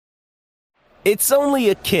It's only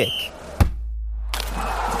a kick,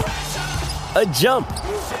 a jump,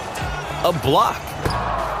 a block.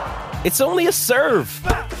 It's only a serve.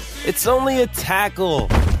 It's only a tackle,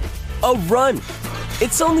 a run.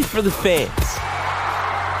 It's only for the fans.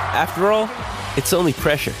 After all, it's only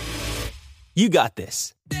pressure. You got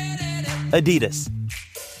this. Adidas.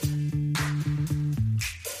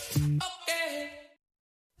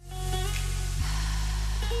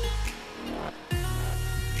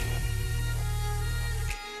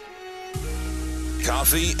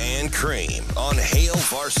 Coffee and Cream on Hail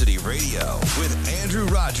Varsity Radio with Andrew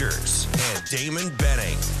Rogers and Damon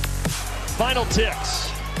Benning. Final ticks.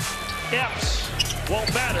 F's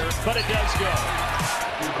won't matter, but it does go.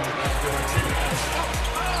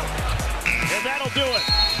 And that'll do it.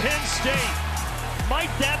 Penn State.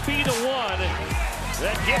 Might that be the one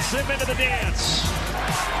that gets them into the dance?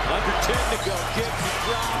 Under 10 to go. Gibbs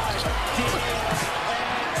drive.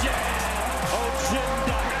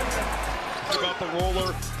 About the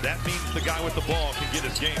roller, that means the guy with the ball can get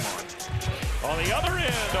his game on. On the other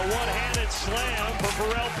end, a one-handed slam for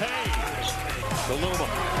Burrell Payne. Kaluma.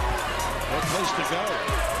 No place to go.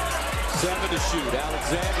 7 to shoot.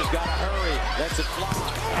 Alexander's got to hurry. Lets it fly.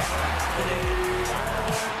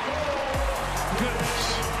 Goodness.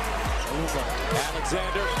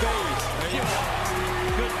 Alexander fades. There you go.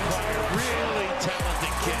 Good player. Really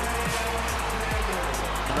talented kid.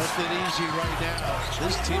 Nothing easy right now.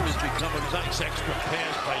 This team has become a nice extra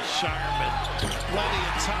pass by Shireman. Plenty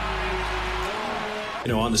of time.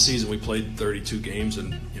 You know, on the season we played 32 games,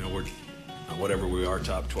 and you know we're whatever we are,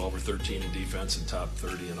 top 12 or 13 in defense and top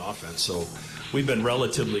 30 in offense. So we've been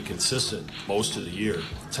relatively consistent most of the year.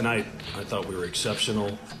 Tonight, I thought we were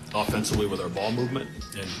exceptional offensively with our ball movement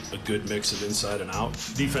and a good mix of inside and out.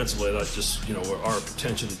 Defensively, that's just our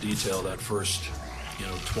attention to detail that first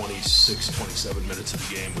 26, 27 minutes of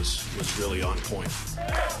the game was really on point.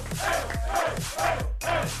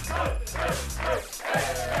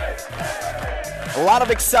 A lot of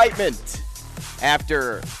excitement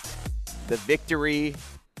after the victory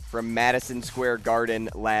from Madison Square Garden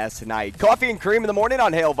last night. Coffee and Cream in the morning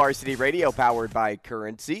on Hail Varsity Radio, powered by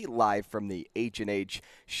Currency, live from the H&H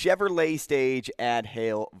Chevrolet stage at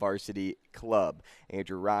Hail Varsity Club.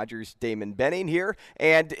 Andrew Rogers, Damon Benning here,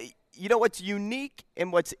 and you know what's unique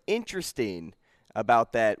and what's interesting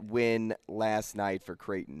about that win last night for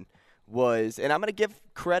Creighton was, and I'm going to give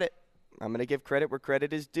credit where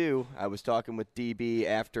credit is due. I was talking with DB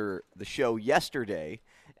after the show yesterday,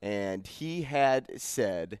 and he had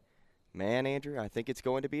said, "Man, Andrew, I think it's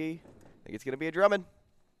going to be a Drummond.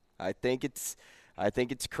 I think it's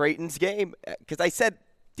Creighton's game." Because I said,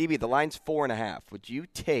 DB, the line's 4.5. Would you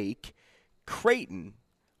take Creighton,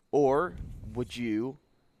 or would you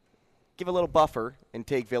give a little buffer and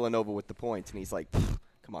take Villanova with the points? And he's like,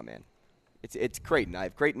 "Come on, man. It's Creighton. I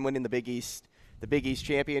have Creighton winning the Big East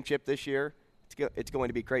championship this year. It's going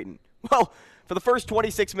to be Creighton." Well, for the first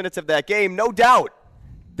 26 minutes of that game, no doubt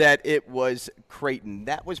that it was Creighton.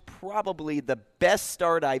 That was probably the best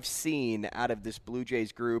start I've seen out of this Blue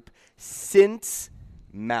Jays group since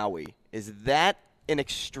Maui. Is that an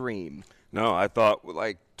extreme? No, I thought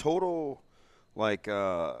total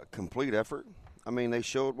complete effort. I mean, they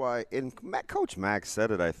showed why. And Coach Max said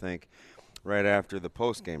it, I think, right after the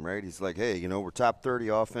postgame, right? He's like, hey, we're top 30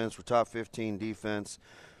 offense, we're top 15 defense.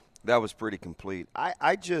 That was pretty complete.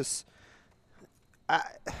 I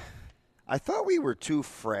thought we were too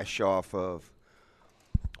fresh off of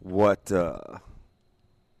what,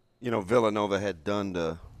 Villanova had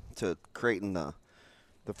done to Creighton the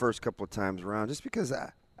first couple of times around, just because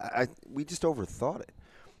we just overthought it.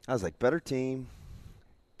 I was like, better team.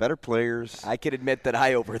 Better players. I can admit that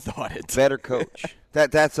I overthought it. Better coach.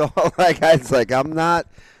 That's all. It's like I'm not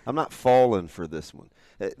falling for this one.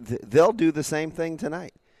 They'll do the same thing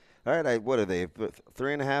tonight. All right. What are they?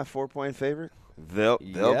 3.5, 4-point favorite.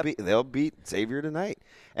 They'll beat Xavier tonight,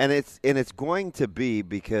 and it's going to be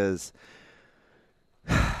because.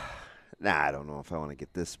 I don't know if I want to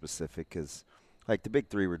get this specific because, the big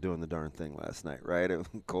three were doing the darn thing last night, right?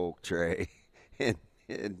 Cole, Trey,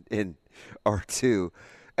 and R2.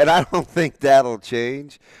 And I don't think that'll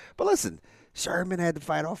change. But listen, Sherman had to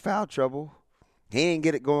fight off foul trouble. He didn't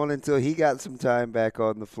get it going until he got some time back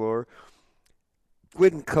on the floor.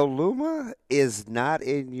 When Kaluma is not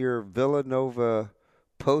in your Villanova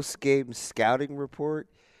post-game scouting report,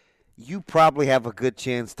 you probably have a good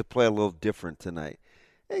chance to play a little different tonight.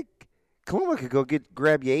 Hey, Kaluma could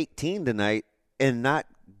grab you 18 tonight and not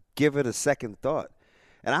give it a second thought.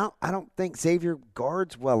 And I don't think Xavier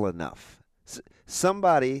guards well enough.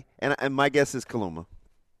 Somebody, and my guess is Kaluma,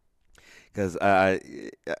 because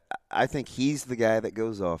I think he's the guy that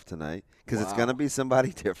goes off tonight because it's going to be somebody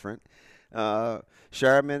different.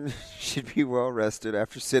 Sharman should be well rested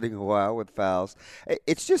after sitting a while with fouls.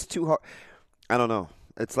 It's just too hard. I don't know.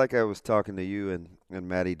 It's like I was talking to you and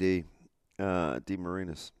Matty D.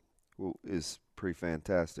 Marinas, who is pretty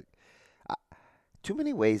fantastic. Too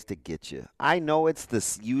many ways to get you. I know it's the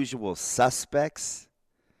usual suspects.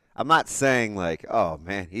 I'm not saying like, oh,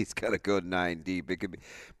 man, he's going to go 9 deep.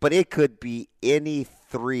 But it could be any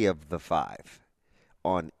 3 of the 5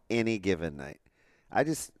 on any given night. I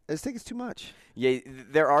just think it's too much. Yeah,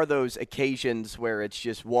 there are those occasions where it's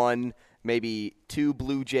just 1, maybe 2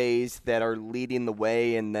 Blue Jays that are leading the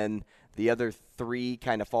way, and then the other 3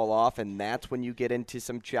 kind of fall off, and that's when you get into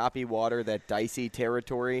some choppy water, that dicey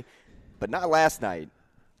territory. But not last night.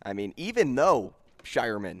 I mean, even though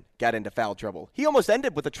Shireman got into foul trouble, he almost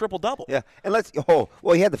ended with a triple-double. Yeah, and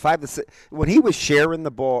he had the 5 to 6. When he was sharing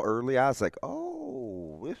the ball early, I was like,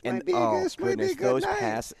 this might be a good night.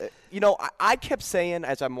 Pass. I kept saying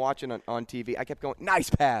as I'm watching on TV, I kept going,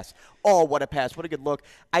 nice pass. Oh, what a pass. What a good look.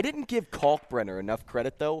 I didn't give Kalkbrenner enough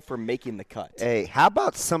credit, though, for making the cut. Hey, how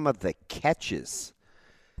about some of the catches?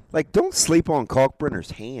 Like, don't sleep on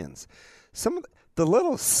Kalkbrenner's hands. Some of the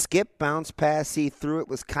little skip bounce pass he threw, it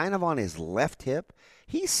was kind of on his left hip.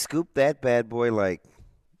 He scooped that bad boy like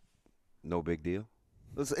no big deal.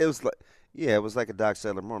 It was like a Doc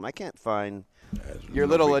Sadler moment. I can't find your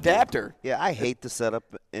little adapter. Yeah, I hate the setup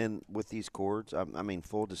with these cords. I mean,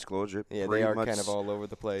 full disclosure. Yeah, they are kind of all over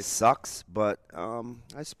the place. Sucks, but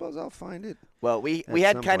I suppose I'll find it. Well, we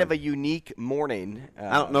had kind of a unique morning.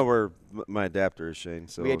 I don't know where my adapter is, Shane.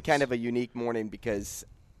 So we had kind of a unique morning because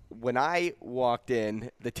when I walked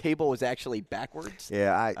in, the table was actually backwards.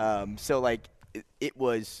 Yeah, so like it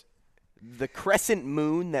was the crescent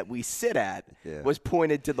moon that we sit at was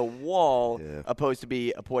pointed to the wall, opposed to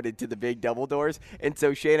be pointed to the big double doors. And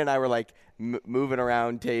so Shane and I were like moving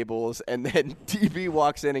around tables, and then DB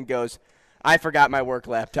walks in and goes, "I forgot my work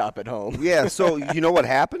laptop at home." Yeah. So you know what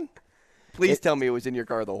happened? Please tell me it was in your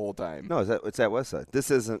car the whole time. No, it's at Westside.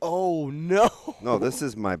 This isn't. Oh no. No, this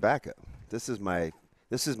is my backup. This is my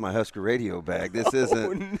Husker Radio bag. This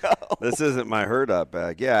isn't. No. This isn't my Herd Up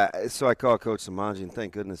bag. Yeah. So I call Coach Samanji, and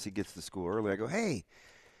thank goodness he gets to school early. I go, hey.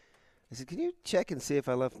 I said, can you check and see if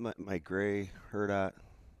I left my gray Herd Up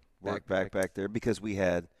work back there, because we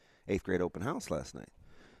had 8th grade open house last night.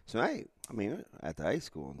 So I mean, at the high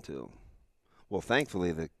school until, well,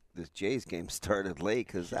 thankfully the Jays game started late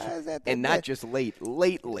because I was at not just late.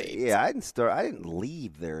 Yeah, I didn't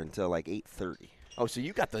leave there until like 8:30. Oh, so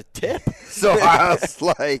you got the tip. So I was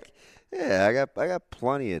like, yeah, I got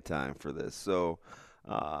plenty of time for this. So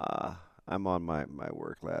I'm on my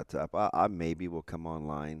work laptop. I maybe will come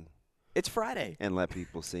online. It's Friday. And let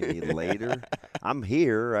people see me later. I'm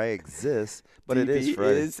here. I exist. But DB it is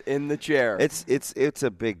Friday. is in the chair. It's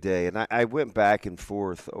a big day. And I went back and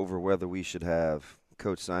forth over whether we should have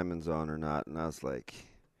Coach Simons on or not. And I was like,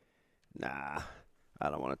 nah, I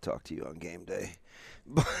don't want to talk to you on game day.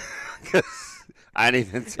 Because I didn't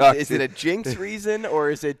even talk Is it a jinx reason, or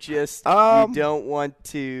is it just you don't want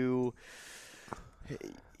to you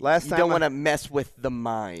don't want to mess with the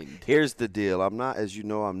mind? Here's the deal. I'm not, as you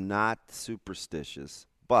know, I'm not superstitious.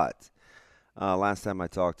 But last time I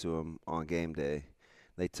talked to him on game day,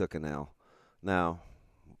 they took an L. Now,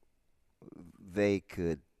 they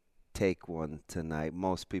could take one tonight.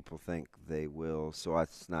 Most people think they will, so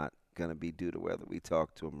it's not going to be due to whether we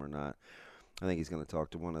talk to him or not. I think he's going to talk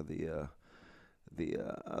to one of the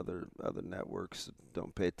other networks.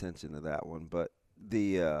 Don't pay attention to that one. But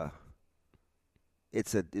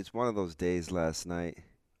it's one of those days last night.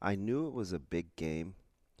 I knew it was a big game,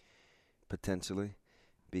 potentially,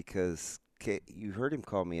 because you heard him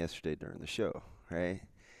call me yesterday during the show, right?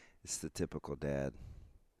 It's the typical dad.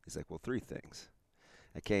 He's like, well, 3 things.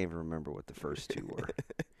 I can't even remember what the first 2 were.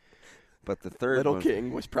 But the third Little one,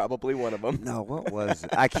 King was probably one of them. No, what was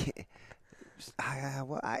it? I can't.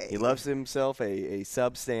 He loves himself a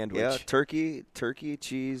sub sandwich. Yeah, turkey,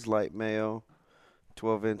 cheese, light mayo,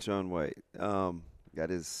 12-inch on white.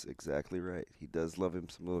 That is exactly right. He does love him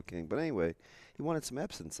some Little King. But anyway, he wanted some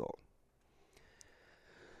Epsom salt.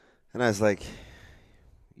 And I was like,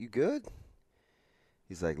 you good?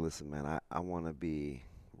 He's like, listen, man, I want to be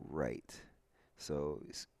right. So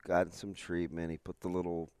he's got some treatment. He put the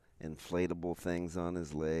little inflatable things on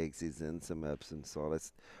his legs. He's in some Epsom salt.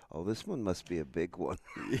 This one must be a big one.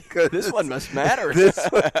 This one must matter.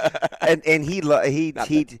 And he loves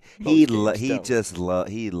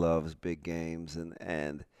big games,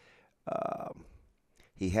 and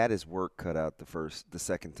he had his work cut out the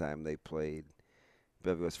second time they played.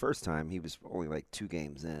 But it was first time, he was only like 2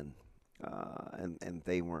 games in. and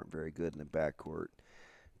they weren't very good in the backcourt.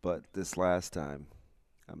 But this last time,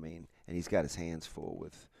 I mean, and he's got his hands full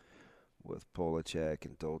with Polachek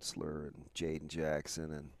and Dotzler and Jaden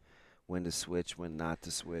Jackson and when to switch, when not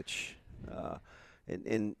to switch.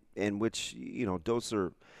 In which, you know,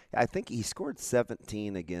 Dotzler, I think he scored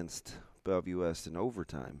 17 against Bellevue West in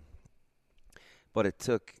overtime, but it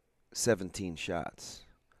took 17 shots.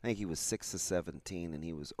 I think he was 6 of 17, and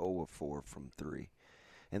he was 0 of 4 from 3.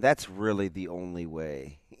 And that's really the only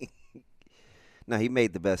way. Now, he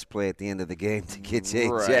made the best play at the end of the game to get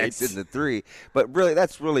Jaden Jackson the 3, but really,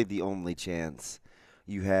 that's really the only chance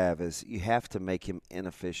you have is you have to make him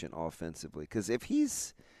inefficient offensively. Because if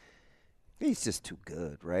he's just too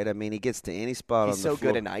good, right? I mean, he gets to any spot on the floor. He's so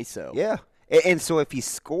good in ISO. Yeah. And so if he's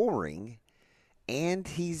scoring and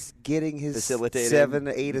he's getting his 7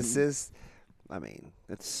 to 8 assists, I mean,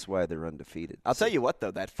 that's why they're undefeated. I'll tell you what,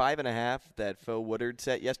 though, that 5.5 that Phil Woodard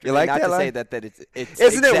set yesterday. You like not that to line? say that it's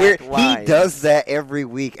isn't it weird? Lines. He does that every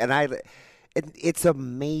week, and it's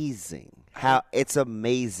amazing how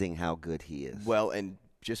good he is. Well, and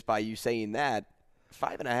just by you saying that,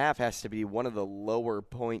 5.5 has to be one of the lower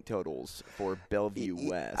point totals for Bellevue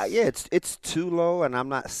West. Yeah, it's too low, and I'm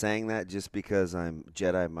not saying that just because I'm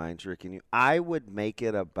Jedi mind tricking you. I would make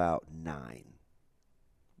it about 9.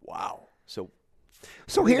 Wow. So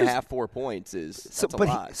 3.5, 4 points is a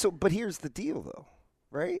lot. But here's the deal, though,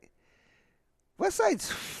 right? Westside's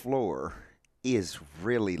floor is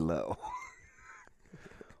really low.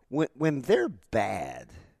 when they're bad,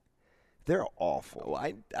 they're awful.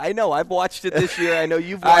 Oh, I know. I've watched it this year. I know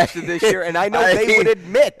you've watched it this year, and I know they would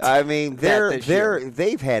admit. I mean,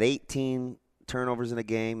 they've had 18 turnovers in a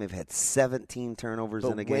game. They've had 17 turnovers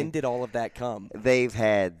in a game. When did all of that come?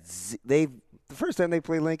 The first time they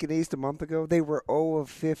played Lincoln East a month ago, they were 0 of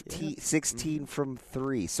 15, 16 from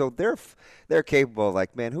 3. So they're capable.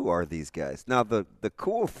 Like, man, who are these guys? Now the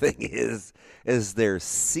cool thing is their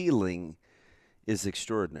ceiling is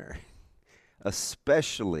extraordinary,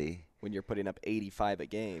 especially when you're putting up 85 a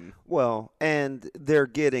game. Well, and they're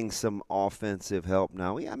getting some offensive help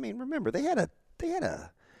now. I mean, remember they had a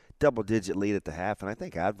double-digit lead at the half, and I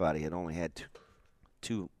think Advati had only had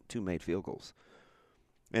two made field goals.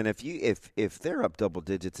 And if they're up double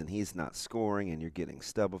digits and he's not scoring, and you're getting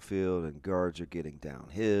Stubblefield and guards are getting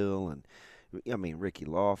downhill, and I mean Ricky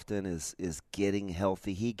Lofton is getting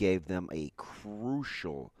healthy. He gave them a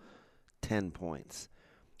crucial 10 points.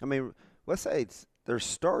 I mean, let's say their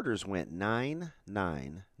starters went 9,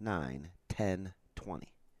 9, 9, 10,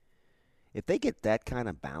 20. If they get that kind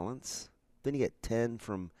of balance, then you get 10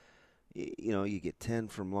 from. You get 10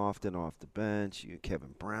 from Lofton off the bench. You get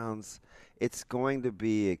Kevin Brown's. It's going to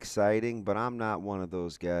be exciting, but I'm not one of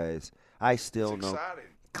those guys. I still know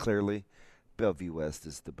clearly Bellevue West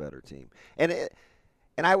is the better team. And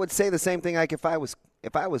I would say the same thing. Like if I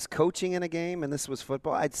was coaching in a game and this was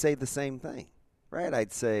football, I'd say the same thing, right?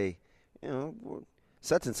 I'd say,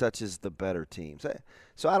 such and such is the better team.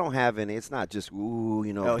 So I don't have any. It's not just it's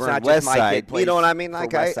not West just my Side. kid You know what I mean?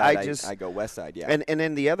 Like I go West Side. Yeah. And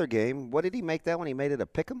in the other game, what did he make that one? He made it a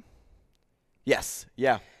pick'em. Yes.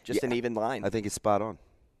 Yeah. Just an even line. I think it's spot on.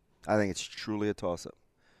 I think it's truly a toss-up.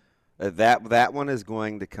 That one is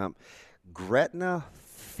going to come. Gretna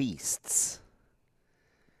feasts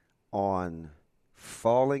on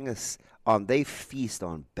they feast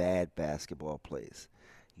on bad basketball plays.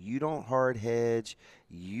 You don't hard hedge.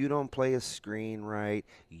 You don't play a screen right.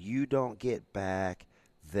 You don't get back.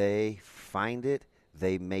 They find it.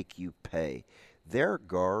 They make you pay. Their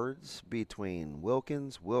guards between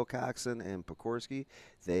Wilkins, Wilcoxon, and Pekorski,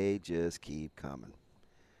 they just keep coming.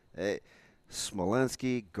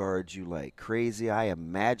 Smolensky guards you like crazy. I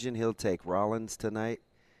imagine he'll take Rollins tonight.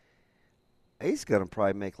 He's going to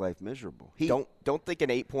probably make life miserable. Don't think an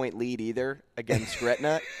 8-point lead either against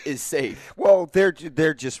Gretna is safe. Well, they're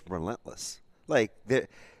just relentless. Like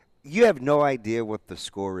you have no idea what the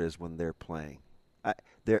score is when they're playing.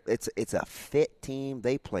 It's a fit team.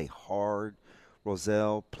 They play hard.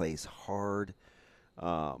 Roselle plays hard.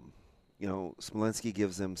 Smolensky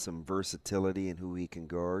gives them some versatility in who he can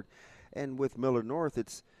guard. And with Miller North,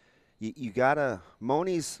 it's you gotta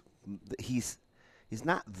Moni's he's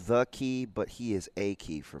not the key, but he is a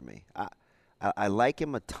key for me. I like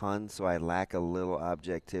him a ton, so I lack a little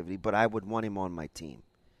objectivity, but I would want him on my team.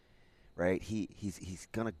 Right? He's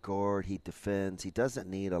gonna guard, he defends, he doesn't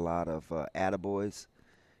need a lot of attaboys.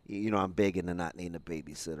 I'm big into not needing a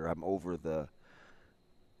babysitter. I'm over the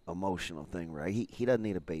emotional thing, right? He doesn't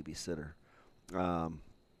need a babysitter.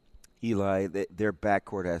 Eli, their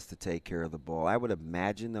backcourt has to take care of the ball. I would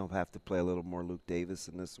imagine they'll have to play a little more Luke Davis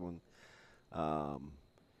in this one. But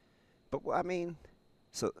I mean,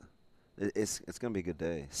 so It's going to be a good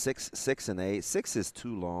day. 6 and 8. 6 is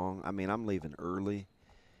too long. I mean, I'm leaving early,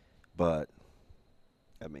 but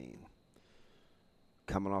I mean,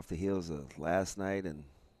 coming off the heels of last night and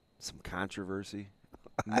some controversy.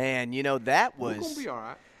 Man, that was We're gonna be all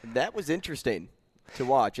right. That was interesting to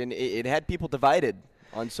watch, and it had people divided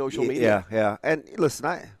on social media. Yeah. And listen,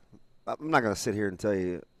 I'm not going to sit here and tell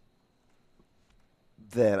you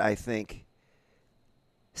that I think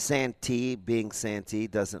Santee being Santee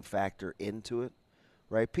doesn't factor into it,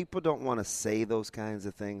 right? People don't want to say those kinds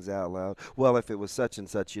of things out loud. Well, if it was such and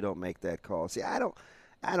such, you don't make that call. See, I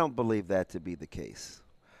don't believe that to be the case.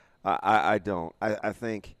 I don't. I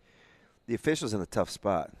think the official's in a tough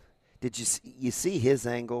spot. Did you see his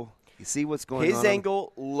angle? You see what's going on? His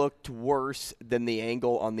angle looked worse than the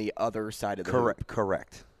angle on the other side of the hoop.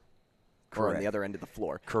 Correct. Or on the other end of the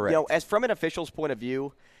floor. Correct. As from an official's point of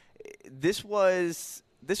view, this was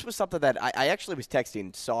something that I actually was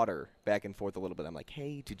texting Sauter back and forth a little bit. I'm like,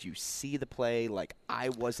 hey, did you see the play? Like, I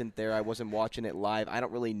wasn't there. I wasn't watching it live. I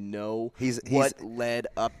don't really know what led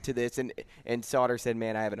up to this. And Sauter said,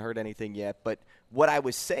 man, I haven't heard anything yet. But what I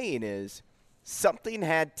was saying is something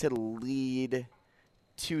had to lead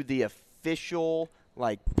to the official,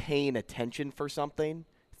 like, paying attention for something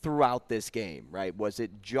throughout this game, right? Was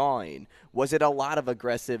it jawing? Was it a lot of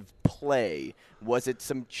aggressive play? Was it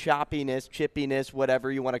some choppiness, chippiness,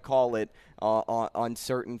 whatever you want to call it, on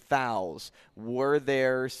certain fouls? Were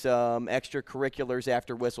there some extracurriculars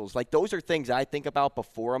after whistles? Like, those are things I think about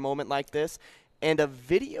before a moment like this. And a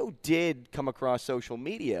video did come across social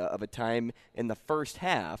media of a time in the first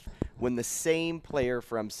half when the same player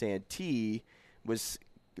from Santee was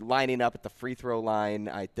lining up at the free throw line,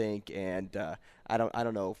 I think, and I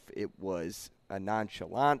don't know if it was a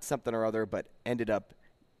nonchalant something or other, but ended up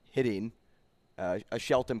hitting a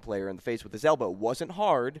Shelton player in the face with his elbow. It wasn't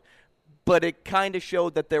hard, but it kind of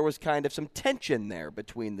showed that there was kind of some tension there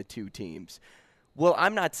between the two teams. Well,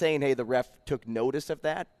 I'm not saying, hey, the ref took notice of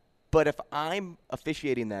that, but if I'm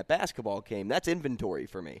officiating that basketball game, that's inventory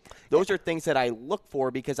for me. Those are things that I look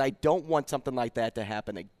for because I don't want something like that to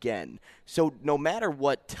happen again. So no matter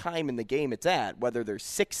what time in the game it's at, whether there's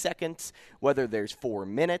 6 seconds, whether there's 4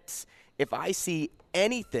 minutes, if I see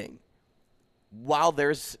anything while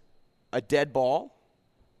there's a dead ball,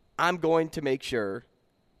 I'm going to make sure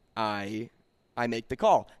I make the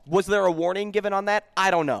call. Was there a warning given on that?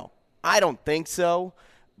 I don't know. I don't think so.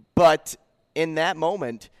 But in that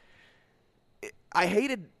moment, I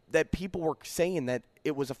hated that people were saying that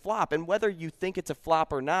it was a flop. And whether you think it's a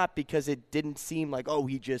flop or not because it didn't seem like,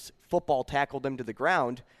 he just football tackled him to the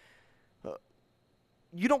ground,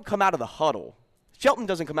 you don't come out of the huddle. Shelton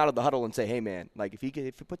doesn't come out of the huddle and say, hey, man, like if he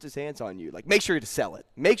puts his hands on you, like make sure to sell it.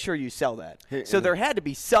 Make sure you sell that. So there had to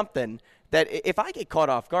be something that if I get caught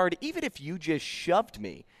off guard, even if you just shoved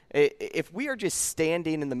me, if we are just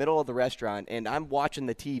standing in the middle of the restaurant and I'm watching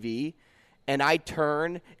the TV and I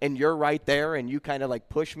turn and you're right there and you kind of like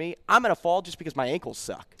push me, I'm going to fall just because my ankles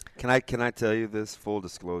suck. Can I tell you this, full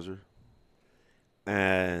disclosure?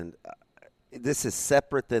 And this is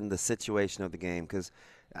separate than the situation of the game because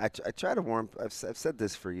I try to warn – I've said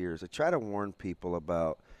this for years. I try to warn people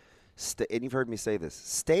about and you've heard me say this,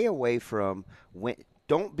 stay away from –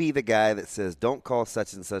 don't be the guy that says don't call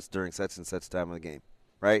such and such during such and such time of the game,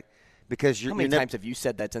 right? Because how many times have you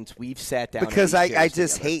said that since we've sat down? Because I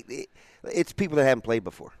just hate it. It's people that haven't played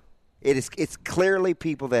before. It's clearly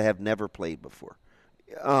people that have never played before,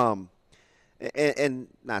 and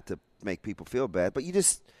not to make people feel bad, but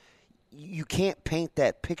you can't paint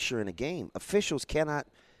that picture in a game. Officials cannot.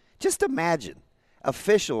 Just imagine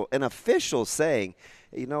an official saying,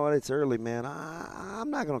 "You know what? It's early, man.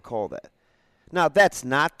 I'm not going to call that." Now that's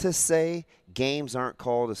not to say games aren't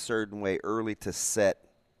called a certain way early to set.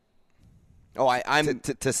 I'm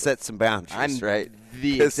to set some boundaries, right?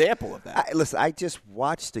 The example of that. Listen, I just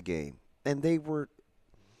watched a game, and they were,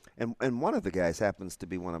 and one of the guys happens to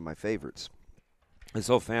be one of my favorites. His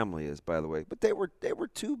whole family is, by the way. But they were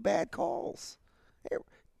 2 bad calls. They were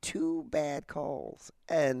 2 bad calls,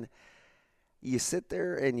 and you sit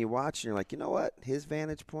there and you watch, and you're like, you know what? His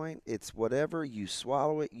vantage point, it's whatever. You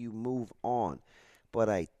swallow it, you move on. But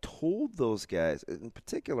I told those guys, in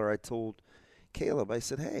particular, I told Caleb, I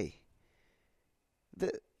said, hey.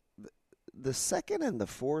 The second and the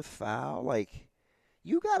fourth foul, like,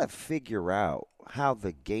 you got to figure out how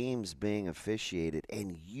the game's being officiated,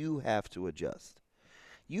 and you have to adjust.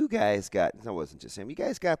 You guys got, no, it wasn't just him, you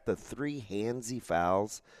guys got the 3 handsy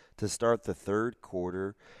fouls to start the third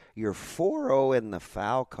quarter. You're 4-0 in the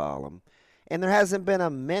foul column, and there hasn't been a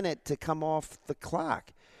minute to come off the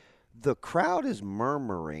clock. The crowd is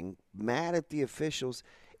murmuring, mad at the officials.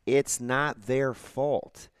 It's not their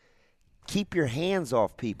fault. Keep your hands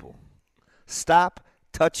off people. Stop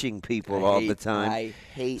touching people all the time. I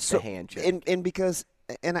hate the hand check. And because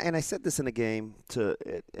and I said this in a game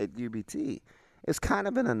at UBT, it's kind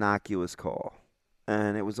of an innocuous call.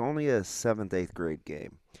 And it was only a 7th, 8th grade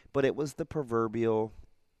game. But it was the proverbial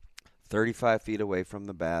 35 feet away from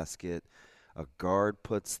the basket. A guard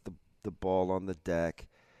puts the ball on the deck.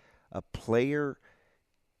 A player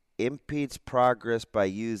impedes progress by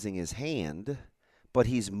using his hand, but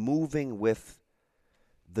he's moving with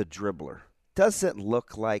the dribbler. Doesn't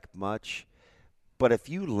look like much, but if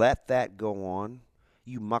you let that go on,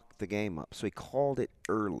 you muck the game up. So he called it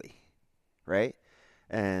early, right?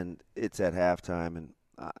 And it's at halftime, and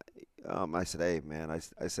I said, "Hey, man,"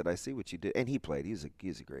 I said, "I see what you did." And he played. He's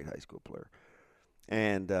a great high school player.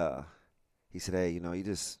 And he said, "Hey,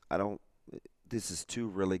 this is two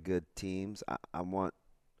really good teams. I want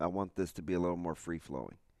this to be a little more free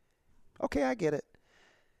flowing." Okay, I get it.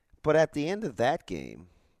 But at the end of that game,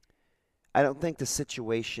 I don't think the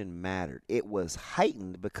situation mattered. It was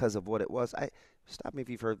heightened because of what it was. Stop me if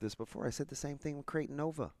you've heard this before. I said the same thing with Creighton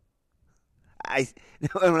Nova.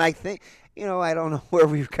 When I think, I don't know where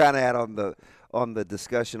we've kind of at on the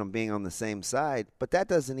discussion of being on the same side, but that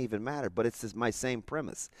doesn't even matter. But it's just my same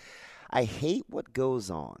premise. I hate what goes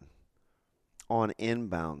on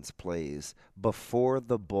inbounds plays before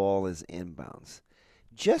the ball is inbounds.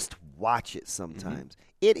 Just watch it sometimes. Mm-hmm.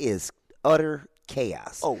 It is utter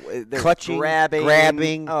chaos. Oh, clutching,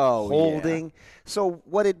 grabbing, holding. Yeah. So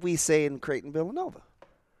what did we say in Creighton Villanova?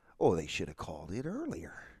 Oh, they should have called it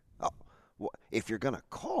earlier. Oh, well, if you're going to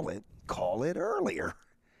call it earlier.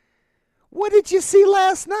 What did you see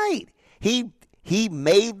last night? He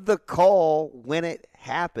made the call when it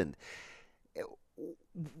happened.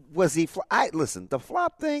 Was he listen, the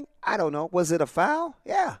flop thing, I don't know. Was it a foul?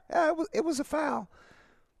 Yeah, it was a foul.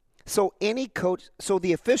 So any coach,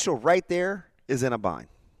 the official right there is in a bind.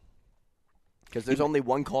 Because there's only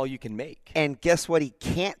one call you can make. And guess what he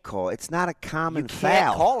can't call? It's not a common foul. You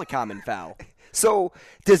can't call a common foul. So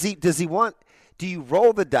do you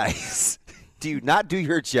roll the dice? Do you not do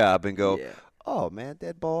your job and go, oh, man,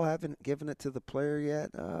 that ball haven't given it to the player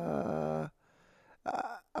yet?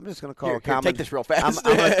 I'm just going to call a common. Take this real fast.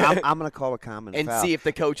 I'm going to call a common and foul. See if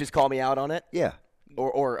the coaches call me out on it. Yeah.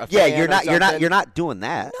 Or a fan you're not doing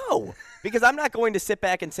that. No, because I'm not going to sit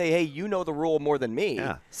back and say, hey, you know the rule more than me.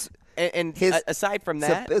 Yeah. And aside from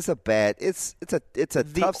that, it's a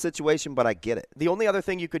tough situation, but I get it. The only other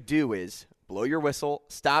thing you could do is blow your whistle,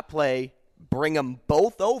 stop play, bring them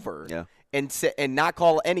both over, and not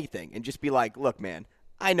call anything, and just be like, look, man,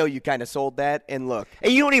 I know you kind of sold that, and look,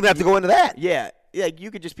 and you don't even have to go into that. Yeah, you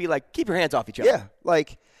could just be like, keep your hands off each other. Yeah,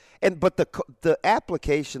 but the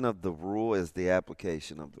application of the rule is the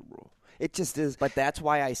application of the rule. It just is. But that's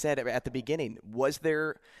why I said at the beginning, was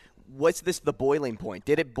this the boiling point?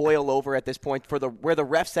 Did it boil over at this point where the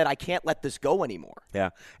ref said, I can't let this go anymore?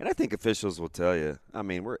 Yeah, and I think officials will tell you. I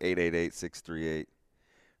mean, we're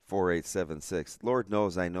 888-638-4876. Lord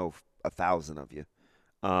knows I know 1,000 of you.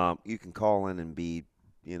 You can call in and be,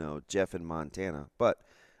 Jeff in Montana, but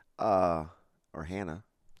or Hannah.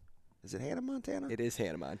 Is it Hannah, Montana? It is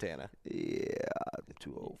Hannah, Montana. Yeah, I'm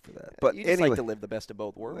too old for that. But you just anyway, like to live the best of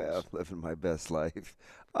both worlds. Well, living my best life.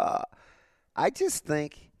 I just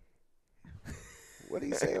think. What did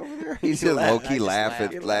he say over there? He's just low-key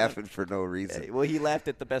laughing for no reason. Well, he laughed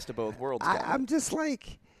at the best of both worlds. I'm just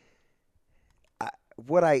like,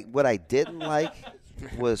 what I didn't like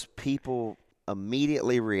was people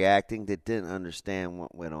immediately reacting that didn't understand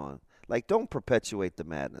what went on. Like, don't perpetuate the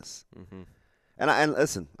madness. Mm-hmm. And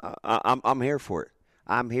listen, I'm here for it.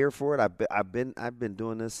 I'm here for it. I've been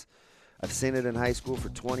doing this. I've seen it in high school for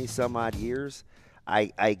 20 some odd years.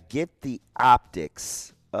 I get the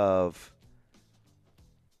optics of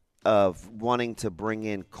wanting to bring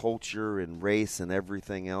in culture and race and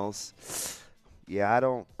everything else.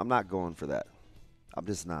 Yeah, I'm not going for that. I'm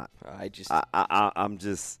just not.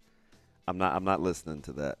 I'm not listening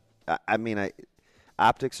to that.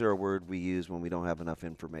 Optics are a word we use when we don't have enough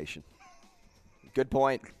information. Good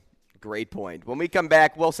point. Great point. When we come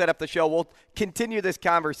back, we'll set up the show. We'll continue this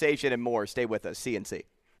conversation and more. Stay with us. CNC.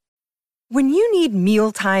 When you need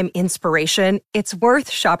mealtime inspiration, it's worth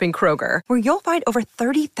shopping Kroger, where you'll find over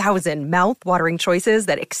 30,000 mouth-watering choices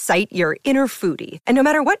that excite your inner foodie. And no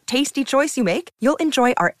matter what tasty choice you make, you'll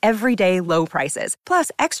enjoy our everyday low prices, plus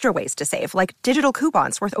extra ways to save, like digital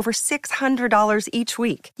coupons worth over $600 each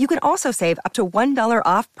week. You can also save up to $1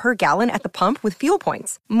 off per gallon at the pump with fuel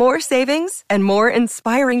points. More savings and more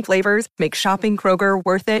inspiring flavors make shopping Kroger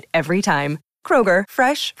worth it every time. Kroger,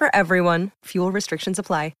 fresh for everyone. Fuel restrictions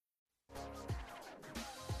apply.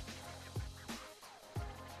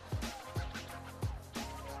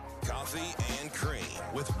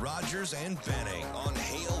 with Rogers and Benning on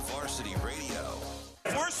Hail Varsity Radio.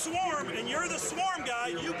 If we're swarm and you're the swarm guy,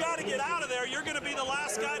 you got to get out of there. You're going to be the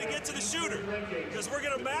last guy to get to the shooter because we're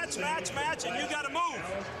going to match, and you got to move.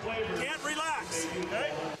 Can't relax,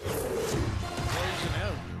 okay?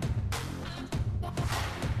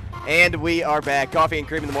 And we are back. Coffee and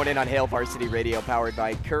Cream in the morning on Hail Varsity Radio, powered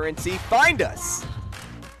by Currency. Find us.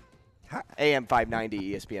 AM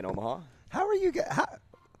 590 ESPN Omaha. How are you guys?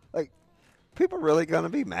 People really going to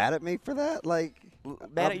be mad at me for that?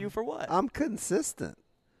 Mad at you for what? I'm consistent.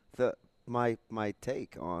 My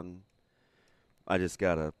take on. I just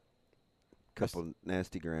got a couple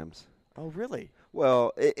nasty grams. Oh, really?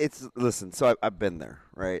 Well, it's listen. So I've been there,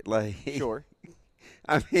 right? Sure.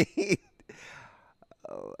 I mean,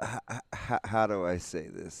 how do I say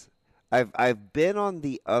this? I've been on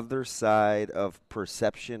the other side of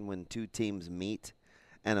perception when two teams meet,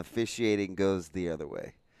 and officiating goes the other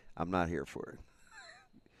way. I'm not here for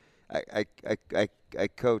it. I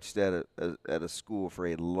coached at a school for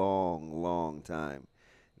a long time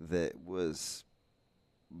that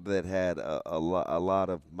had a lot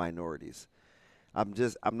of minorities. I'm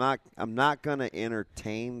not going to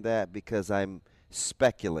entertain that because I'm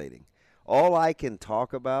speculating. All I can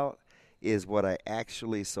talk about is what I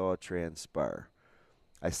actually saw transpire.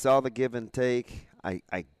 I saw the give and take.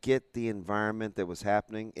 I get the environment that was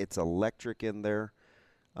happening. It's electric in there.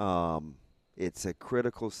 It's a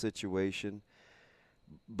critical situation.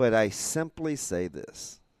 But I simply say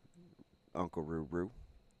this, Uncle Ruru,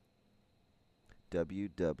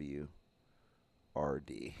 WWRD.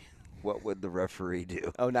 What would the referee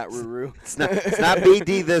do? Oh, not Ruru. It's not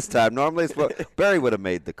BD this time. Normally Barry would have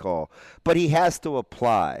made the call. But he has to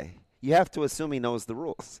apply. You have to assume he knows the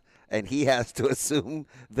rules. And he has to assume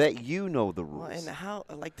that you know the rules. Well, and how,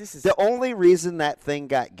 this is. The only reason that thing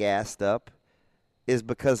got gassed up is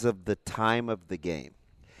because of the time of the game.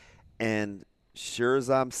 And sure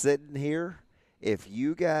as I'm sitting here, if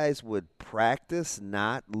you guys would practice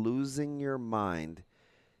not losing your mind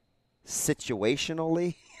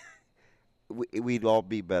situationally, we'd all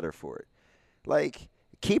be better for it.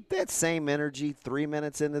 Keep that same energy 3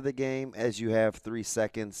 minutes into the game as you have 3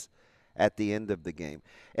 seconds at the end of the game.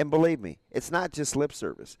 And believe me, it's not just lip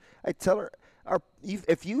service. I tell her,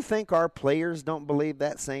 if you think our players don't believe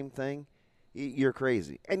that same thing, you're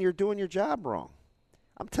crazy. And you're doing your job wrong.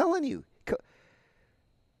 I'm telling you.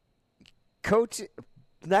 Coach,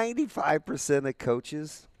 95% of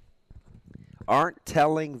coaches aren't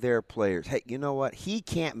telling their players, hey, you know what? He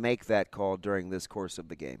can't make that call during this course of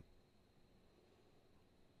the game.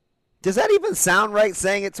 Does that even sound right,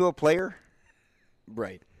 saying it to a player?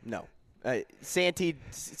 Right. No.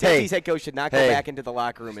 Santee's head coach should not go back into the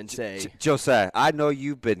locker room and say, Josiah, I know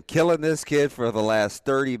you've been killing this kid for the last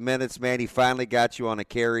 30 minutes, man. He finally got you on a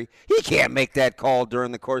carry. He can't make that call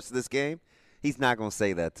during the course of this game. He's not going to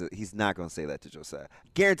say that to Josiah.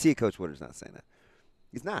 Guarantee Coach Woodard's not saying that.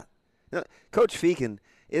 He's not. No, Coach Feakin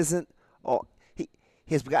isn't all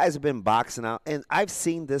his guys have been boxing out, and I've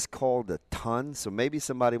seen this called a ton, so maybe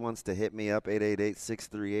somebody wants to hit me up,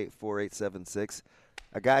 888-638-4876.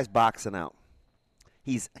 A guy's boxing out.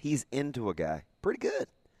 He's into a guy. Pretty good.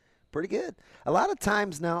 A lot of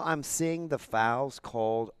times now I'm seeing the fouls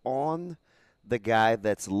called on the guy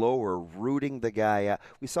that's lower, rooting the guy out.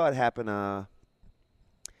 We saw it happen.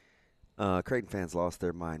 Creighton fans lost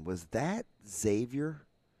their mind. Was that Xavier?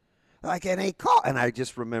 And I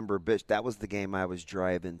just remember, that was the game I was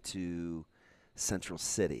driving to Central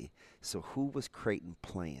City. So who was Creighton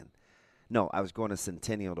playing? No, I was going to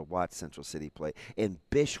Centennial to watch Central City play, and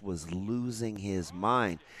Bish was losing his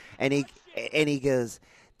mind. And he goes,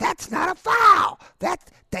 "That's not a foul.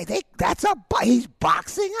 He's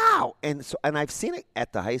boxing out." And I've seen it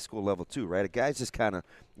at the high school level too, right? A guy's just kind of,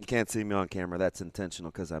 you can't see me on camera. That's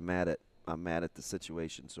intentional because I'm mad at the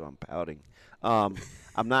situation, so I'm pouting. I'm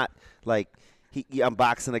not I'm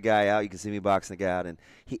boxing a guy out. You can see me boxing a guy out, and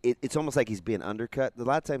it's almost like he's being undercut. A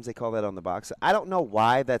lot of times they call that on the box. I don't know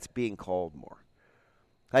why that's being called more.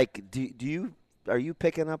 Are you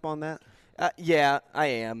picking up on that? Yeah, I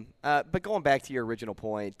am. But going back to your original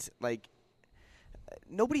point,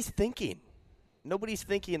 nobody's thinking. Nobody's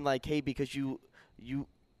thinking hey, because you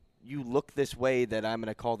look this way that I'm going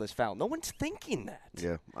to call this foul. No one's thinking that.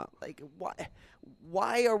 Yeah.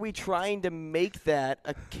 Why are we trying to make that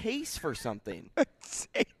a case for something?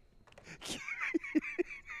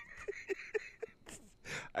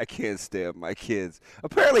 I can't stand my kids.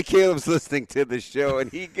 Apparently Caleb's listening to the show,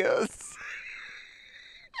 and he goes,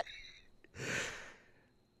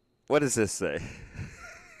 what does this say?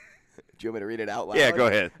 Do you want me to read it out loud? Yeah, go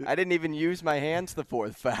ahead. I didn't even use my hands the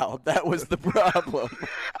fourth foul. That was the problem.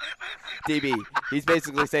 DB, he's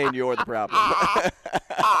basically saying you're the problem.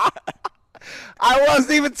 I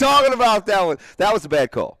wasn't even talking about that one. That was a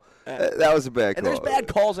bad call. That was a bad call. And there's bad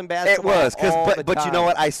calls in basketball. It was, but you know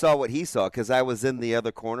what? I saw what he saw because I was in the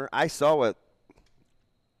other corner. I saw what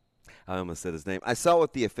 – I almost said his name. I saw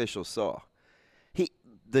what the official saw.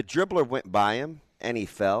 The dribbler went by him, and he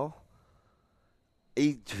fell.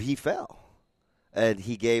 He fell. And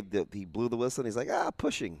he blew the whistle, and he's like,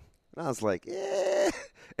 pushing. And I was like, yeah.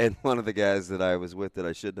 And one of the guys that I was with that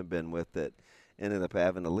I shouldn't have been with that ended up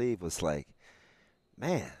having to leave was like,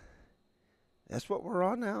 man, that's what we're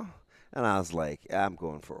on now? And I was like, I'm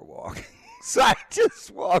going for a walk. So I just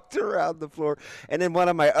walked around the floor. And then one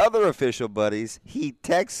of my other official buddies, he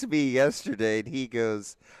texts me yesterday, and he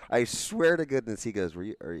goes, I swear to goodness, he goes,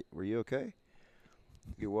 were you okay?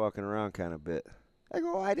 You're walking around kind of a bit. I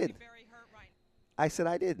go, I didn't. I said,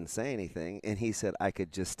 I didn't say anything. And he said, I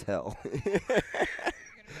could just tell.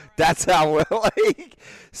 That's how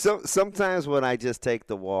sometimes when I just take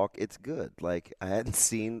the walk, it's good. Like I hadn't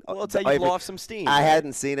seen. Well, it's how you blow off some steam. I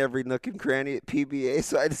hadn't seen every nook and cranny at PBA,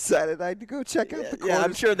 so I decided I'd go check out the corners. Yeah,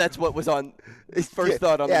 I'm sure that's what was on his first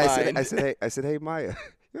thought on the mind. I said, hey, Maya,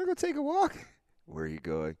 you want to go take a walk? Where are you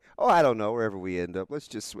going? Oh, I don't know. Wherever we end up, let's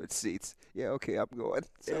just switch seats. Yeah, okay, I'm going.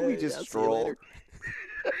 So we just strolled.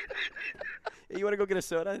 You want to go get a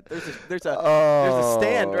soda? There's a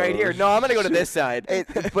stand right here. No, I'm going to go to this side.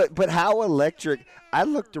 But how electric. I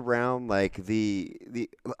looked around like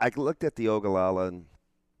I looked at the Ogallala and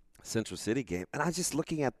Central City game, and I was just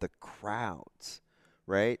looking at the crowds,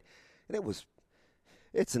 right? And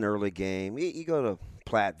it's an early game. You go to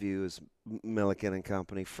Platteview, it's Milliken and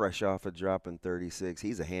Company, fresh off a drop in 36.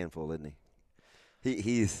 He's a handful, isn't he?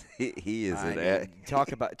 He is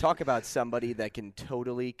talk about somebody that can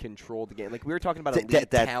totally control the game. Like we were talking about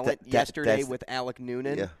elite talent yesterday with Alec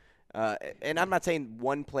Noonan. Yeah. And I'm not saying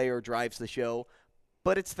one player drives the show,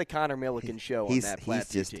 but it's the Connor Milliken show on that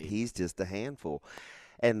Platteview team. He's just a handful.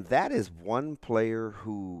 And that is one player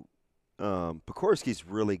who Pekorski's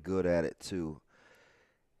really good at it too.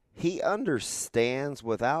 He understands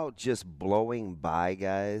without just blowing by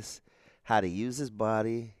guys how to use his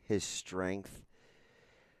body, his strength.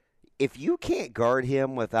 If you can't guard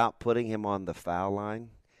him without putting him on the foul line,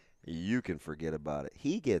 you can forget about it.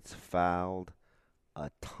 He gets fouled a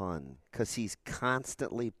ton because he's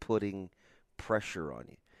constantly putting pressure on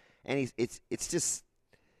you, and it's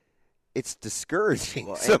discouraging.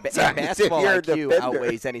 Well, and basketball IQ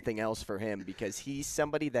outweighs anything else for him because he's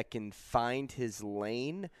somebody that can find his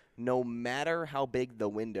lane no matter how big the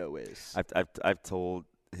window is. I've told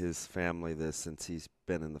his family this since he's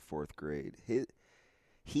been in the fourth grade.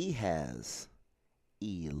 He has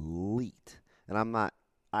elite, and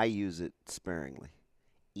I use it sparingly,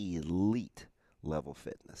 elite level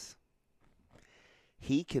fitness.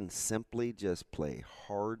 He can simply just play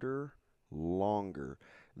harder, longer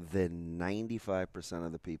than 95%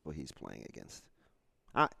 of the people he's playing against.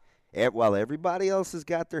 While everybody else has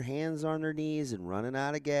got their hands on their knees and running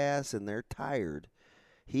out of gas and they're tired,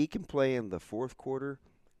 he can play in the fourth quarter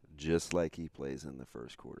just like he plays in the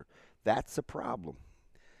first quarter. That's a problem.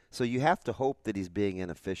 So you have to hope that he's being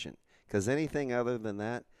inefficient, because anything other than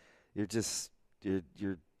that, you're just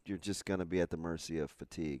going to be at the mercy of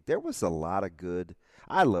fatigue. There was a lot of good.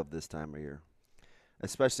 I love this time of year,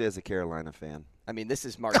 especially as a Carolina fan. I mean, this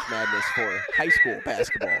is March Madness for high school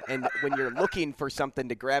basketball. And when you're looking for something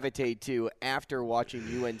to gravitate to after watching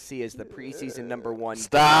UNC as the preseason #1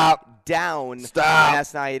 down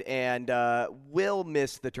last night and will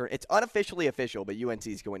miss the tournament. It's unofficially official, but UNC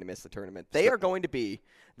is going to miss the tournament. They are going to be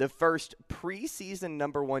the first preseason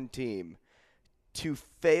 #1 team to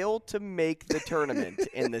fail to make the tournament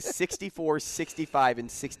in the 64, 65, and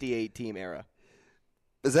 68 team era.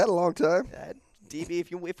 Is that a long time? DB,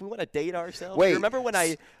 if we want to date ourselves, wait. Remember when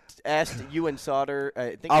I asked you and Sauter?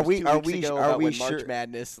 I think it was 2 weeks ago about when March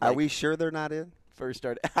Madness. Are we sure they're not in? First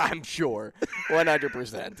started. I'm sure,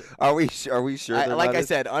 100%. Are we sure? Like I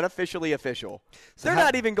said, unofficially official. So they're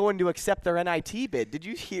not even going to accept their NIT bid.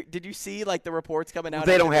 Did you see like the reports coming out?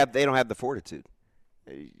 They don't have the fortitude.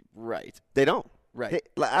 Right. They don't. Right.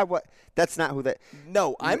 That's not who that.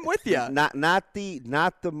 No, I'm with you. Not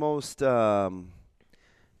the most. How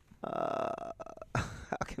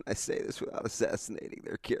can I say this without assassinating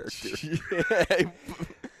their character?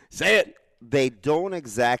 Say it. They don't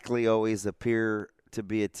exactly always appear to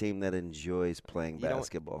be a team that enjoys playing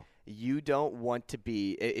basketball. You don't want to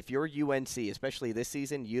be, if you're UNC, especially this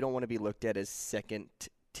season, you don't want to be looked at as second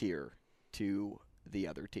tier to the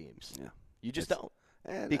other teams. Yeah. You just don't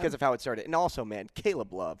because of how it started. And also, man,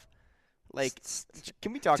 Caleb Love. Like,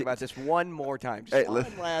 can we talk about this one more time? Just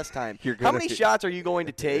one last time. How many shots are you going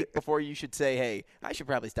to take before you should say, hey, I should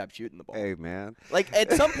probably stop shooting the ball? Hey, man. Like,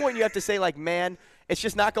 at some point you have to say, like, man, it's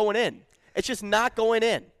just not going in. It's just not going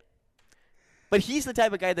in. But he's the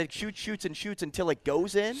type of guy that shoots until it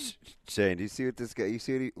goes in. Shane, do you see what this guy? You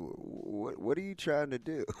see what are you trying to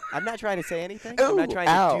do? I'm not trying to say anything. Ooh, I'm not trying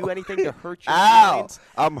to do anything to hurt your feelings.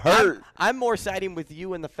 I'm hurt. I'm more siding with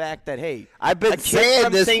you in the fact that, hey, I've been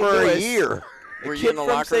saying this for a year. Were you in the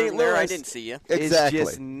locker room there? I didn't see you. Exactly. Is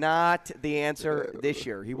just not the answer this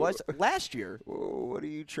year. He was last year. What are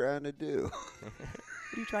you trying to do? What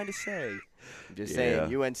are you trying to say? I'm just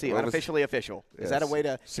saying, UNC, unofficially official. Is that a way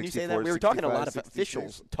to – can you say that? We were talking a lot of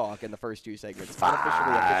officials talk in the first two segments.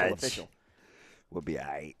 Unofficially official. We'll be all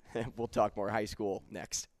right. We'll talk more high school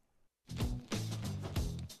next.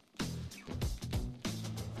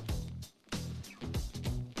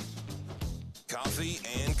 Coffee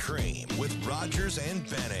and Cream with Rogers and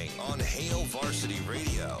Benning on Hail Varsity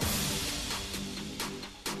Radio.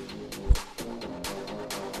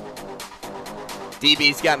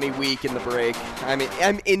 DB's got me weak in the break. I mean,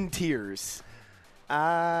 I'm in tears.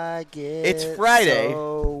 It's Friday.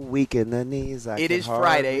 So weak in the knees. It is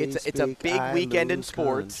Friday. It's a big weekend in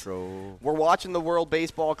sports. Control. We're watching the World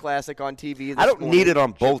Baseball Classic on TV. I don't need it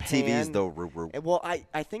on both Japan. TVs though. Well,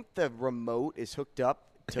 I think the remote is hooked up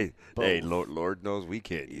to both. Hey, Lord knows we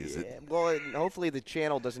can't use it. Well, and hopefully the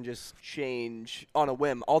channel doesn't just change on a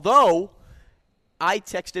whim. Although I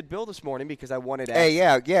texted Bill this morning because I wanted to. Hey,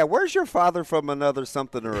 yeah. Where's your father from another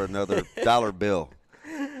something or another dollar bill?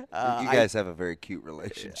 You guys have a very cute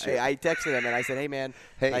relationship. I texted him and I said, "Hey, man,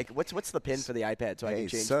 like, what's the pin for the iPad so I can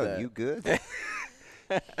change son, you good?"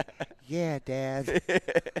 Yeah, Dad.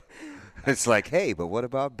 It's like, hey, but what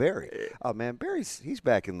about Barry? Oh man, he's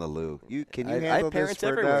back in the loo. Can you handle have parents this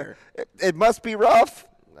for everywhere. It must be rough.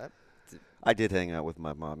 I did hang out with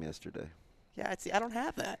my mom yesterday. Yeah, I don't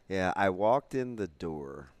have that. Yeah, I walked in the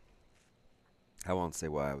door. I won't say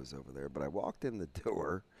why I was over there, but I walked in the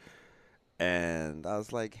door, and I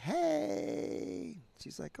was like, hey.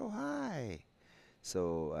 She's like, oh, hi.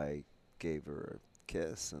 So I gave her a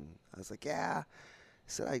kiss, and I was like, yeah. I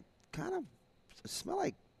said, I kind of smell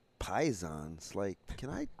like Pisons. Like, can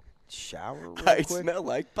I shower real quick? I smell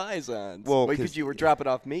like Pisons. Well, because you were dropping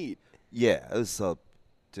off meat. Yeah, it was,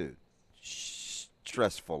 dude,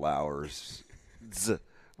 stressful hours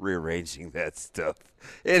rearranging that stuff.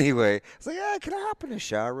 Anyway, I was like, can I hop in the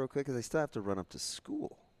shower real quick? Because I still have to run up to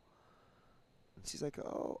school. And she's like,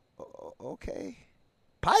 oh, okay.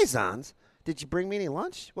 Pisons? Did you bring me any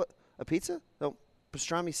lunch? What, a pizza? No,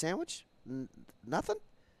 pastrami sandwich? Nothing?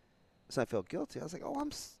 So I felt guilty. I was like, oh,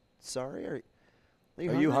 I'm sorry. Are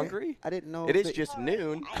you hungry? I didn't know. It is just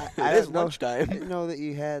noon. It is lunchtime. I didn't know that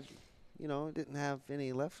you had, didn't have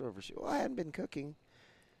any leftovers. Well, I hadn't been cooking.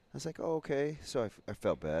 I was like, oh, okay. So I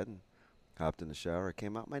felt bad and hopped in the shower. I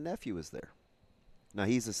came out. My nephew was there. Now,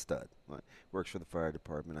 he's a stud. Works for the fire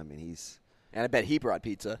department. I mean, And I bet he brought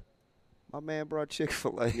pizza. My man brought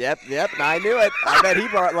Chick-fil-A. Yep. I knew it. I bet he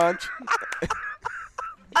brought lunch.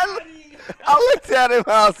 I looked at him.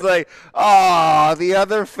 I was like, "Oh, the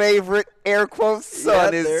other favorite air quotes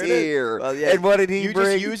son is here." Well, yeah, and what did he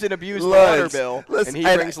bring? You just use and abuse lunch. water, Bill, Listen, and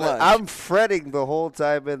he brings lunch. I'm fretting the whole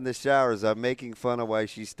time in the showers. I'm making fun of why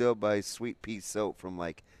she still buys Sweet Pea soap from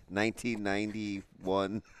like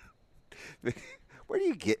 1991. Where do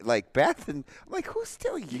you get Bath and who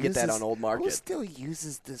still uses? You get that on Old Market. Who still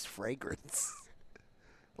uses this fragrance?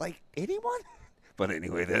 Anyone? But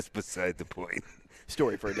anyway, that's beside the point.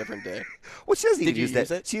 Story for a different day. Well, she doesn't Did you use use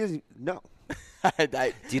that. it? She doesn't. No. Do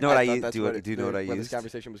you know what I used? Do you know what I Where used? this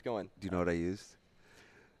conversation was going. Do you know what I used?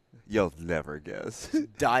 You'll never guess.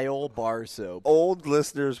 Dial bar soap. Old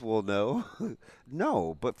listeners will know.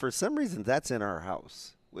 No, but for some reason that's in our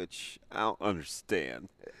house, which I don't understand.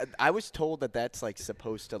 I was told that that's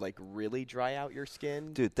supposed to really dry out your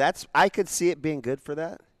skin. Dude, I could see it being good for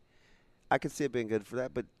that.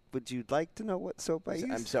 But would you like to know what soap I use?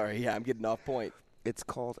 I'm sorry. Yeah, I'm getting off point. It's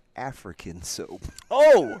called African soap.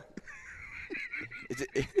 Oh! Is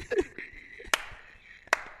it?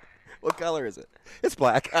 What color is it? It's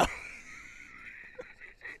black. Oh.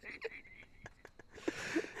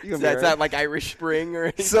 That's not like Irish Spring or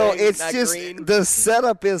anything? So it's not just green? The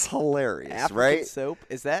setup is hilarious, African right? soap?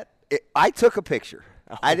 Is that? I took a picture.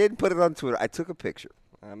 Oh. I didn't put it on Twitter. I took a picture.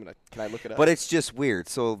 Can I look it up? But it's just weird.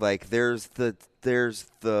 So there's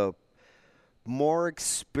the more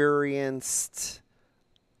experienced,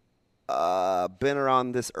 been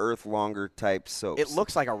around this earth longer type soaps. It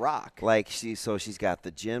looks like a rock. She's got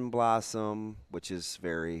the Gin Blossom, which is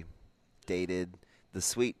very dated. the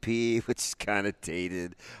Sweet Pea, which is kind of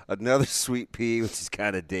dated, another Sweet Pea, which is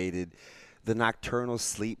kind of dated, the Nocturnal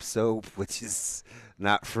Sleep Soap, which is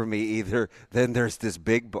not for me either. Then there's this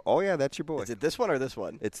big – oh, yeah, that's your boy. Is it this one or this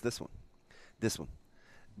one? It's this one. This one.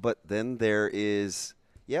 But then there is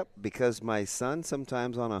 – yep, because my son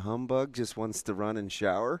sometimes on a humbug just wants to run and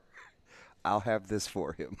shower, I'll have this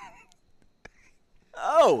for him.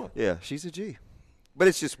 Oh. Yeah, she's a G. But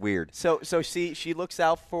it's just weird. So see, she looks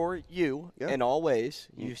out for you in all ways.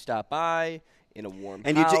 You stop by in a warm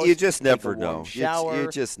and house. You just never take a warm know. Shower, you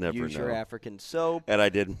just never use know. your African soap. And I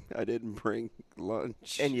didn't bring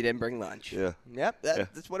lunch. And you didn't bring lunch. Yeah. Yep,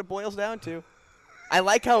 that's what it boils down to. I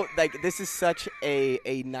like how this is such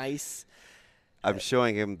a nice. I'm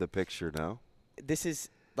showing him the picture now. This is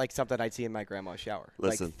like something I'd see in my grandma's shower.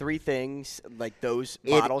 Listen. Like 3 things, like those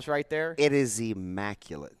bottles right there. It is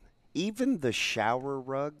immaculate. Even the shower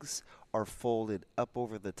rugs are folded up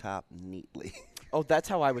over the top neatly. Oh, that's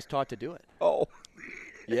how I was taught to do it. Oh.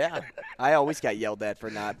 Yeah. I always got yelled at for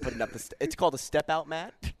not putting up it's called a step-out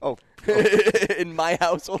mat. Oh. In my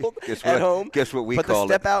household Guess at what? home. Guess what we Put call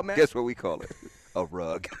the step-out mat. Guess what we call it? A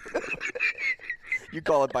rug. You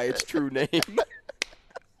call it by its true name.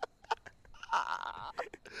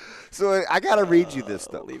 So I got to read you this,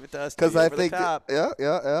 though. Leave it to us. Because I think, yeah.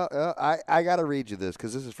 I got to read you this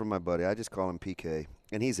because this is from my buddy. I just call him PK,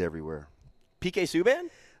 and he's everywhere. PK Subban?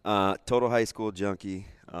 Total high school junkie.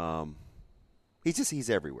 He's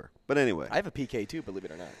everywhere. But anyway. I have a PK, too, believe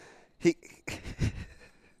it or not.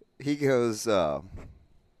 He goes, we're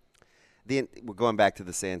going back to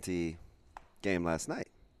the Santee game last night.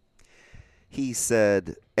 He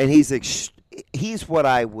said, and he's what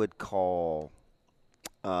I would call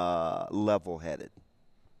level-headed,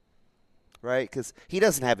 right? Because he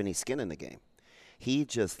doesn't have any skin in the game. He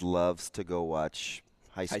just loves to go watch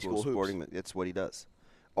high school sporting. It's what he does.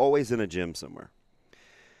 Always in a gym somewhere.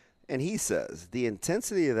 And he says, the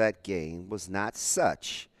intensity of that game was not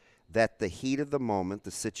such that the heat of the moment,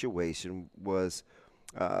 the situation, was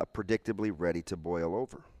predictably ready to boil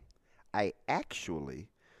over. I actually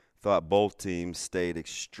thought both teams stayed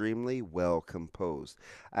extremely well composed.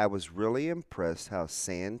 I was really impressed how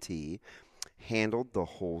Santee handled the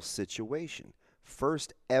whole situation.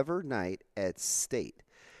 First ever night at state.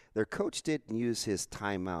 Their coach didn't use his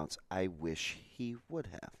timeouts. I wish he would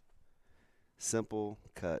have. Simple,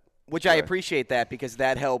 cut. Which I appreciate that because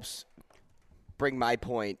that helps bring my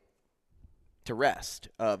point to rest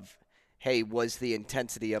of, hey, was the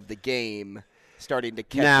intensity of the game starting to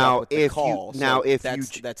catch up with the call?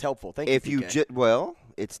 That's helpful. Thank you, well,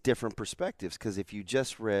 it's different perspectives because if you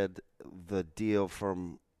just read the deal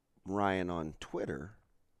from Ryan on Twitter,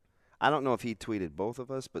 I don't know if he tweeted both of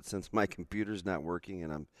us, but since my computer's not working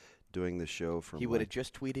and I'm doing the show from he would have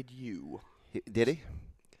just tweeted you. Did he?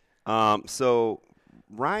 So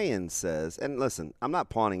Ryan says, and listen, I'm not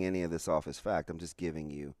pawning any of this off as fact. I'm just giving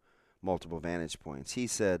you multiple vantage points. He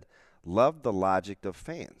said, love the logic of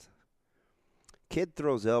fans. Kid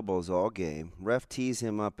throws elbows all game. Ref tees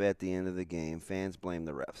him up at the end of the game. Fans blame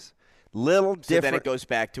the refs. Little different. So then it goes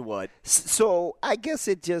back to what? So I guess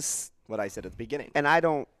it just. What I said at the beginning. And I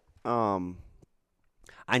don't.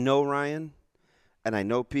 I know Ryan, and I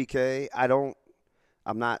know PK.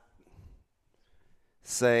 I'm not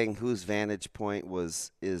saying whose vantage point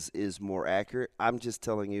is more accurate. I'm just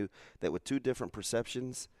telling you that with two different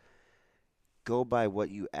perceptions, go by what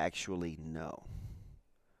you actually know.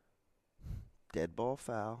 Dead ball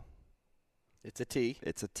foul. It's a T.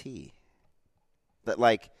 It's a T.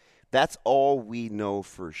 That's all we know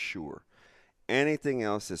for sure. Anything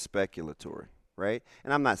else is speculatory, right?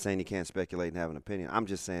 And I'm not saying you can't speculate and have an opinion. I'm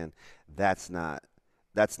just saying that's not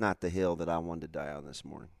the hill that I wanted to die on this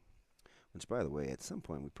morning. Which, by the way, at some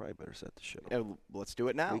point we probably better set the show. Let's do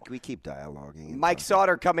it now. We keep dialoguing. Mike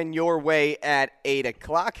Sauter coming your way at 8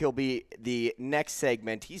 o'clock. He'll be the next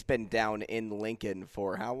segment. He's been down in Lincoln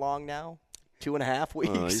for how long now? 2.5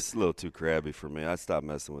 weeks? He's a little too crabby for me. I stopped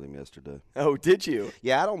messing with him yesterday. Oh, did you?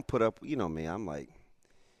 Yeah, I don't put up – you know me. I'm like,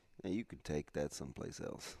 hey, you could take that someplace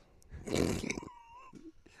else.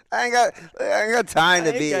 I ain't got time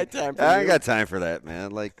to be – I ain't got time for that,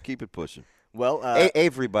 man. Like, keep it pushing. Well,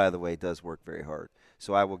 Avery, by the way, does work very hard,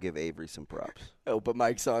 so I will give Avery some props. Oh, but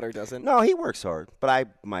Mike Sauter doesn't? No, he works hard, but I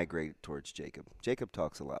migrate towards Jacob. Jacob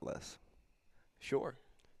talks a lot less. Sure.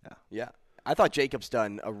 Yeah. I thought Jacob's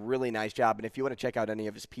done a really nice job, and if you want to check out any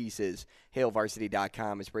of his pieces,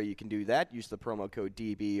 HailVarsity.com is where you can do that. Use the promo code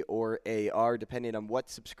DB or AR, depending on what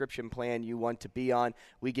subscription plan you want to be on.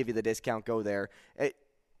 We give you the discount. Go there.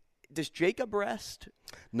 Does Jacob rest?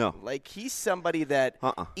 No. Like, he's somebody that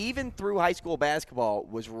even through high school basketball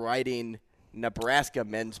was writing Nebraska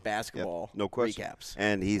men's basketball no question. recaps.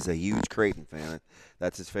 And he's a huge Creighton fan.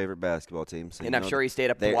 That's his favorite basketball team. So and I'm sure he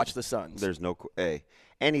stayed up to watch the Suns. There's no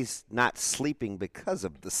and he's not sleeping because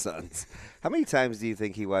of the Suns. How many times do you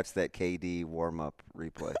think he watched that KD warm-up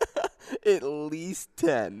replay? At least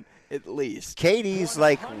 10. At least. KD's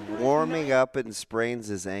like warming up and sprains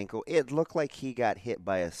his ankle. It looked like he got hit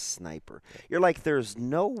by a sniper. You're like, there's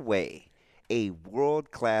no way a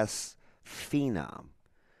world-class phenom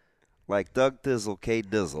like Doug Dizzle, K.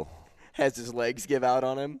 Dizzle, has his legs give out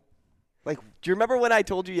on him. Like, do you remember when I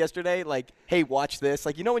told you yesterday, like, hey, watch this?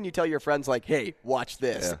 Like, you know when you tell your friends, like, hey, watch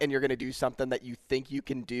this, and you're going to do something that you think you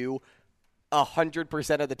can do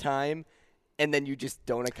 100% of the time, and then you just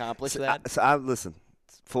don't accomplish that? Listen,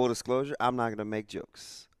 full disclosure, I'm not going to make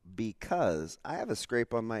jokes because I have a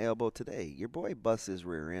scrape on my elbow today. Your boy busts his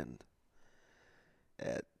rear end.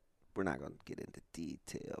 We're not going to get into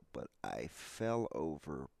detail, but I fell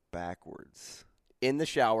over backwards. In the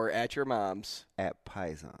shower at your mom's. At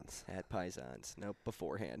Pisons. Nope,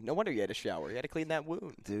 beforehand. No wonder you had a shower. You had to clean that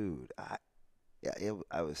wound. Dude, it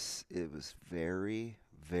was very,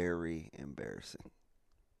 very embarrassing.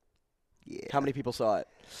 Yeah. How many people saw it?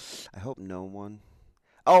 I hope no one.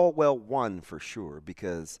 Oh, well, one for sure,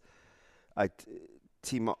 because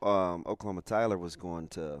Oklahoma Tyler was going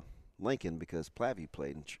to Lincoln because Platteview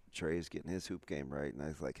played, and Trey's getting his hoop game right. And I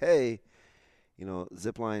was like, hey,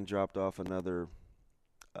 Zipline dropped off another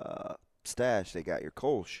stash. They got your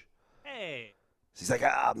Kolsch. Hey. So he's like,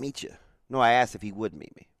 I'll meet you. No, I asked if he would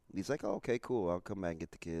meet me. He's like, oh, okay, cool. I'll come back and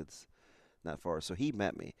get the kids. Not far. So he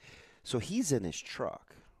met me. So he's in his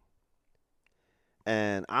truck.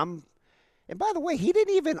 And by the way, he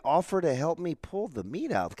didn't even offer to help me pull the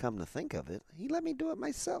meat out, come to think of it. He let me do it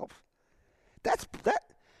myself.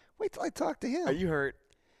 Wait till I talk to him. Are you hurt?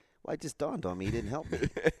 Well, it just dawned on me he didn't help me.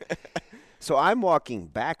 So I'm walking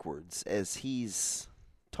backwards as he's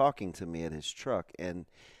talking to me at his truck. And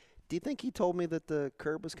do you think he told me that the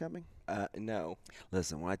curb was coming? No.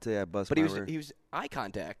 Listen, when I tell you I bust but my he was eye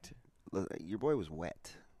contact. Your boy was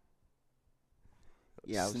wet.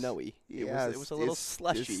 Yeah, snowy. Yeah, it was a little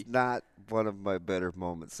slushy. It's not one of my better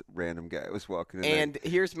moments. Random guy was walking in. And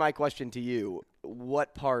here's my question to you: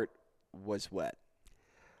 what part was wet?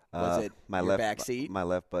 Was it my your left back seat? My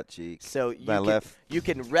left butt cheek. So you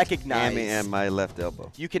can recognize and my left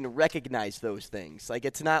elbow. You can recognize those things. Like,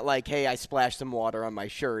 it's not like, hey, I splashed some water on my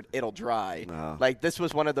shirt, it'll dry. No. Like, this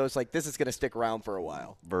was one of those, like, this is going to stick around for a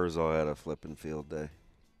while. Burzo had a flipping field day.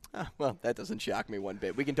 Well, that doesn't shock me one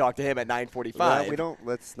bit. We can talk to him at 9:45. Well, we don't.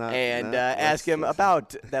 Let's not. And ask him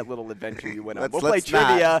about that little adventure you went on. We'll play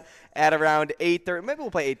trivia at around 8:30. Maybe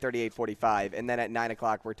we'll play 8:30, 8:45. And then at 9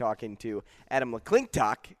 o'clock, we're talking to Adam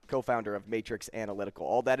McClintock, co-founder of Matrix Analytical.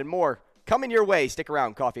 All that and more coming your way. Stick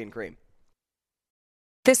around. Coffee and Cream.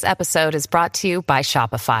 This episode is brought to you by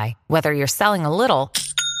Shopify. Whether you're selling a little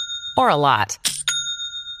or a lot,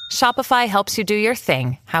 Shopify helps you do your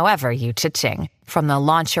thing, however you cha-ching. From the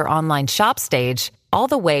launch your online shop stage, all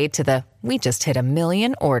the way to the we just hit 1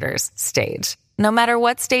 million orders stage. No matter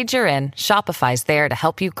what stage you're in, Shopify's there to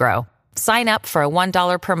help you grow. Sign up for a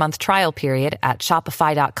 $1 per month trial period at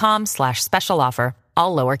shopify.com/special offer,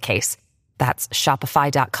 all lowercase. That's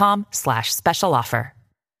shopify.com/special offer.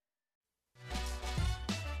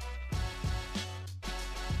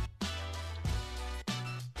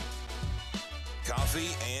 Coffee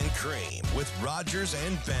and Cream with Rogers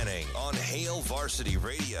and Benning on Hail Varsity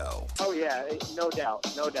Radio. Oh, yeah, no doubt,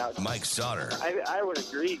 no doubt. Mike Sauter. I would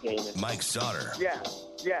agree, Damon. Mike Sauter. Yeah.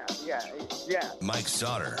 Mike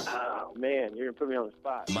Sauter. Oh, man, you're going to put me on the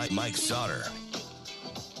spot. Mike Sauter.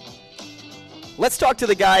 Let's talk to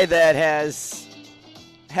the guy that has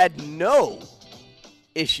had no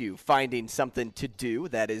issue finding something to do.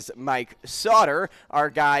 That is Mike Sauter, our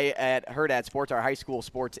guy at Hurrdat Sports, our high school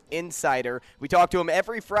sports insider. We talk to him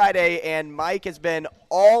every Friday, and Mike has been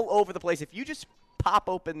all over the place. If you just pop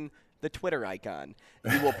open the Twitter icon,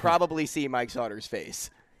 you will probably see Mike Sauter's face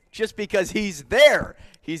just because he's there.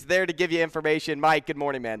 He's there to give you information. Mike, good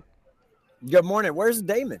morning, man. Good morning. Where's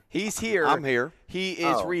Damon? He's here. I'm here. He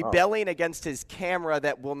is rebelling against his camera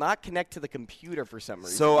that will not connect to the computer for some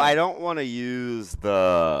reason. So I don't want to use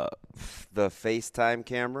the FaceTime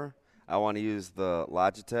camera. I want to use the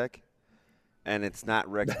Logitech, and it's not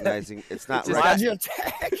recognizing. It's not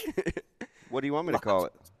Logitech. What do you want me to call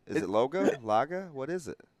it? Is it Logo? Laga? What is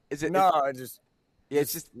it? Is it? No, it's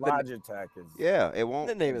just Logitech. it won't.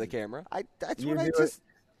 The name of the camera.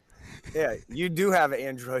 Yeah, you do have an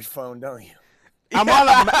Android phone, don't you?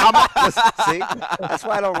 See, that's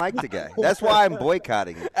why I don't like the guy. That's why I'm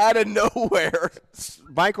boycotting him. Out of nowhere.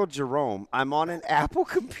 Michael Jerome, I'm on an Apple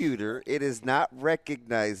computer. It is not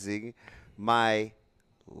recognizing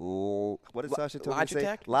what did Sasha tell me to say?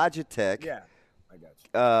 Logitech? Logitech. Yeah, I got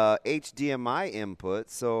you. HDMI input,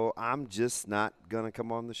 so I'm just not going to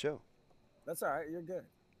come on the show. That's all right. You're good.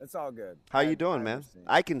 It's all good. How you doing, man?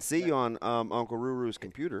 I can see you on Uncle Ruru's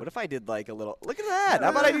computer. What if I did like a little – look at that. How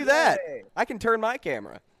about I do that? I can turn my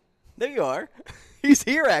camera. There you are. He's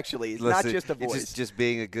here, actually. It's not just a voice. It's just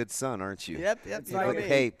being a good son, aren't you? Yep.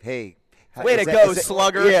 Hey. Way to go,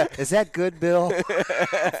 slugger. Yeah. Is that good, Bill?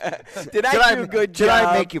 Did I do a good job? Did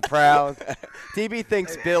I make you proud? DB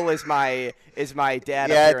thinks Bill is my dad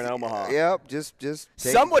up here in Omaha. Yep. Just.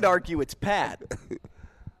 Some would argue it's Pat.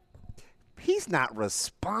 He's not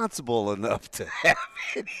responsible enough to have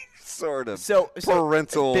any sort of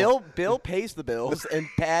parental. Bill pays the bills, and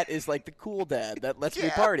Pat is like the cool dad that lets me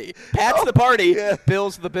party. Pat's the party. Yeah.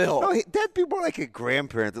 Bill's the bill. No, that'd be more like a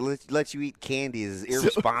grandparent that lets you eat candy is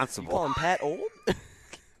irresponsible. You call him Pat old?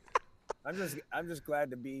 I'm just glad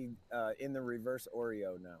to be in the reverse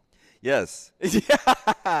Oreo now. Yes.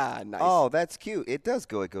 Yeah. Nice. Oh, that's cute. It does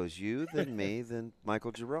go. It goes you, then me, then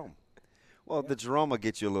Michael Jerome. Well, the Jerome will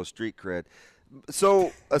get you a little street cred.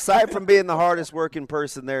 So, aside from being the hardest working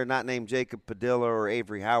person there, not named Jacob Padilla or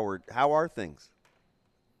Avery Howard, how are things?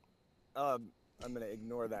 I'm going to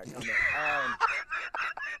ignore that comment.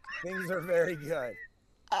 Things are very good.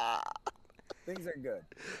 Things are good.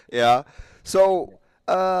 Yeah. So,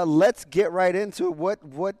 let's get right into it.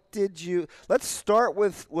 What did you? Let's start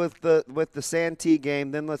with the Santee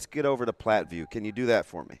game. Then let's get over to Platteview. Can you do that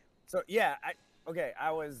for me? So yeah,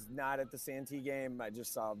 I was not at the Santee game. I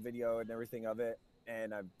just saw video and everything of it,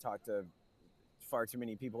 and I've talked to far too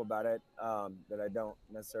many people about it that I don't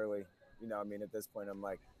necessarily, at this point I'm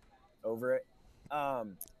like over it. I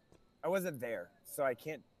wasn't there, so I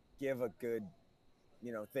can't give a good,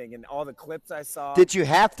 thing. And all the clips I saw. Did you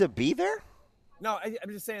have to be there? No, I'm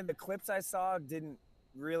just saying the clips I saw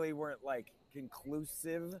weren't like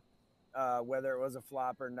conclusive, whether it was a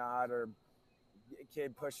flop or not, or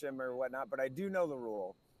kid push him or whatnot. But I do know the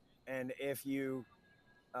rule, and if you,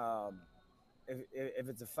 if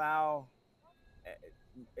it's a foul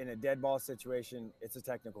in a dead ball situation, it's a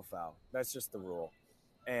technical foul. That's just the rule,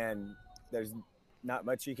 and there's not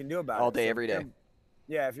much you can do about it. All day, every day.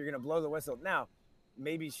 Yeah, if you're gonna blow the whistle now,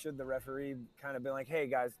 maybe should the referee kind of be like, "Hey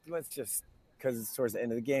guys, let's just." Because it's towards the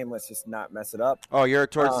end of the game, let's just not mess it up. Oh, you're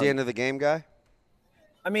towards the end of the game guy?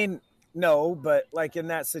 I mean, no, but like in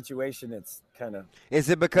that situation, it's kind of.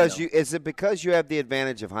 Is it because you have the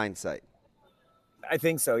advantage of hindsight? I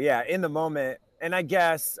think so. Yeah, in the moment, and I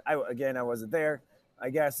guess I wasn't there.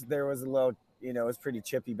 I guess there was a little, it was pretty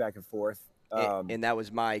chippy back and forth. And that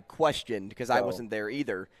was my question because I wasn't there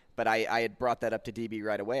either. But I had brought that up to DB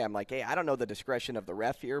right away. I'm like, hey, I don't know the discretion of the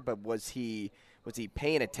ref here, but was he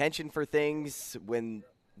paying attention for things when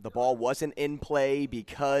the ball wasn't in play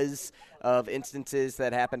because of instances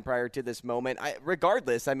that happened prior to this moment?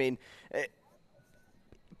 Regardless, I mean,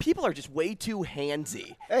 people are just way too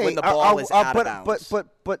handsy when the ball is out of bounds.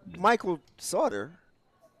 But Michael Sauter,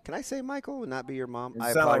 can I say Michael and not be your mom?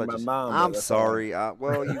 I apologize. Like my mom. I'm sorry.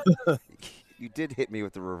 You did hit me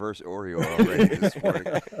with the reverse Oreo already this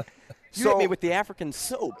morning. You hit me with the African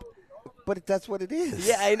soap. But that's what it is.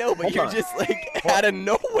 Yeah, I know, but you're just like out of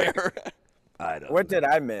nowhere. I don't. What did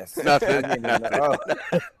I miss? Nothing.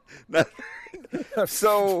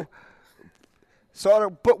 So,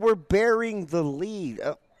 but we're bearing the lead.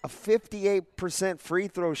 A 58% free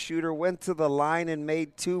throw shooter went to the line and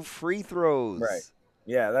made 2 free throws. Right.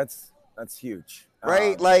 Yeah, that's huge.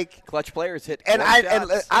 Right, like clutch players hit. And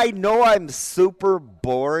I know I'm super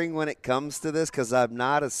boring when it comes to this because I'm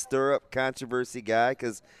not a stir-up controversy guy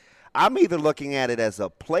because I'm either looking at it as a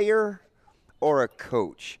player or a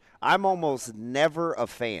coach. I'm almost never a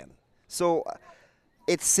fan. So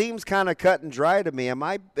it seems kind of cut and dry to me. Am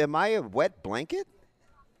I a wet blanket?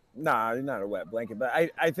 Nah, you're not a wet blanket, but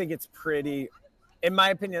I think it's pretty, in my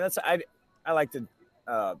opinion, I like to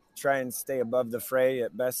try and stay above the fray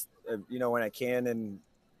at best, when I can, and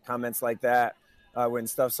comments like that, when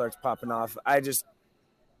stuff starts popping off.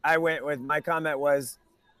 I went with, my comment was,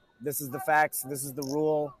 this is the facts, this is the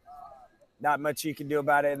rule. Not much you can do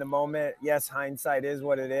about it in the moment. Yes, hindsight is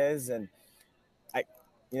what it is, and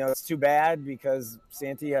it's too bad because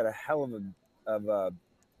Santee had a hell of a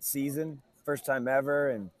season, first time ever,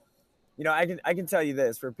 and I can tell you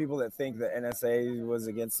this for people that think that NSA was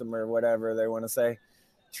against them or whatever they want to say.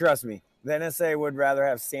 Trust me, the NSA would rather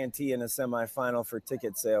have Santee in a semifinal for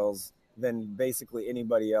ticket sales than basically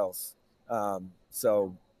anybody else.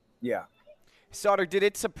 So, yeah. Sauter, did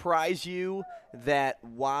it surprise you that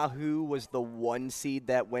Wahoo was the 1 seed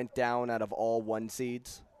that went down out of all 1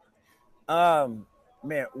 seeds? Man,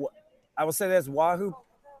 I will say this. Wahoo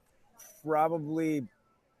probably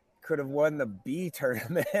could have won the B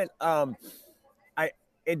tournament.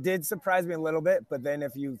 It did surprise me a little bit, but then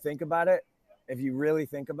if you really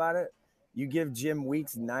think about it, you give Jim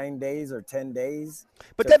Weeks 9 days or 10 days.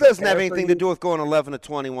 But that doesn't have anything to do with going 11 to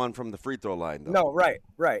 21 from the free throw line, though. No, right.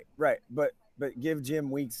 But give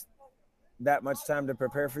Jim Weeks that much time to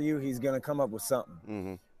prepare for you, he's going to come up with something.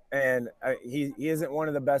 Mm-hmm. And he isn't one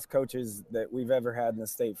of the best coaches that we've ever had in the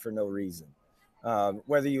state for no reason.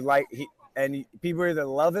 Whether you people either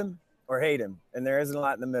love him or hate him, and there isn't a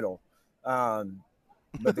lot in the middle.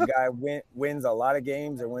 But the guy wins a lot of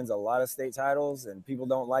games or wins a lot of state titles, and people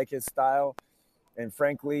don't like his style. And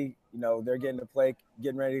frankly, they're getting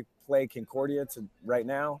ready to play Concordia right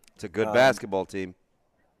now. It's a good basketball team.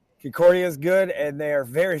 Concordia is good, and they are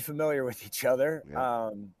very familiar with each other,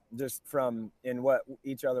 just in what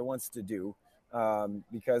each other wants to do,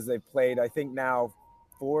 because they've played, I think, now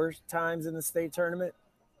 4 times in the state tournament.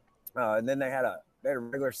 And then they had a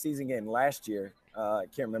regular season game last year. I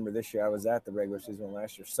can't remember this year. I was at the regular season one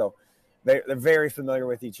last year. So they're very familiar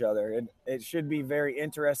with each other. It should be very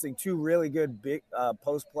interesting. 2 really good big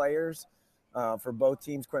post players for both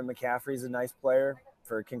teams. Quentin McCaffrey's a nice player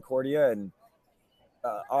for Concordia, and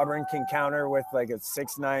Auburn can counter with like a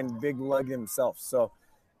 6'9" big lug himself. So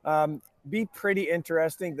be pretty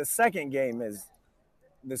interesting. The second game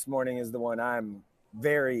this morning is the one I'm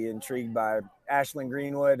very intrigued by. Ashland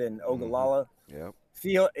Greenwood and Ogallala. Mm-hmm.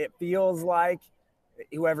 It feels like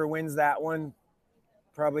whoever wins that one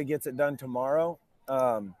probably gets it done tomorrow.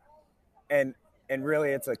 And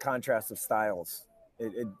really it's a contrast of styles.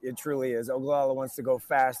 It truly is. Ogallala wants to go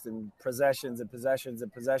fast and possessions.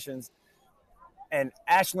 And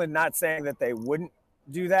Ashland, not saying that they wouldn't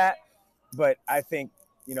do that, but I think,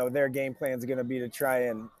 their game plan is going to be to try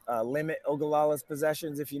and limit Ogallala's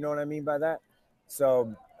possessions, if you know what I mean by that.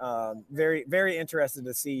 So very, very interested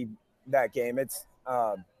to see that game. It's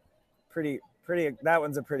pretty. That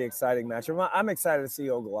one's a pretty exciting match. I'm excited to see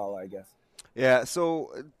Ogallala, I guess. Yeah.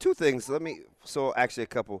 So 2 things. Actually a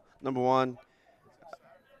couple. Number 1,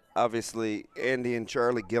 obviously Andy and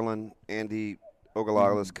Charlie Gillen. Andy,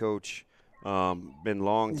 Ogallala's coach, been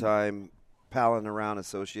long time palling around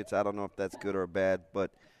associates. I don't know if that's good or bad,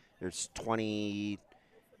 but there's 28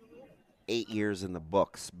 years in the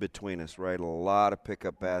books between us, right? A lot of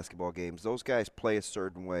pickup basketball games. Those guys play a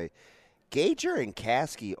certain way. Gager and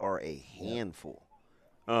Caskey are a handful,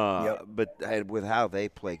 but with how they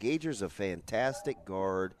play. Gager's a fantastic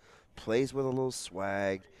guard, plays with a little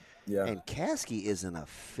swag, and Caskey is an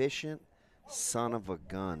efficient son of a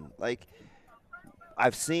gun. Like,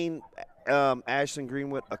 I've seen Ashland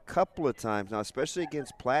Greenwood a couple of times now, especially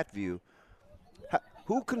against Platteview.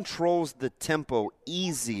 Who controls the tempo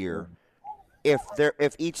easier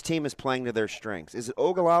if each team is playing to their strengths? Is it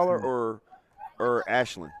Ogallala or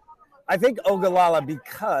Ashland? I think Ogallala,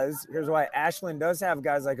 because here's why. Ashland does have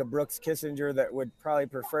guys like a Brooks Kissinger that would probably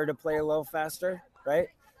prefer to play a little faster, right?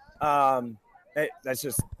 That's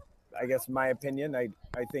just, I guess, my opinion. I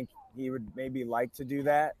think he would maybe like to do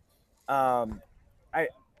that.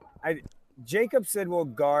 Jacobson will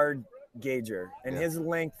guard Gager, and his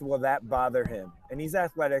length, will that bother him? And he's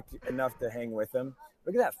athletic enough to hang with him.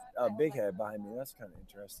 Look at that big head behind me. That's kind of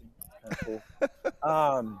interesting. Kind of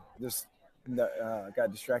cool.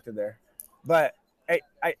 Got distracted there. But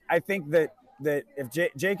I think that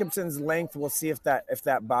if Jacobson's length, we'll see if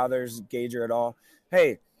that bothers Gager at all.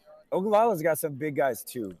 Hey, Ogallala's got some big guys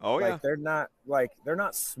too. Oh yeah. They're not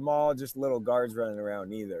small, just little guards running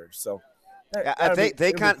around either. So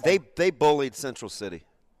they bullied Central City.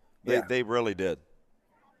 They really did.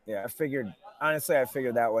 Yeah, I figured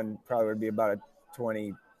that one probably would be about a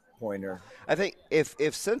 20-pointer. I think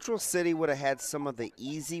if Central City would have had some of the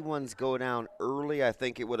easy ones go down early, I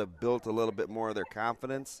think it would have built a little bit more of their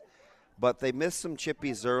confidence. But they missed some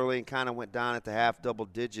chippies early and kind of went down at the half double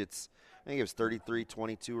digits. I think it was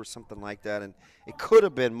 33-22 or something like that, and it could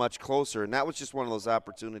have been much closer. And that was just one of those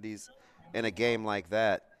opportunities in a game like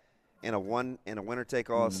that, in a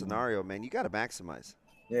winner-take-all scenario. Man, you got to maximize.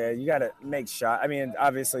 Yeah, you got to make shots. I mean,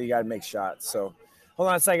 obviously you got to make shots. So, hold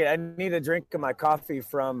on a second. I need a drink of my coffee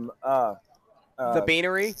from the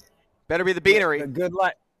Beanery. Better be the Beanery. The Good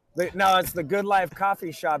Life. No, it's the Good Life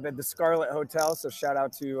Coffee Shop at the Scarlet Hotel. So shout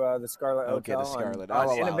out to the Scarlet Hotel the Scarlet.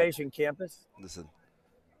 on Innovation Campus. Listen,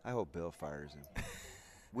 I hope Bill fires him.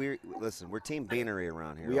 We're Team Beanery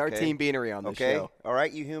around here. We are Team Beanery on the show. All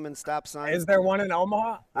right, you human stop sign. Is there one in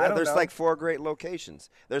Omaha? Yeah, there's like 4 great locations.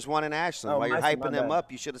 There's one in Ashland. While you're hyping them up,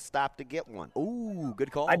 you should have stopped to get one. Ooh,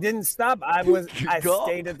 good call. I didn't stop. I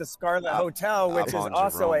stayed at the Scarlet Hotel, which is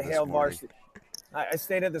also a Hale Varsity. I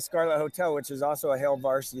stayed at the Scarlet Hotel, which is also a Hale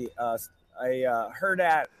Varsity Herd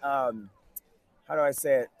at how do I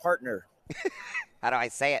say it? Partner. How do I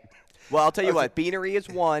say it? Well, I'll tell you what. Beanery is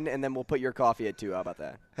 1, and then we'll put your coffee at 2. How about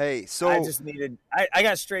that? Hey, so I just needed. I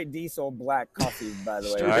got straight diesel black coffee, by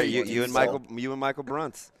the way. All right, you and Michael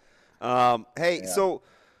Bruntz. So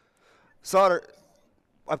Sauter,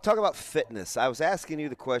 I'm talking about fitness. I was asking you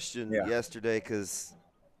the question yesterday because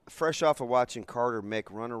fresh off of watching Carter Mick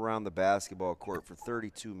run around the basketball court for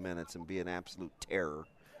 32 minutes and be an absolute terror.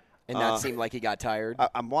 And not seem like he got tired?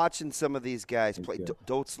 I'm watching some of these guys play.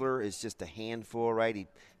 Dotzler is just a handful, right? He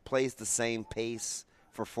plays the same pace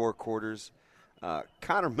for 4 quarters.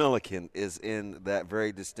 Connor Milliken is in that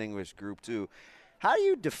very distinguished group, too. How are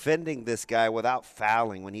you defending this guy without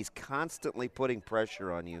fouling when he's constantly putting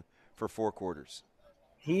pressure on you for 4 quarters?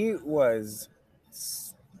 He was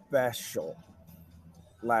special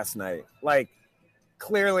last night. Like,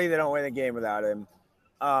 clearly they don't win the game without him.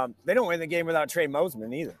 They don't win the game without Trey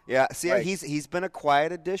Mosman either. Yeah, see, he's been a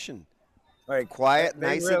quiet addition. Like quiet,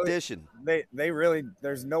 nice addition. They really.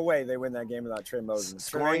 There's no way they win that game without Trey Mosman.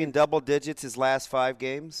 Scoring in double digits his last 5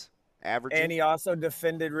 games, averaging. And he also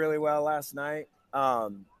defended really well last night.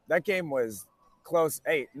 That game was close.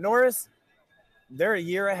 Hey, Norris, they're a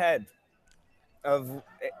year ahead of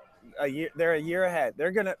a year. They're a year ahead.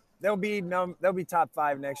 They'll be top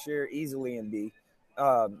 5 next year easily in B,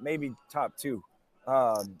 maybe top 2.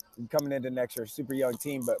 Coming into next year, super young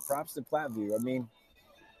team, but props to Platteview. I mean,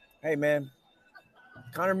 hey man,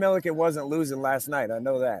 Connor Milliken wasn't losing last night. I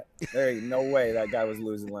know that. There ain't no way that guy was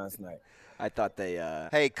losing last night. I thought they.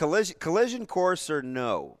 Hey, collision course or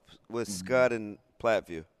no with Scott and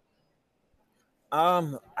Platteview?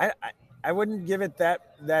 I wouldn't give it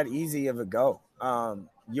that easy of a go.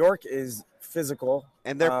 York is physical,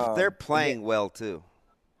 and they're playing well too.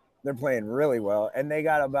 They're playing really well, and they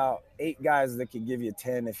got about 8 guys that can give you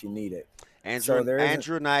 10 if you need it. Andrew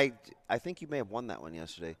and I think you may have won that one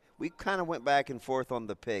yesterday. We kind of went back and forth on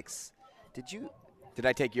the picks. Did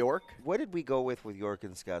I take York? What did we go with York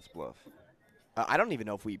and Scottsbluff? I don't even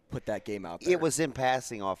know if we put that game out there. It was in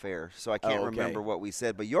passing off air, so I can't remember what we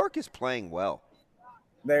said. But York is playing well.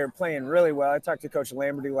 They're playing really well. I talked to Coach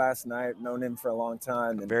Lamberty last night, known him for a long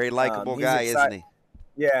time. And, very likable guy, isn't he?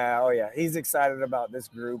 Yeah, oh yeah. He's excited about this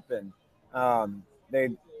group, and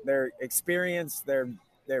they're experienced.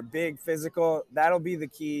 They're big, physical. That'll be the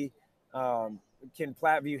key. Can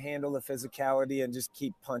Platteview handle the physicality and just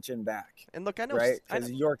keep punching back? And look, I know, right?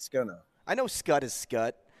 Because York's gonna. I know Scud is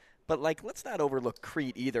Scud, but like, let's not overlook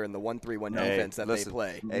Crete either in the 1-3-1 defense that they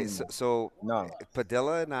play. Hey, so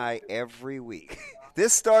Padilla and I every week.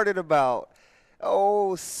 This started about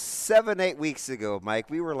 7-8 weeks ago, Mike.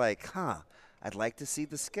 We were like, I'd like to see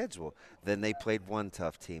the schedule. Then they played one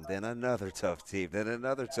tough team, then another tough team, then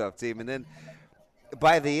another tough team. And then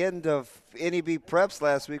by the end of NEB Preps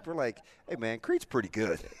last week, we're like, hey, man, Crete's pretty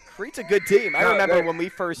good. Crete's a good team. I remember when we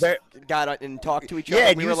first got out and talked to each other. Yeah,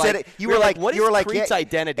 and you said it. You were like, what is Crete's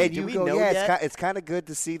identity? And do we go, know yet? It's kind of good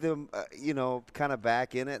to see them, kind of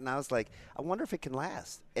back in it. And I was like, I wonder if it can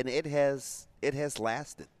last. And it has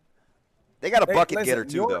lasted. They got a bucket getter,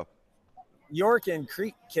 too, though. York and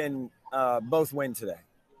Crete can both win today.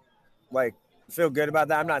 Like, feel good about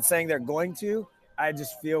that. I'm not saying they're going to. I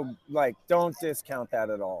just feel like don't discount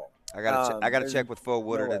that at all. I gotta check with Fo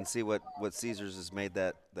Woodard and see what Caesars has made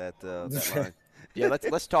that line. Yeah,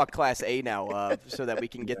 let's talk Class A now, so that we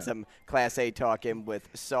can get some Class A talk in with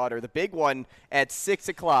Sauter. The big one at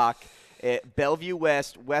 6:00 at Bellevue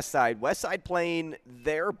West Side. West Side playing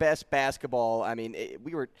their best basketball. I mean,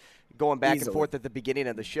 we were going back and forth at the beginning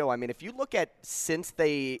of the show. I mean, if you look at since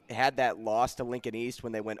they had that loss to Lincoln East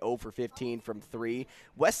when they went 0 for 15 from 3,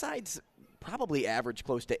 West Side's probably average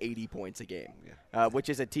close to 80 points a game, which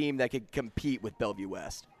is a team that could compete with Bellevue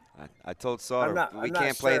West. I told Sauter we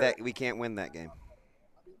can't play that. We can't win that game.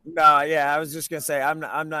 No, yeah, I was just gonna say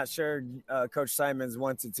I'm not sure Coach Simons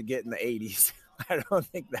wants it to get in the 80s. I don't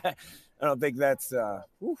think that's that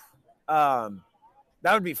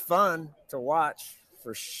would be fun to watch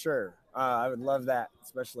for sure. I would love that,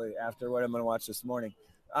 especially after what I'm gonna watch this morning.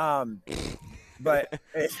 But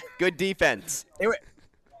good defense. It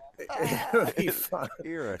would be fun.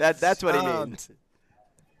 That's what he means.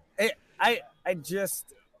 I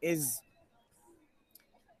just is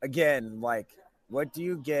again like, what do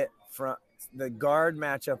you get from the guard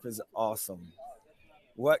matchup? Is awesome.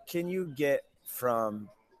 What can you get from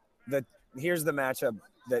here's the matchup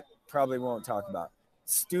that probably won't talk about.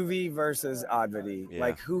 Stuvie versus Advedi. Yeah.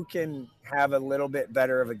 Like, who can have a little bit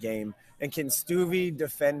better of a game? And can Stuvie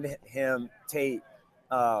defend Tate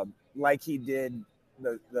like he did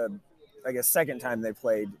the I guess, second time they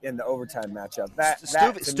played in the overtime matchup.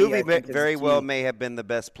 Stuvie very well may have been the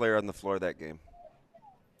best player on the floor that game.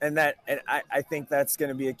 And I think that's going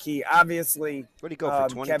to be a key. Obviously, what do you go for,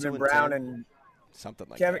 22 Kevin Brown 10? and something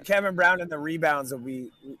like that. Kevin Brown and the rebounds will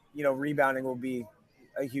be, rebounding will be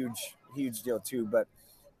a huge deal too. But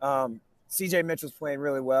CJ Mitchell's playing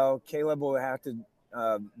really well. Caleb will have to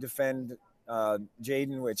defend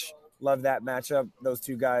Jaden, which love that matchup. Those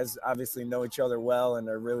two guys obviously know each other well and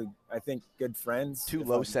are really, I think, good friends. Two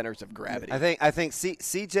low centers of gravity. I think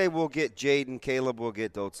CJ will get Jaden. Caleb will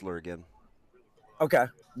get Dotzler again. Okay,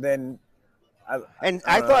 then. I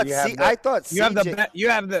thought CJ. You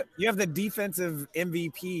have the defensive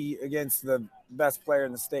MVP against the best player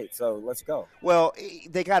in the state. So let's go. Well,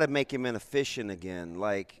 they got to make him inefficient again,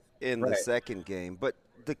 like in the second game. But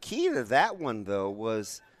the key to that one though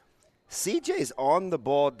was CJ's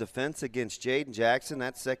on-the-ball defense against Jaden Jackson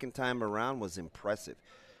that second time around was impressive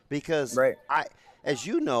because as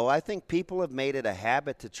you know, I think people have made it a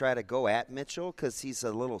habit to try to go at Mitchell because he's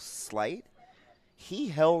a little slight. He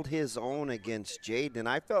held his own against Jaden, and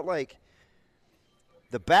I felt like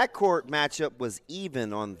the backcourt matchup was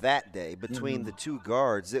even on that day between the two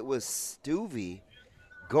guards. It was Stuvie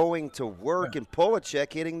going to work and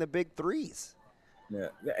Polachek hitting the big threes. Yeah.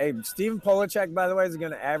 Hey, Steven Polachek, by the way, is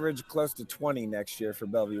going to average close to 20 next year for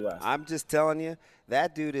Bellevue West. I'm just telling you,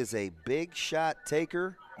 that dude is a big shot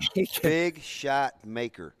taker, big shot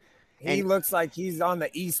maker. He looks like he's on the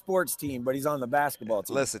esports team, but he's on the basketball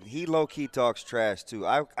team. Listen, he low-key talks trash, too.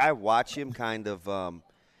 I watch him kind of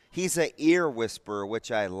he's an ear whisperer,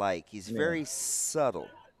 which I like. He's very subtle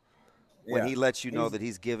when he lets you know that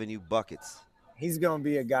he's giving you buckets. He's going to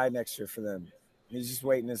be a guy next year for them. He's just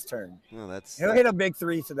waiting his turn. No, He'll hit a big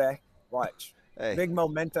three today. Watch. Hey, big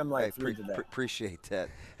momentum three today. Appreciate that.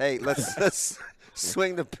 Hey, let's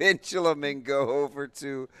swing the pendulum and go over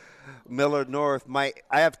to Millard North. I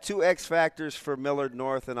have two X factors for Millard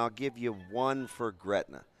North, and I'll give you one for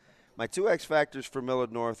Gretna. My two X factors for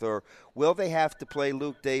Millard North are: will they have to play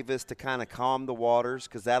Luke Davis to kind of calm the waters,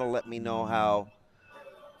 because that'll let me know how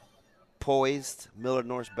poised Millard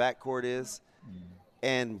North's backcourt is,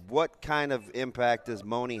 and what kind of impact does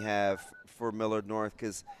Money have for Millard North?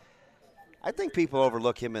 Because I think people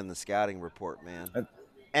overlook him in the scouting report, man.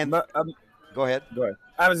 Go ahead.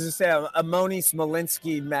 I was just saying a Moni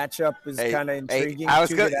Smolinski matchup is kind of intriguing.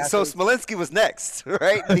 So Smolinski was next,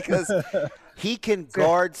 right? Because he can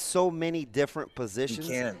guard so many different positions.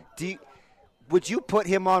 He can. Would you put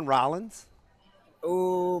him on Rollins?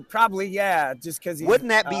 Oh, probably, yeah. Just because wouldn't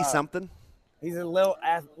that be something? He's a little,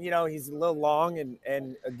 he's a little long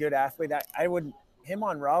and a good athlete. I would him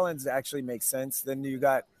on Rollins actually makes sense. Then you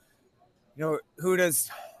got, who does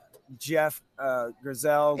Jeff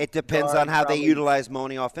Grizel? It depends on how they utilize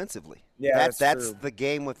Money offensively. Yeah, that's the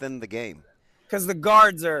game within the game. Because the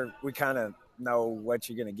guards we kind of know what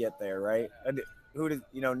you're going to get there, right? Who does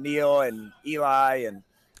Neil and Eli and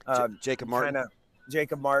Jacob Martin.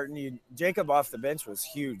 Jacob Martin. Jacob off the bench was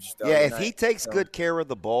huge, though. Yeah, if he takes good care of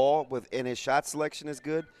the ball and his shot selection is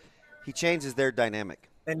good, he changes their dynamic.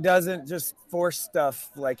 And doesn't just force stuff.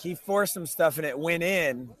 Like, he forced some stuff and it went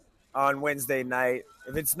in on Wednesday night.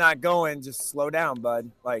 If it's not going, just slow down, bud.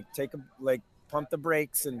 Like, pump the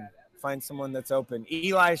brakes and find someone that's open.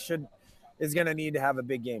 Eli is going to need to have a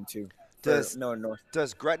big game, too. Does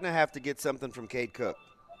Gretna have to get something from Cade Cook?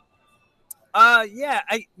 Yeah,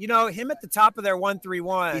 him at the top of their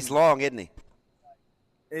 1-3-1. He's long, isn't he?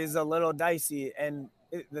 Is a little dicey, and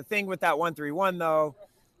the thing with that 1-3-1 though,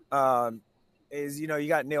 is you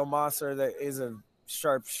got Neil Mosser that is a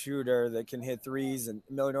sharp shooter that can hit threes, and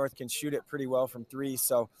Millard North can shoot it pretty well from three.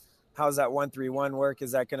 So, how's that 1-3-1 work?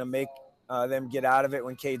 Is that going to make them get out of it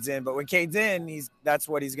when Cade's in? But when Cade's in, that's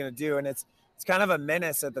what he's going to do, and it's kind of a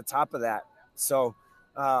menace at the top of that. So,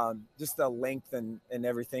 just the length and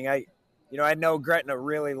everything. I know Gretna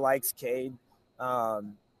really likes Cade.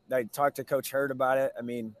 I talked to Coach Hurd about it. I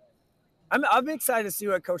mean, I'm excited to see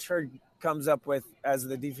what Coach Hurd comes up with as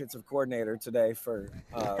the defensive coordinator today for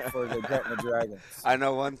the Gretna Dragons. I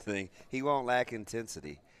know one thing: he won't lack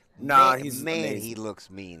intensity. No, he's amazing. He looks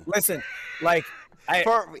mean. Listen, like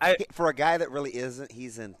for a guy that really isn't,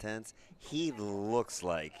 he's intense. He looks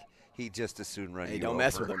like he just as soon run. Hey, you don't over.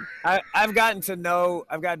 mess with him. I've gotten to know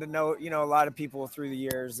a lot of people through the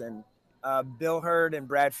years, and Bill Hurd and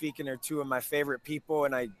Brad Feakin are two of my favorite people,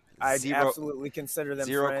 and I absolutely consider them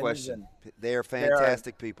zero friends. Question. They are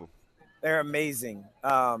fantastic people. They're amazing.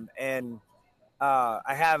 And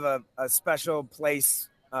I have a special place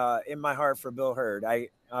in my heart for Bill Hurd. I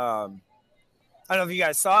don't know if you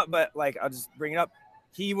guys saw it, but I'll just bring it up.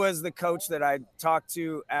 He was the coach that I talked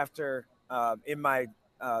to after in my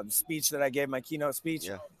speech that I gave, my keynote speech.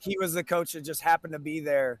 Yeah. He was the coach that just happened to be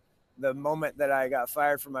there the moment that I got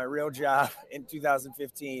fired from my real job in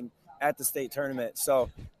 2015 at the state tournament. So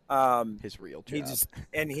his real job.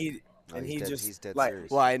 He's dead like,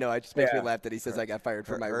 serious. Well, I know. It just makes me laugh that he says I got fired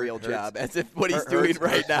from my real job, as if what he's doing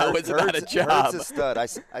right now is not a job. Hurt's a stud.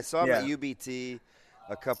 I saw him at UBT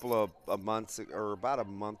about a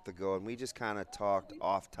month ago, and we just kind of talked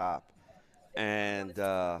off top. And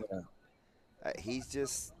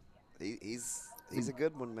he's a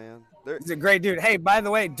good one, man. He's a great dude. Hey, by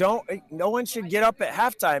the way, no one should get up at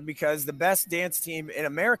halftime because the best dance team in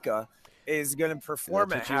America is going to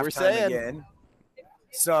perform at halftime again.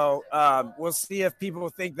 So we'll see if people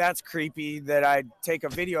think that's creepy that I take a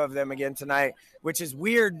video of them again tonight, which is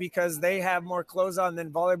weird because they have more clothes on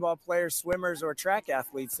than volleyball players, swimmers, or track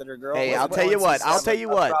athletes that are girls. Hey, I'll tell you what. I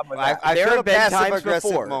there feel have been times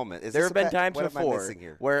aggressive before. Moment. There have been times before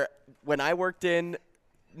where when I worked in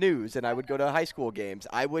news and I would go to high school games,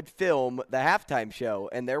 I would film the halftime show,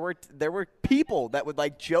 and there were people that would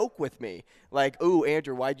like joke with me, like, "Ooh,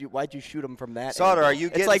 Andrew, why'd you shoot him from that?" Sauter, angle? are you?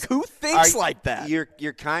 It's like, who thinks like that?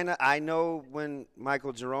 You're kind of. I know when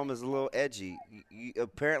Michael Jerome is a little edgy. You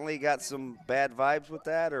apparently got some bad vibes with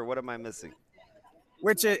that, or what am I missing?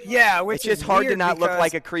 It's just hard to not look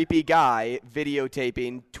like a creepy guy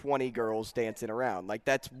videotaping 20 girls dancing around. Like,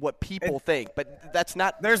 that's what people think, but that's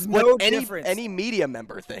not what any media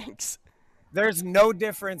member thinks. There's no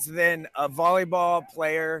difference than a volleyball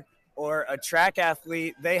player or a track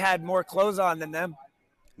athlete. They had more clothes on than them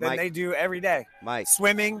than they do every day. Mike.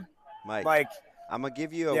 Swimming. Mike. Like, I'm going to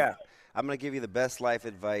give you I'm going to give you the best life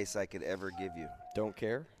advice I could ever give you. Don't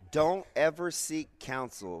care? Don't ever seek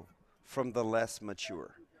counsel from the less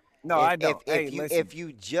mature. No, I don't. If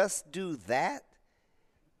you just do that,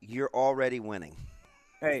 you're already winning.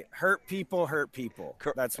 Hey, hurt people.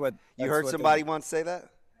 That's what you heard somebody once say that?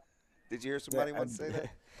 Did you hear somebody once say that?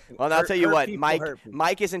 Well, I'll tell you what,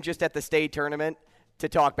 Mike isn't just at the state tournament to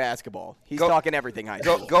talk basketball. He's talking everything high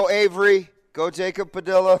school. Go Avery. Go Jacob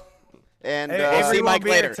Padilla. And Avery see Mike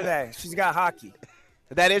later today. She's got hockey.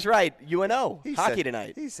 That is right. UNO hockey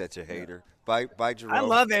tonight. He's such a hater. By Jerome. I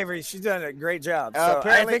love Avery. She's done a great job. So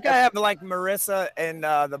I think I have like Marissa and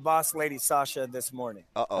the boss lady Sasha this morning.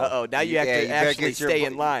 Uh-oh. Now you have to actually stay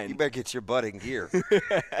in line. You better get your butt in gear.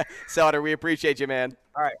 Sauter, we appreciate you, man.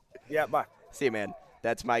 All right. Yeah, bye. See you, man.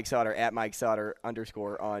 That's Mike Sauter, at Mike Sauter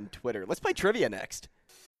 _ on Twitter. Let's play trivia next.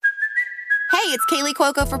 Hey, it's Kaylee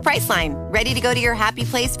Cuoco for Priceline. Ready to go to your happy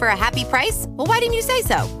place for a happy price? Well, why didn't you say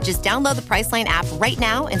so? Just download the Priceline app right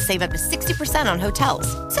now and save up to 60% on hotels.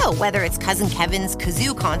 So whether it's Cousin Kevin's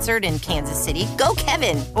Kazoo Concert in Kansas City, go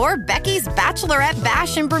Kevin, or Becky's Bachelorette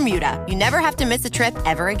Bash in Bermuda, you never have to miss a trip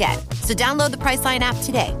ever again. So download the Priceline app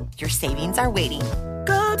today. Your savings are waiting.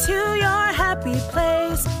 Go to your happy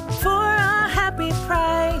place for a happy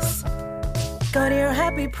price. Go to your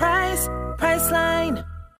happy price, Priceline.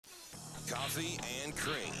 Coffee and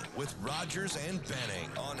Cream with Rogers and Benning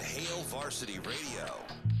on Hail Varsity Radio.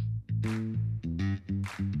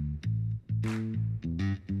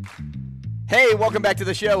 Hey, welcome back to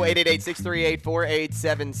the show,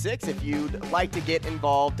 888-638-4876. If you'd like to get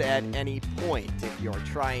involved at any point, if you're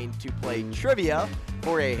trying to play trivia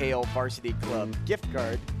for a Hail Varsity Club gift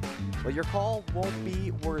card, well, your call won't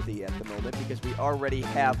be worthy at the moment because we already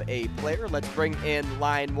have a player. Let's bring in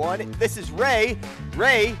line one. This is Ray.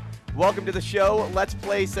 Ray, welcome to the show. Let's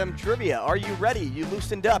play some trivia. Are you ready? You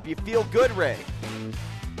loosened up. You feel good, Ray?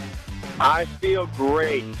 I feel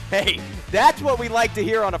great. Hey, that's what we like to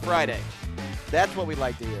hear on a Friday. That's what we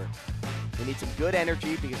like to hear. We need some good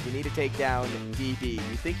energy because we need to take down DB. You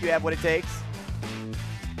think you have what it takes?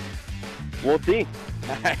 We'll see.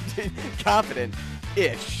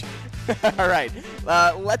 Confident-ish. All right.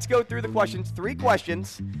 Let's go through the questions. 3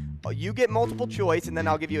 questions. You get multiple choice, and then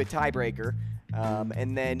I'll give you a tiebreaker.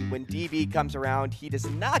 And then when DB comes around, he does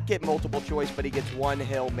not get multiple choice, but he gets one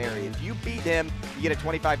Hail Mary. If you beat him, you get a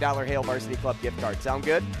 $25 Hail Varsity Club gift card. Sound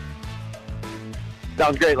good?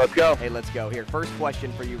 Sounds great. Let's go. Hey, let's go. Here, first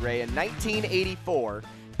question for you, Ray. In 1984,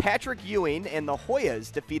 Patrick Ewing and the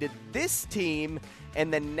Hoyas defeated this team in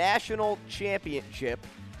the national championship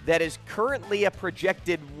that is currently a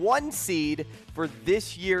projected 1 seed for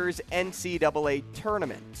this year's NCAA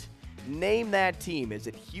tournament. Name that team. Is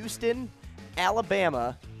it Houston,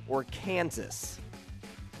 Alabama, or Kansas?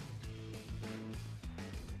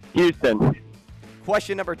 Houston.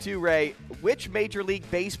 Question number 2, Ray. Which Major League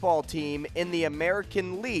Baseball team in the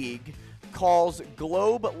American League calls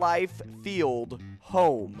Globe Life Field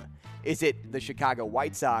home? Is it the Chicago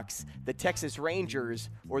White Sox, the Texas Rangers,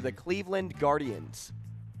 or the Cleveland Guardians?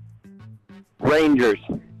 Rangers.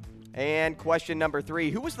 And question number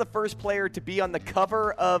 3. Who was the first player to be on the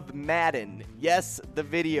cover of Madden? Yes, the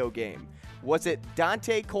video game. Was it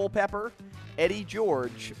Dante Culpepper, Eddie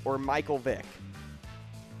George, or Michael Vick?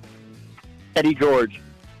 Eddie George.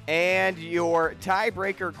 And your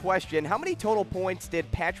tiebreaker question, how many total points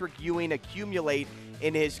did Patrick Ewing accumulate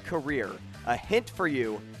in his career? A hint for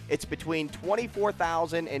you, it's between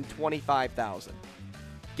 24,000 and 25,000.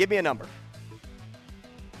 Give me a number.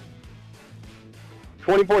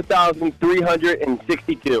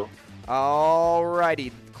 24,362. All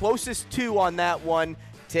righty. Closest 2 on that one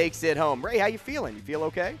takes it home. Ray, how you feeling? You feel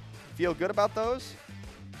okay? Feel good about those?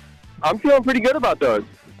 I'm feeling pretty good about those.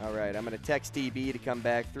 All right, I'm going to text DB to come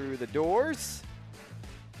back through the doors.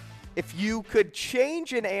 If you could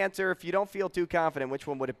change an answer, if you don't feel too confident, which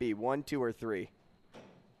one would it be? 1, 2, or 3?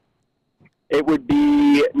 It would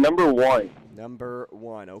be number 1. Number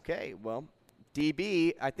 1. Okay, well,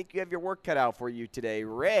 DB, I think you have your work cut out for you today.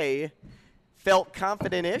 Ray felt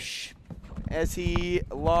confident-ish as he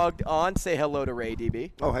logged on. Say hello to Ray, DB.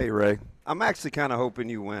 Oh, hey, Ray. I'm actually kind of hoping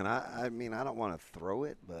you win. I mean, I don't want to throw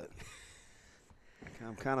it, but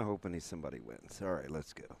I'm kind of hoping somebody wins. All right,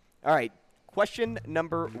 let's go. All right, question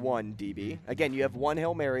number 1, DB. Again, you have 1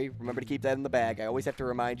 Hail Mary. Remember to keep that in the bag. I always have to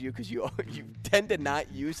remind you because you tend to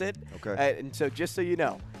not use it. Okay. And so just so you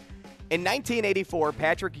know, in 1984,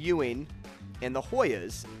 Patrick Ewing and the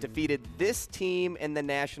Hoyas defeated this team in the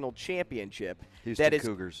national championship. Houston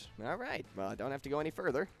Cougars. All right. Well, I don't have to go any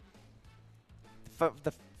further.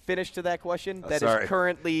 The finish to that question, that sorry. is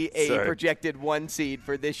currently a projected 1 seed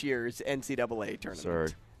for this year's NCAA tournament. Sorry.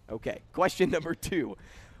 Okay. Question number 2.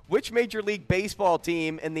 Which Major League Baseball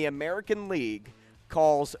team in the American League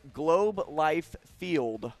calls Globe Life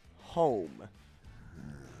Field home?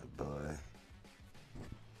 Boy.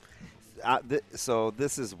 So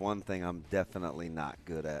this is one thing I'm definitely not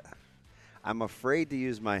good at. I'm afraid to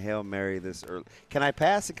use my Hail Mary this early. Can I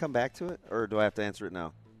pass and come back to it, or do I have to answer it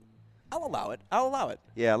now? I'll allow it.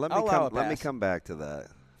 Yeah, let me come back to that.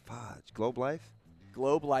 Fudge. Globe Life?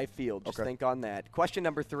 Globe Life Field. Just think on that. Question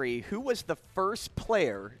number 3. Who was the first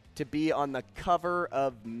player to be on the cover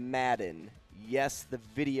of Madden? Yes, the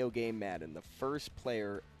video game Madden. The first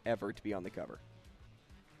player ever to be on the cover.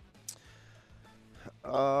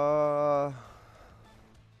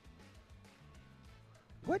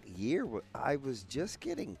 What year? I was just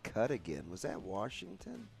getting cut again. Was that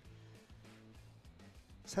Washington?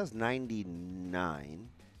 This has 99.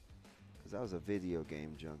 Because I was a video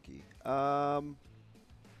game junkie. Was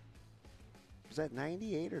that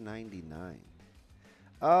 98 or 99?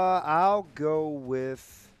 I'll go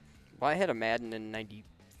with... Well, I had a Madden in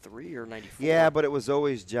 93 or 94. Yeah, but it was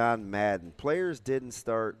always John Madden. Players didn't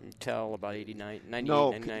start... Until about 89, 98,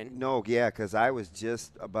 no, 99. No, yeah, because I was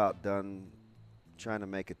just about done trying to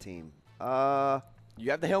make a team.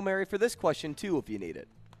 You have the Hail Mary for this question, too, if you need it.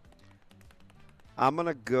 I'm going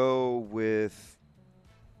to go with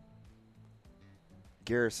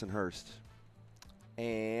Garrison Hurst.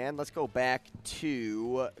 And let's go back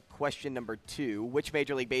to question number 2. Which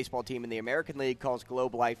Major League Baseball team in the American League calls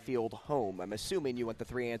Globe Life Field home? I'm assuming you want the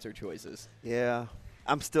 3 answer choices. Yeah.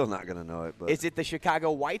 I'm still not going to know it. But is it the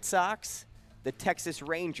Chicago White Sox, the Texas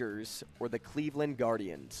Rangers, or the Cleveland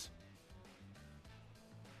Guardians?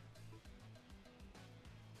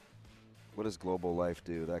 What does Global Life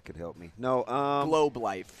do? That could help me. No. Globe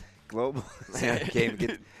Life. Globe.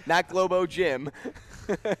 Not Globo Gym.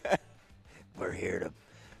 We're here to.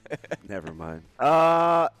 Never mind.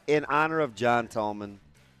 In honor of John Tallman,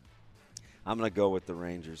 I'm going to go with the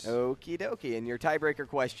Rangers. Okie dokie. And your tiebreaker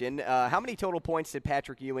question, how many total points did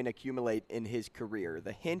Patrick Ewing accumulate in his career?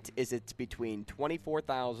 The hint is it's between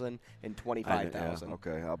 24,000 and 25,000. Yeah,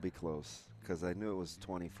 okay, I'll be close because I knew it was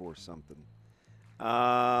 24-something.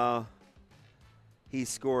 He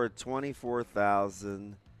scored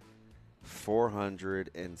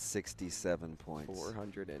 24,467 points.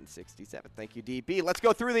 467. Thank you, DB. Let's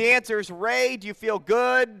go through the answers. Ray, do you feel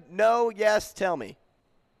good? No? Yes? Tell me.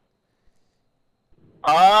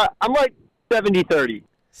 I'm like 70-30.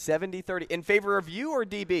 70-30. In favor of you or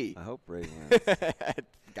DB? I hope Ray wins.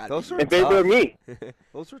 Those were in favor of me.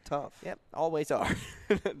 Those were tough. Yep, always are.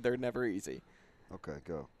 They're never easy. Okay,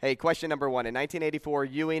 go. Hey, question number 1. In 1984,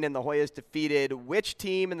 Ewing and the Hoyas defeated which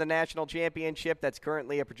team in the national championship that's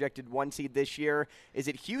currently a projected 1 seed this year? Is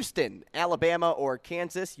it Houston, Alabama, or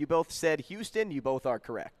Kansas? You both said Houston. You both are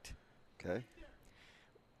correct. Okay.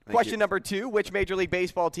 Question number 2. Which Major League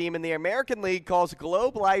Baseball team in the American League calls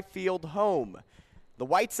Globe Life Field home? The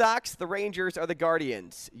White Sox, the Rangers, or the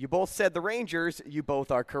Guardians? You both said the Rangers. You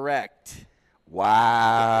both are correct.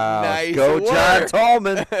 Wow. Nice go work. John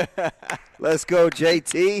Tallman. Let's go,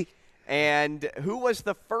 JT. And who was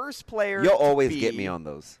the first player You'll to always be get me on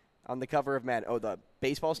those. on the cover of Madden? Oh, the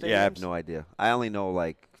baseball stadiums? Yeah, I have no idea. I only know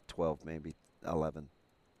like 12, maybe 11.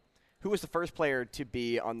 Who was the first player to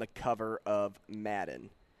be on the cover of Madden?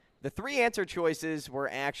 The three answer choices were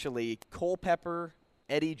actually Culpepper,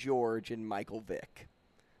 Eddie George, and Michael Vick.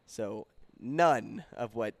 So none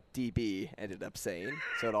of what DB ended up saying.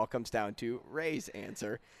 So it all comes down to Ray's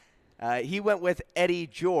answer. He went with Eddie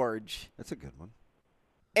George. That's a good one.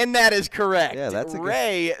 And that is correct. Yeah, that's a good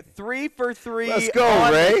Ray, 3 for 3 Let's go,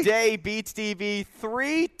 on Ray. the day, beats DB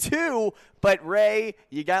 3-2. But, Ray,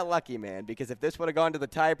 you got lucky, man, because if this would have gone to the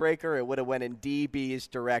tiebreaker, it would have went in DB's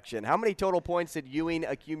direction. How many total points did Ewing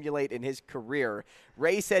accumulate in his career?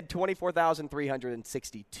 Ray said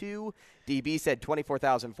 24,362. DB said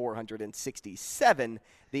 24,467.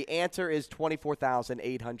 The answer is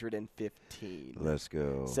 24,815. Let's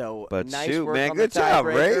go. So, but nice shoot, work man, on good the job,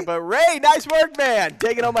 tiebreaker. Ray. But, Ray, nice work, man.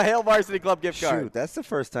 Taking home a Hale Varsity Club gift card. Shoot, that's the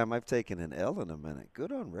first time I've taken an L in a minute.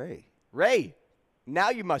 Good on Ray. Ray, now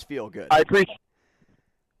you must feel good. I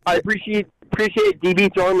appreciate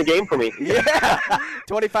DB throwing the game for me. Yeah.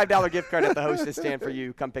 $25 gift card at the hostess stand for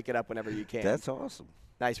you. Come pick it up whenever you can. That's awesome.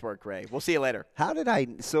 Nice work, Ray. We'll see you later. How did I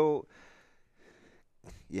 – so,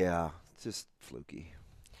 yeah, just fluky.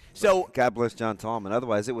 So – God bless John Tallman.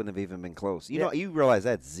 Otherwise, it wouldn't have even been close. You know, you realize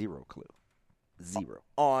that's zero clue. Zero.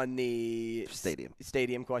 On the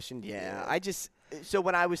stadium question, yeah. I just – so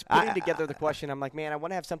when I was putting together the question, I'm like, man, I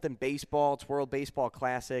want to have something baseball. It's World Baseball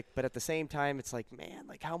Classic. But at the same time, it's like, man,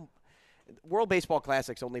 like how – World Baseball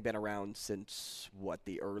Classic's only been around since, what,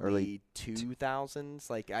 the early 2000s?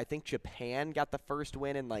 Like, I think Japan got the first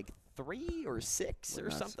win in, like, 3 or 6 or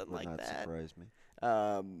something like that. That surprise me.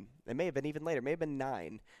 It may have been even later. It may have been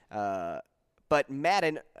 9. But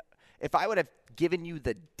Madden, if I would have given you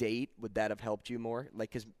the date, would that have helped you more?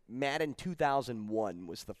 Like, because Madden 2001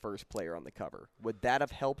 was the first player on the cover. Would that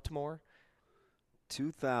have helped more?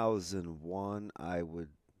 2001, I would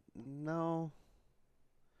 – no.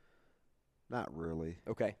 Not really.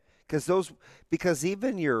 Okay. Because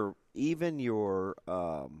even your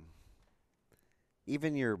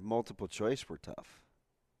multiple choice were tough.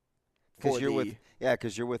 Because you're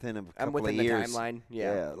within a couple I'm within of years. the timeline.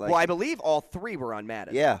 Yeah. Like, well, I believe all 3 were on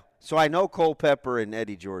Madden. Yeah. So I know Culpepper and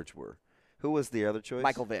Eddie George were. Who was the other choice?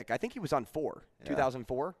 Michael Vick. I think he was on 4. Yeah.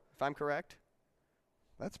 2004, if I'm correct.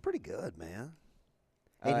 That's pretty good, man.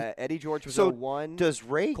 Eddie George was 01. Does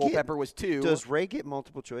Ray Culpepper was 2. Does Ray get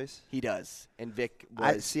multiple choice? He does. And Vic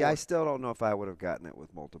was 4. I still don't know if I would have gotten it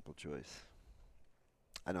with multiple choice.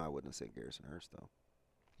 I know I wouldn't have said Garrison Hurst, though.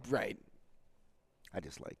 Right. I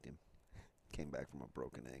just liked him. Came back from a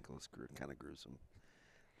broken ankle. It's kind of gruesome.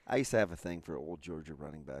 I used to have a thing for old Georgia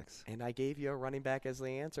running backs. And I gave you a running back as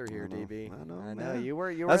the answer here, DB. I know. Man. You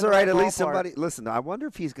were. That's all right. At least somebody. Listen, I wonder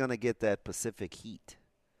if he's going to get that Pacific Heat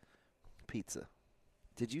pizza.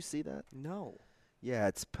 Did you see that? No. Yeah,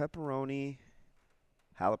 it's pepperoni,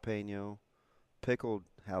 jalapeno, pickled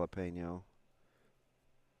jalapeno.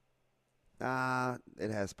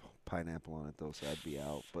 It has pineapple on it though, so I'd be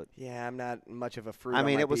out. But yeah, I'm not much of a fruit. I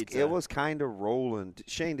mean, on my pizza. It was kind of rolling.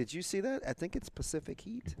 Shane, did you see that? I think it's Pacific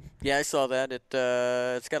Heat. Yeah, I saw that.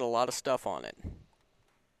 It's got a lot of stuff on it.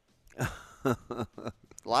 A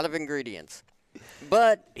lot of ingredients,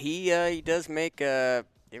 but he does make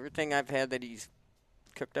everything I've had that he's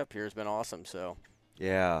cooked up here has been awesome. So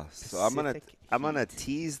yeah, so I'm gonna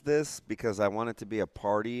tease this because I want it to be a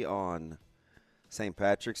party on St.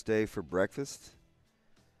 Patrick's Day for breakfast.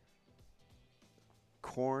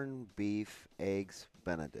 Corned beef, eggs,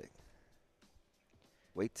 Benedict.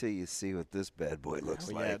 Wait till you see what this bad boy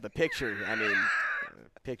looks like. Yeah, the picture. I mean,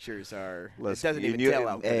 pictures are. It doesn't even tell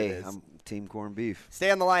how good it is. I'm team corned beef.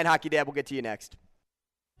 Stay on the line, Hockey Dad. We'll get to you next.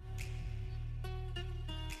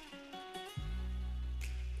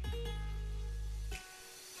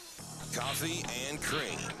 Coffee and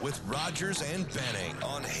Cream with Rogers and Benning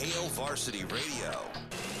on Hale Varsity Radio.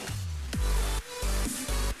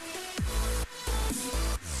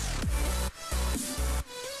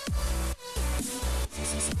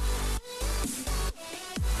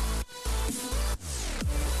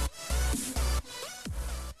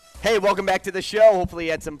 Hey, welcome back to the show. Hopefully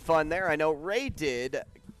you had some fun there. I know Ray did,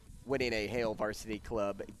 winning a Hale Varsity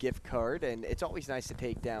Club gift card, and it's always nice to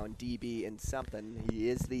take down DB in something. He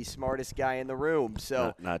is the smartest guy in the room,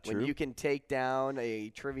 so not true. When you can take down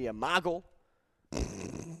a trivia mogul,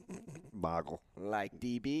 like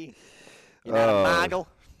DB, you're not a mogul.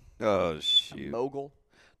 Oh shoot, a mogul.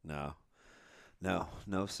 No,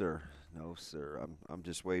 sir. I'm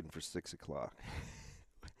just waiting for 6 o'clock.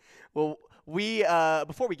 Well, we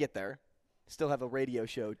before we get there. Still have a radio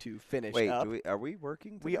show to finish Wait, up. are we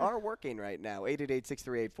working today? We are working right now.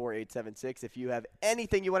 888-638-4876 if you have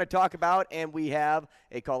anything you want to talk about, and we have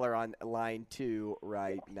a caller on line 2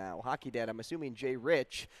 right now. Hockey Dad, I'm assuming Jay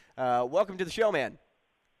Rich. Welcome to the show, man.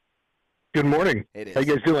 Good morning. It is. How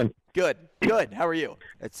you guys doing? Good. How are you?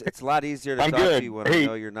 It's a lot easier to I'm talk good. to you when Hey. I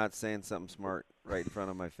know you're not saying something smart right in front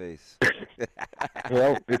of my face.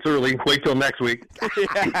 Well, it's early. Wait till next week.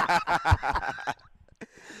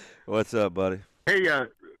 What's up, buddy? Hey,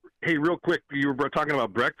 real quick, you were talking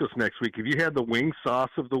about breakfast next week. Have you had the wing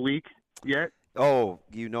sauce of the week yet? Oh,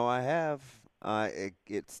 I have.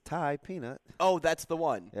 It's Thai peanut. Oh, that's the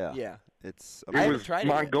one. Yeah. It's. It was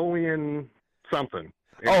Mongolian something.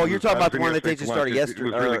 Oh, And you're talking I was about the in one here that they thinking just started lunch. yesterday.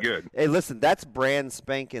 It was really good. Hey, listen, that's brand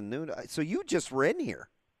spanking new. So you just were in here.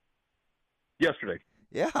 Yesterday.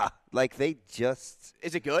 Yeah, like they just.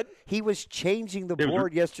 Is it good? He was changing the It was-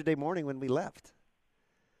 board yesterday morning when we left.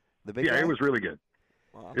 The big Yeah, guy? it was really good.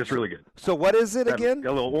 Wow. It's really good. So what is it Got again?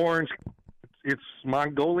 A little orange. It's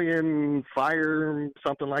Mongolian fire,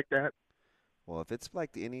 something like that. Well, if it's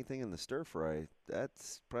like anything in the stir fry,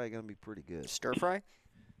 that's probably going to be pretty good. Stir fry?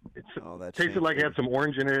 It's that tasted like it had some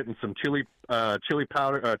orange in it and some chili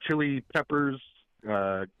powder, chili peppers,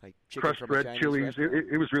 crushed from a red Chinese chilies. restaurant?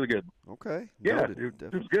 It was really good. Okay. Yeah, Noted.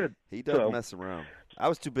 it was good. He doesn't So- mess around. I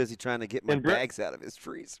was too busy trying to get my And Brett- bags out of his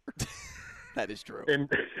freezer. That is true.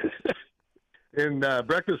 And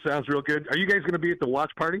breakfast sounds real good. Are you guys going to be at the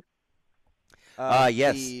watch party?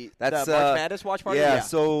 Yes. That's the March Madness watch party? Yeah,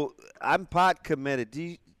 so I'm pot committed.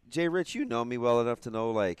 Jay Rich, you know me well enough to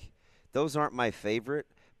know, like, those aren't my favorite,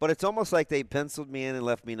 but it's almost like they penciled me in and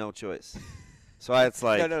left me no choice. So it's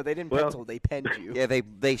like No, they didn't pencil. They penned you. Yeah,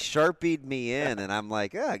 they Sharpied me in, and I'm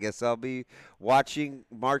like, I guess I'll be watching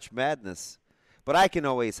March Madness. But I can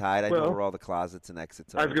always hide. I know Well, where all the closets and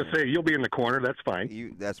exits are. I was going to say, you'll be in the corner. That's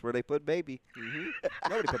fine. That's where they put baby. Mm-hmm.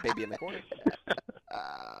 Nobody put baby in the corner.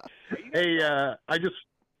 Hey, I just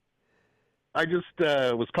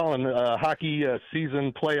was calling. Hockey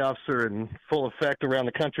season playoffs are in full effect around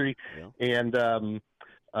the country, and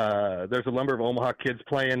there's a number of Omaha kids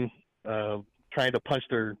playing, trying to punch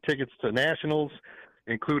their tickets to nationals,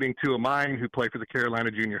 including two of mine who play for the Carolina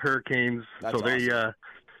Junior Hurricanes. That's so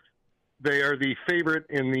they are the favorite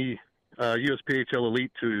in the USPHL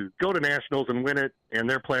Elite to go to nationals and win it, and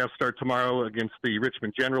their playoffs start tomorrow against the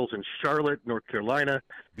Richmond Generals in Charlotte, North Carolina.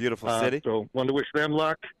 Beautiful city. So wanted to wish them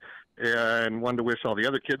luck, and wanted to wish all the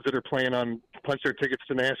other kids that are playing on punch their tickets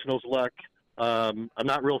to nationals luck. I'm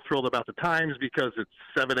not real thrilled about the times because it's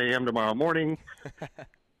 7 a.m. tomorrow morning,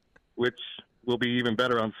 which will be even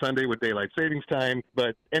better on Sunday with daylight savings time.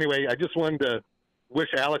 But anyway, I just wanted to wish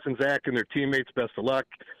Alex and Zach and their teammates best of luck.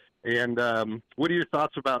 And what are your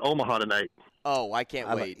thoughts about Omaha tonight? Oh, I can't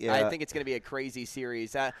wait. yeah. I think it's going to be a crazy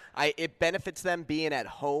series. It benefits them being at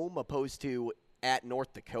home opposed to at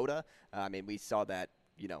North Dakota. I mean, we saw that,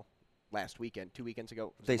 last weekend, 2 weekends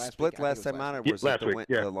ago. Was They it last split week? I last think it time was out, or last was week. it the, Last week,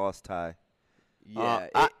 yeah. the lost tie?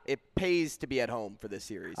 Yeah, it pays to be at home for this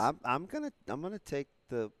series. I'm gonna take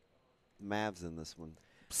the Mavs in this one.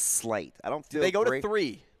 Slight. I don't Do feel they go great. to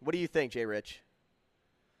 3? What do you think, Jay Rich?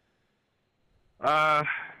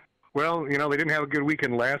 Well, they didn't have a good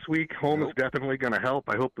weekend last week. Home is definitely going to help.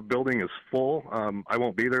 I hope the building is full. I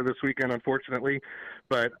won't be there this weekend, unfortunately.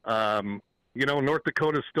 But, North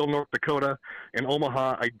Dakota is still North Dakota. And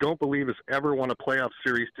Omaha, I don't believe, has ever won a playoff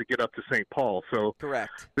series to get up to St. Paul. So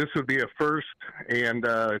Correct. this would be a first, and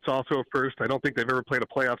it's also a first. I don't think they've ever played a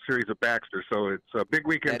playoff series at Baxter. So it's a big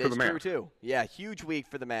weekend That for is the Mavs. true, too. Yeah, huge week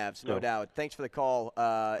for the Mavs, no So- doubt. Thanks for the call,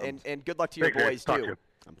 and good luck to your Thanks, Eric. boys, Talk too. to you.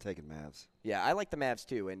 I'm taking Mavs. Yeah, I like the Mavs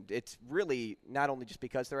too, and it's really not only just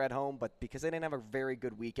because they're at home, but because they didn't have a very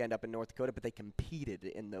good weekend up in North Dakota, but they competed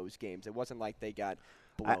in those games. It wasn't like they got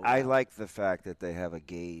blown I out. like the fact that they have a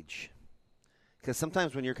gauge, because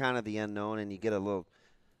sometimes when you're kind of the unknown and you get a little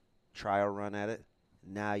trial run at it,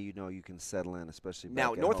 now you know you can settle in, especially back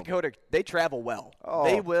Now, at North home. Dakota, they travel well. Oh,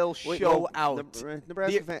 They will wait, show no, out.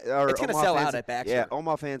 Nebraska fans, or it's going to Omaha sell fans out at Baxter. Yeah,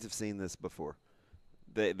 Omaha fans have seen this before.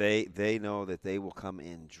 They know that they will come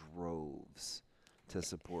in droves to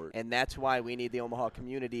support. And that's why we need the Omaha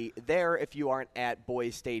community there. If you aren't at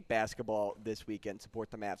Boys State basketball this weekend,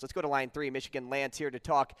 support the Mavs. Let's go to line 3. Michigan Lance here to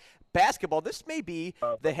talk basketball. This may be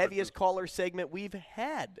the heaviest caller segment we've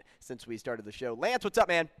had since we started the show. Lance, what's up,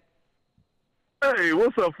 man? Hey,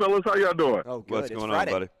 what's up, fellas? How y'all doing? Oh, good. What's It's going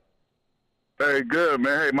Friday. on, buddy? Hey, good,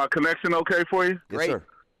 man. Hey, my connection okay for you? Yes, sir.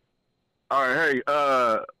 All right,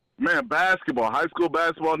 hey, man, basketball, high school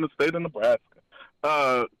basketball in the state of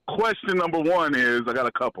Nebraska. Question number one is, I got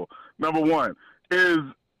a couple. Number one, is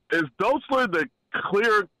Dotzler the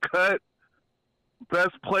clear-cut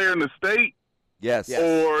best player in the state, Yes.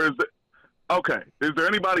 Or is it okay? Is there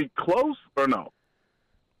anybody close or no?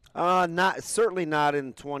 Certainly not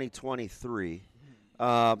in 2023.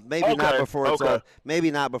 Maybe not before it's all.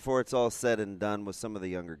 Maybe not before it's all said and done with some of the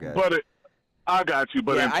younger guys. But I got you.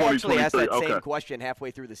 But in I actually 2023, asked that okay. same question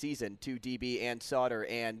halfway through the season to DB and Sauter,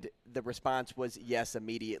 and the response was yes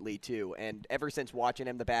immediately too. And ever since watching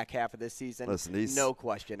him the back half of this season, no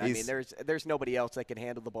question. I mean, there's nobody else that can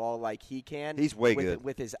handle the ball like he can. He's way good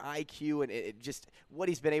with his IQ and just what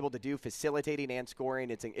he's been able to do, facilitating and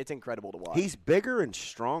scoring. It's incredible to watch. He's bigger and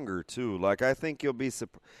stronger too. Like I think you'll be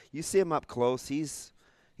you see him up close. He's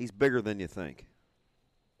bigger than you think.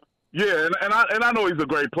 Yeah, and I know he's a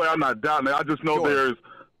great player. I'm not doubting it. I just know there's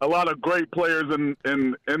a lot of great players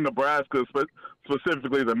in Nebraska,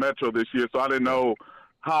 specifically the Metro this year. So I didn't know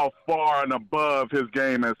how far and above his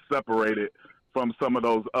game has separated from some of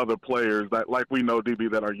those other players that, like we know, DB,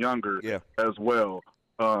 that are younger as well.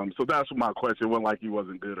 So that's my question. It wasn't like he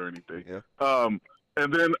wasn't good or anything. Yeah.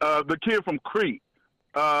 And then the kid from Crete,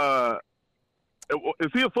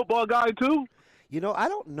 is he a football guy too? You know, I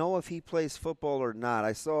don't know if he plays football or not. I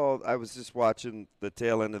was just watching the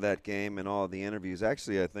tail end of that game and all the interviews.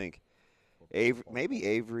 Actually, I think maybe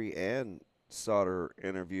Avery and Sauter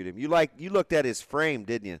interviewed him. You looked at his frame,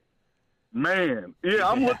 didn't you? Man, yeah,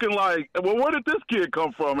 I'm looking like, well, where did this kid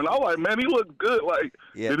come from? And I'm like, man, he looks good. Like,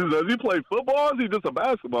 does he play football? Or is he just a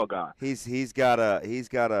basketball guy? He's got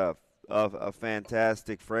a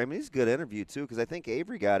fantastic frame. He's a good interview too, because I think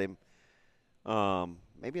Avery got him.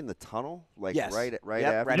 Maybe in the tunnel, like right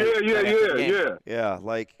after. Yeah.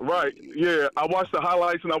 Like right. Yeah, I watched the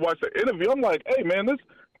highlights and I watched the interview. I'm like, hey man,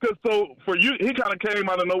 so for you, he kind of came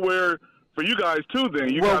out of nowhere for you guys too.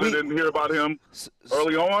 Then you kind of didn't hear about him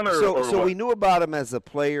early on, or so we knew about him as a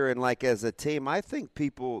player and like as a team. I think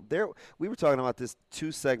people there. We were talking about this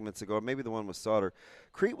 2 segments ago, or maybe the one with Sauter.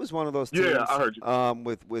 Crete was one of those teams. Yeah, I heard you.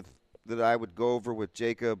 With that I would go over with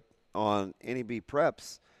Jacob on NEB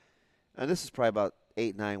Preps, and this is probably about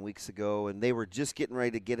 8-9 weeks ago, and they were just getting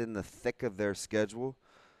ready to get in the thick of their schedule.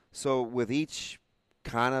 So with each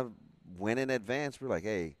kind of win in advance, we're like,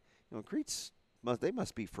 hey, Crete's they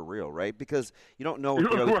must be for real, right? Because you don't know the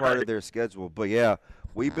early part of their schedule. But yeah,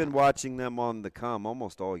 we've been watching them on the come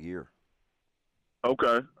almost all year.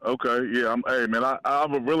 Okay, yeah. Hey man, I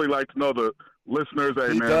would really like to know the listeners.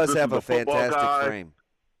 Hey he man, does this have is a fantastic guy. frame.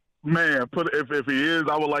 Man, if he is,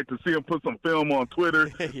 I would like to see him put some film on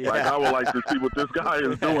Twitter. Yeah. Like I would like to see what this guy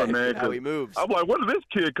is doing, man. How he moves. I'm like, where did this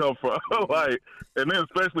kid come from? Like, and then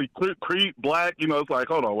especially Crete, Black. It's like,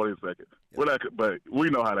 hold on, wait a second. Yeah. But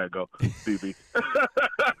we know how that goes, DB.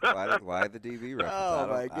 Why the DB reference? Oh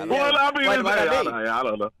my goodness. Well, I mean, I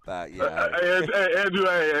don't know. Andrew,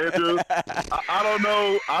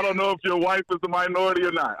 I don't know if your wife is a minority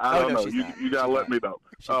or not. I don't know. You gotta let me know.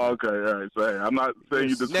 Okay, all right. So hey, I'm not saying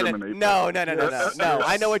you discriminate. No.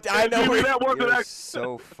 I know what. That wasn't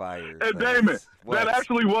so fired. And Damon, that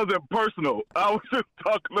actually wasn't personal. I was just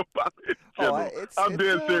talking about it in general. I'm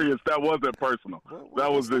being serious. That wasn't personal.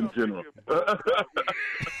 That was in general.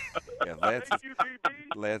 Yeah,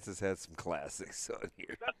 Lance has had some classics on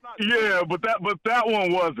here. Yeah, but that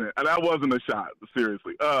one wasn't. That wasn't a shot.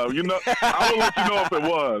 Seriously. I will let you know if it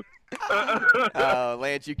was. Oh,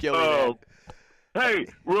 Lance, you killed me, man. Hey,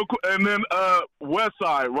 real quick, and then West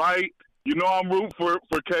Side, right? I'm rooting for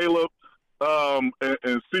Caleb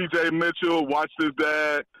and CJ Mitchell. Watched his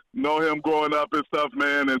dad, know him growing up and stuff,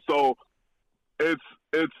 man. And so it's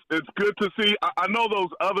good to see. I know those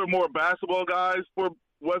other more basketball guys for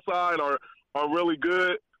West Side are really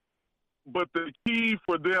good, but the key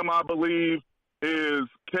for them, I believe, is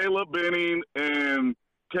Caleb Benning and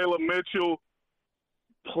Caleb Mitchell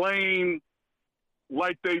playing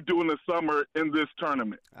like they do in the summer in this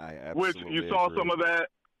tournament. Which you saw agree. some of that,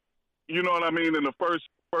 you know what I mean, in the first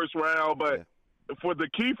round. But for the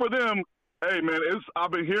key for them, hey man,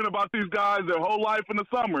 I've been hearing about these guys their whole life in the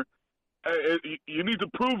summer. You need to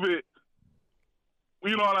prove it.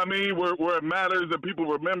 You know what I mean? Where it matters and people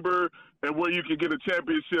remember, and where you can get a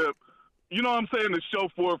championship. You know what I'm saying? To show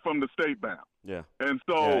for it from the state bound. Yeah. And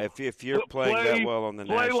so if you're playing that well on the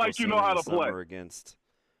national like you know how to play against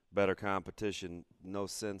better competition, no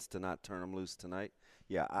sense to not turn them loose tonight.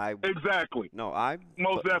 Yeah, exactly. No,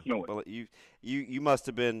 definitely. But you must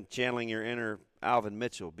have been channeling your inner Alvin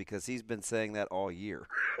Mitchell, because he's been saying that all year.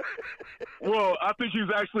 Well, I think he's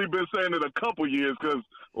actually been saying it a couple years, because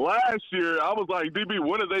last year I was like, DB,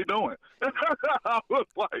 what are they doing? I was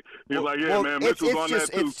like, man, Mitchell's on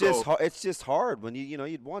that too. It's just hard when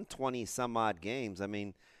you'd won 20 some odd games. I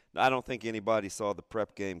mean, I don't think anybody saw the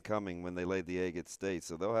prep game coming when they laid the egg at State,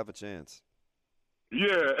 so they'll have a chance.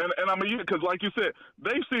 Yeah, and I mean, because like you said,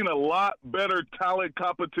 they've seen a lot better talent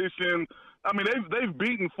competition. I mean, they've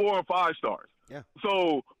beaten 4 and 5 stars. Yeah.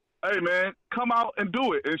 So, hey, man, come out and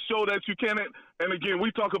do it and show that you can. And again,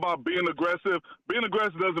 we talk about being aggressive. Being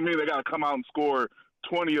aggressive doesn't mean they got to come out and score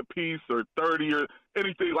 20 apiece or 30 or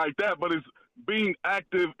anything like that, but it's being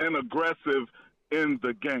active and aggressive in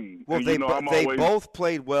the game. Well, and, they both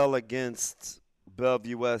played well against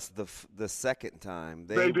Bellevue West the second time.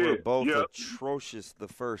 They were did. both Yep. atrocious the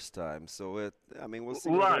first time. So we'll see.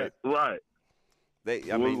 Right.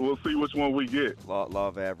 We'll see which one we get. Law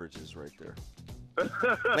of averages right there.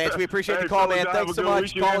 Lance, we appreciate Hey, the call, fellas, man. have Thanks a so good much.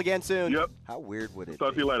 weekend. Call again soon. Yep. How weird would it Talk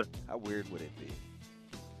be? to you later. How weird would it be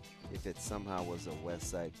if it somehow was a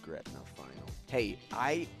West Side Gretna final? Hey,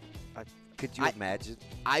 Could you imagine?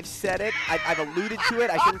 I've said it. I've alluded to it.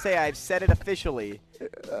 I shouldn't say I've said it officially.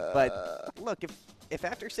 But look, if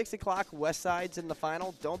after 6 o'clock West Side's in the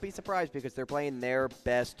final, don't be surprised because they're playing their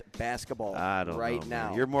best basketball I don't right know, now.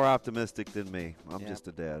 man. You're more optimistic than me. I'm Yep. just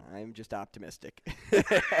a dad. I'm just optimistic.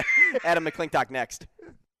 Adam McClintock next.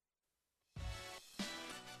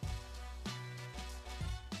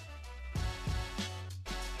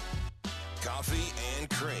 Coffee and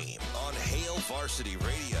Cream on Hail Varsity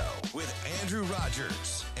Radio with Andrew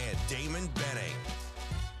Rogers and Damon Benning.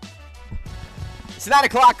 It's 9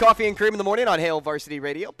 o'clock, Coffee and Cream in the morning on Hail Varsity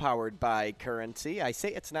Radio, powered by Currency. I say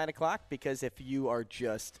it's 9 o'clock because if you are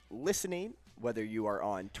just listening, whether you are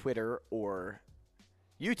on Twitter or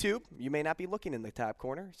YouTube, you may not be looking in the top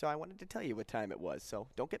corner, so I wanted to tell you what time it was. So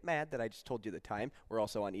don't get mad that I just told you the time. We're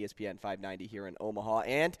also on ESPN 590 here in Omaha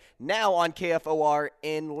and now on KFOR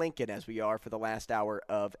in Lincoln as we are for the last hour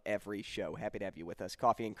of every show. Happy to have you with us.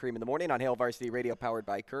 Coffee and Cream in the morning on Hail Varsity Radio, powered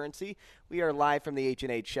by Currency. We are live from the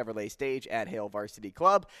H&H Chevrolet stage at Hail Varsity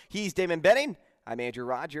Club. He's Damon Benning. I'm Andrew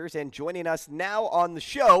Rogers, and joining us now on the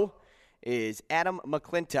show is Adam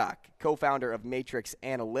McClintock, co-founder of Matrix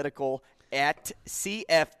Analytical at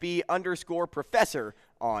CFB_professor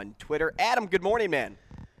on Twitter. Adam, good morning, man.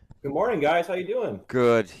 Good morning, guys. How you doing?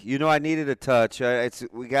 Good. I needed a touch.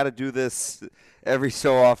 We got to do this every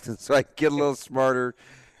so often so I can get a little smarter,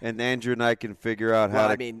 and Andrew and I can figure out how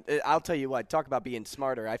to. I mean, I'll tell you what. Talk about being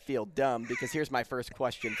smarter. I feel dumb because here's my first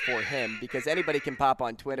question for him, because anybody can pop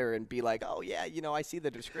on Twitter and be like, oh, yeah, I see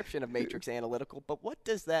the description of Matrix Analytical, but what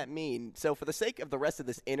does that mean? So for the sake of the rest of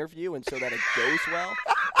this interview and so that it goes well,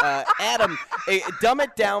 Adam, dumb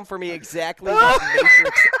it down for me exactly what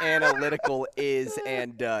Matrix Analytical is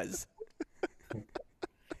and does.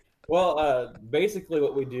 Well, basically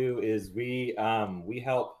what we do is we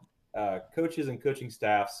help coaches and coaching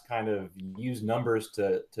staffs kind of use numbers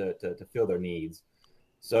to fill their needs.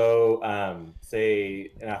 So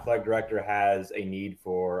say an athletic director has a need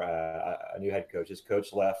for a new head coach. His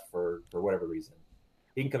coach left for whatever reason.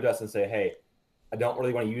 He can come to us and say, hey, I don't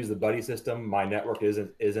really want to use the buddy system. My network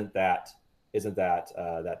isn't that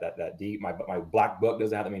deep. My black book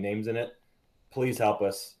doesn't have that many names in it. Please help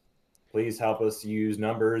us. Please help us use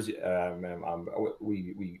numbers.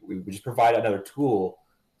 We just provide another tool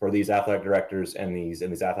for these athletic directors and these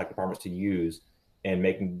athletic departments to use in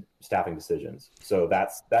making staffing decisions. So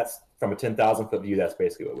that's from a 10,000-foot view. That's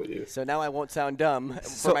basically what we do. So now I won't sound dumb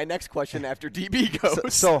for my next question after DB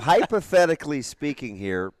goes. So hypothetically speaking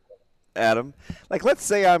here, Adam, like let's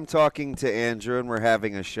say I'm talking to Andrew and we're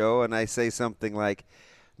having a show and I say something like,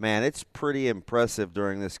 man, it's pretty impressive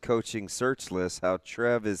during this coaching search list how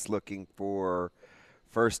Trev is looking for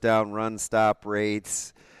first down run stop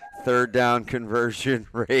rates, third down conversion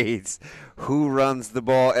rates, who runs the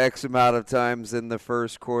ball X amount of times in the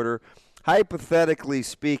first quarter. Hypothetically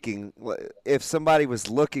speaking, if somebody was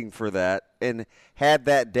looking for that and had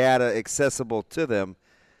that data accessible to them,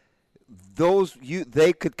 you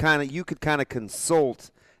could kind of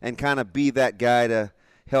consult and kind of be that guy to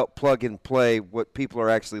help plug and play what people are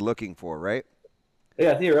actually looking for, right?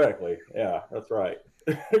 Yeah, theoretically. Yeah, that's right.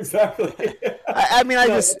 Exactly.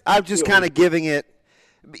 I'm just kind of giving it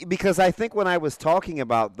because I think when I was talking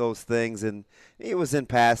about those things, and it was in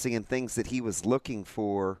passing and things that he was looking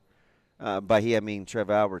for, by he I mean Trev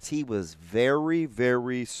Alberts, he was very,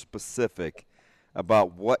 very specific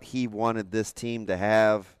about what he wanted this team to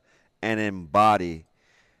have and embody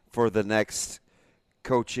for the next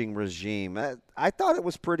coaching regime. I thought it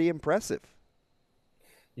was pretty impressive.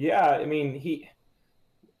 Yeah, I mean,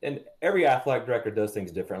 and every athletic director does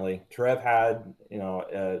things differently. Trev had,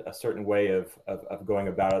 a certain way of going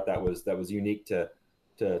about it that was unique to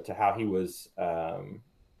how he was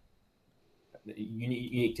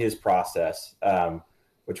unique to his process,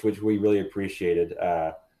 which we really appreciated.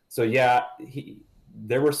 So yeah,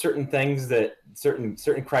 there were certain things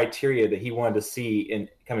certain criteria that he wanted to see in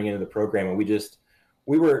coming into the program, and we just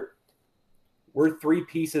we're 3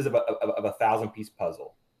 pieces of a 1,000-piece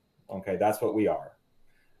puzzle. Okay, that's what we are.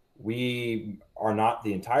 We are not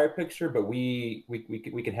the entire picture, but we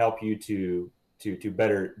can help you to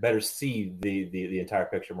better see the entire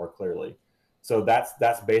picture more clearly. So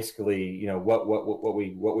that's basically, you know, what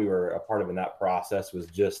we were a part of in that process was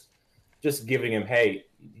just giving him, hey,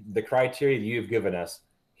 the criteria you've given us,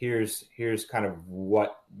 here's kind of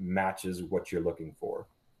what matches what you're looking for.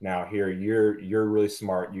 Now here you're really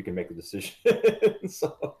smart, you can make the decision.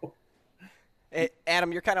 So Hey,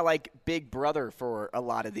 Adam, you're kind of like big brother for a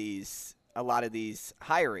lot of these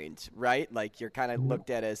hirings, right? Like you're kind of looked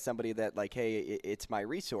at as somebody that like, hey, it's my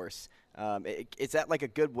resource. Is that like a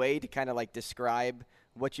good way to kind of like describe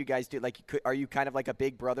what you guys do? Like, are you kind of like a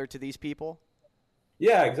big brother to these people?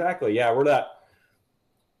 Yeah, exactly. Yeah, we're that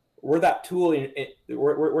tool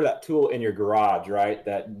we're that tool in your garage, right?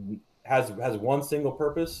 That has one single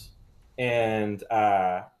purpose, and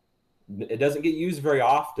it doesn't get used very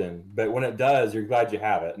often, but when it does, you're glad you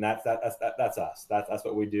have it, and that's us. That's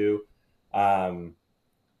what we do.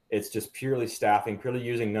 It's just purely staffing, purely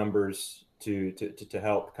using numbers to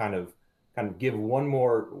help kind of give one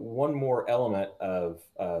more element of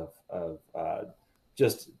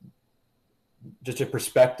just a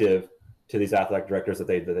perspective to these athletic directors that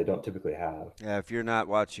they don't typically have. Yeah, if you're not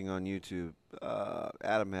watching on YouTube,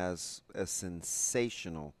 Adam has a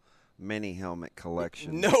sensational mini helmet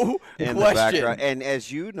collection. No in question. The background. And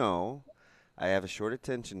as you know, I have a short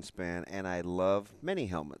attention span, and I love mini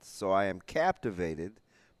helmets. So I am captivated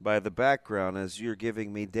by the background as you're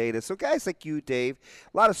giving me data. So guys like you, Dave,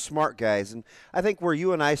 a lot of smart guys. And I think where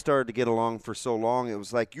you and I started to get along for so long, it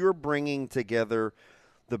was like you're bringing together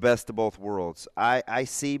the best of both worlds. I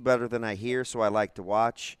see better than I hear, so I like to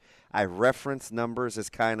watch. I reference numbers as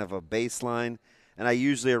kind of a baseline, and I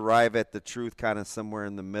usually arrive at the truth kind of somewhere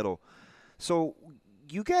in the middle. So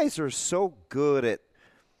you guys are so good at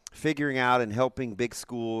figuring out and helping big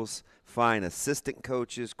schools find assistant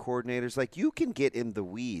coaches, coordinators. Like, you can get in the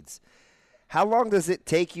weeds. How long does it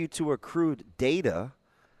take you to accrue data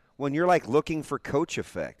when you're, like, looking for coach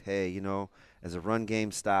effect? Hey, you know, as a run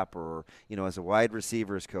game stopper, or, you know, as a wide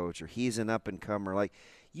receivers coach, or he's an up-and-comer. Like,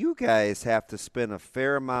 you guys have to spend a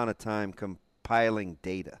fair amount of time compiling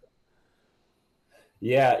data.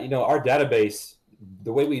 Yeah, you know, our database,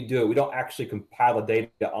 the way we do it, we don't actually compile the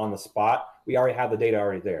data on the spot. We already have the data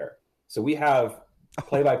already there. So we have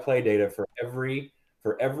play-by-play data for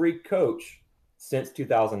every coach since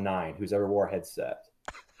 2009 who's ever wore a headset.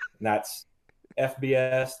 And that's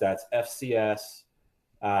FBS, that's FCS.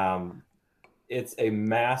 It's a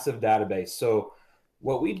massive database. So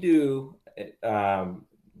what we do,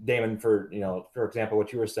 Damon, for example,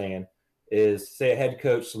 what you were saying is, say a head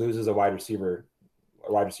coach loses a wide receiver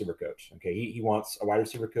coach. Okay, he wants a wide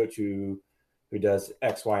receiver coach who does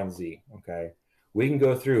X, Y, and Z. Okay, we can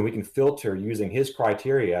go through and we can filter using his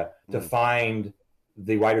criteria to find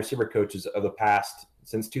the wide receiver coaches of the past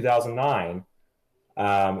since 2009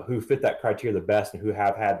 who fit that criteria the best and who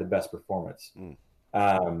have had the best performance.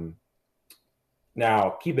 Now,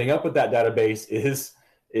 keeping up with that database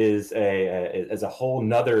is a whole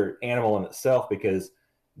nother animal in itself, because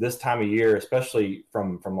this time of year, especially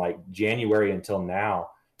from like January until now,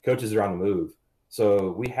 coaches are on the move.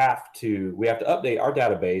 So we have to update our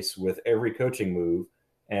database with every coaching move,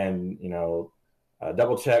 and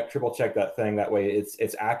double check, triple check that thing. That way,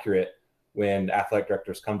 it's accurate when athletic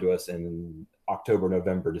directors come to us in October,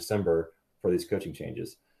 November, December for these coaching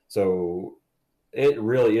changes. So it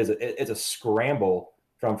really is it's a scramble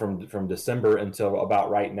from December until about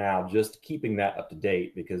right now, just keeping that up to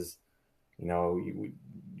date, because we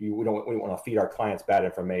don't want to feed our clients bad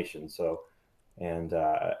information. So, and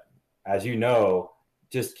as you know,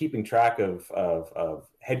 just keeping track of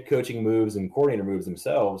head coaching moves and coordinator moves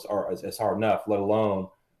themselves is hard enough, let alone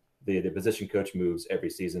the position coach moves every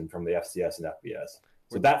season from the FCS and FBS.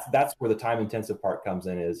 So that's where the time intensive part comes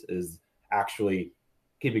in, is actually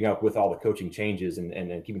keeping up with all the coaching changes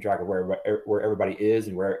and keeping track of where everybody is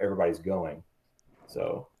and where everybody's going.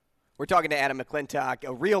 So we're talking to Adam McClintock,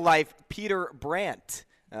 a real-life Peter Brandt.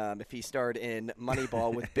 If he starred in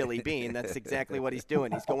Moneyball with Billy Beane, that's exactly what he's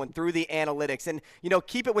doing. He's going through the analytics. And,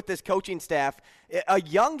 keep it with this coaching staff, a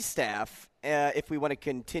young staff, if we want to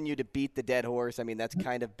continue to beat the dead horse. I mean, that's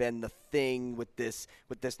kind of been the thing with this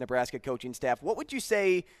Nebraska coaching staff. What would you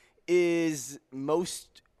say is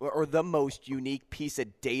the most unique piece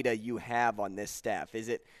of data you have on this staff? Is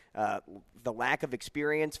it the lack of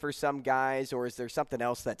experience for some guys, or is there something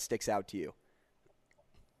else that sticks out to you?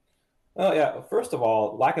 Well, yeah. First of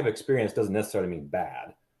all, lack of experience doesn't necessarily mean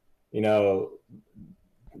bad.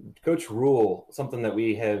 Coach Rule, something that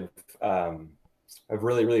we have have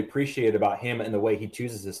really, really appreciated about him and the way he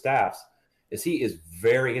chooses his staffs is he has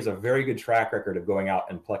a very good track record of going out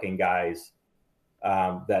and plucking guys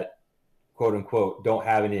that quote unquote don't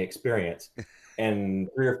have any experience. And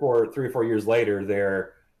three or four years later,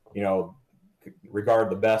 they're,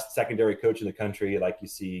 regarded the best secondary coach in the country, like you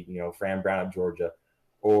see, Fran Brown at Georgia,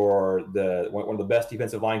 or one of the best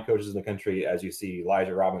defensive line coaches in the country, as you see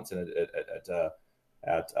Elijah Robinson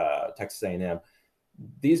at Texas A&M.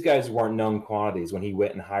 These guys weren't known quantities when he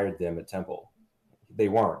went and hired them at Temple. They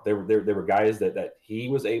weren't. They were guys that he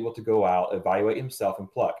was able to go out, evaluate himself, and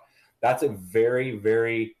pluck. That's a very,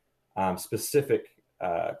 very specific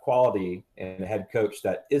quality in a head coach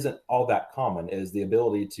that isn't all that common, is the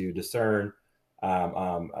ability to discern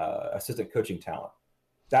assistant coaching talent.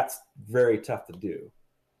 That's very tough to do.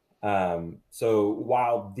 So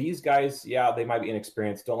while these guys, they might be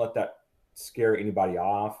inexperienced, don't let that scare anybody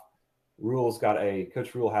off.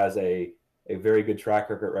 Coach Rule has a very good track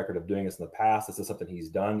record of doing this in the past. This is something he's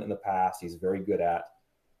done in the past. He's very good at.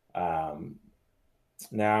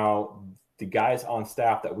 Now, the guys on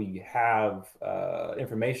staff that we have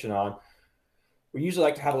information on, we usually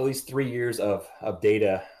like to have at least 3 years of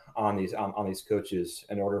data on these coaches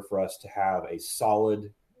in order for us to have a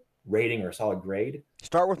solid rating or a solid grade.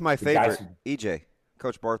 Start with my favorite, EJ,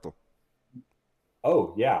 Coach Barthel.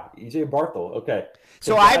 Oh yeah, EJ Barthel. Okay.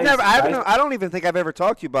 So I don't even think I've ever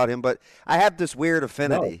talked to you about him, but I have this weird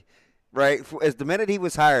affinity, right? As the minute he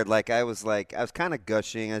was hired, I was kind of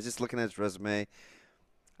gushing. I was just looking at his resume.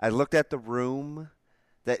 I looked at the room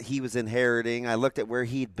that he was inheriting. I looked at where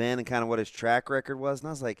he'd been and kind of what his track record was, and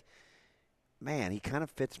I was like, man, he kind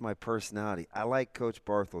of fits my personality. I like Coach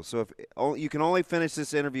Barthel. So if you can only finish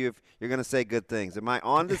this interview if you're going to say good things. Am I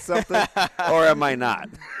on to something or am I not?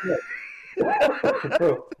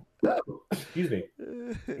 Excuse me.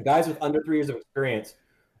 Guys with under 3 years of experience,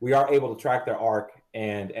 we are able to track their arc,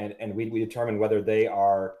 and we determine whether they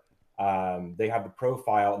are they have the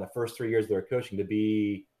profile in the first 3 years of their coaching to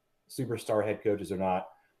be superstar head coaches or not.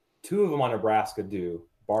 2 of them on Nebraska do.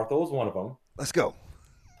 Barthel is one of them. Let's go.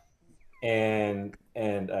 And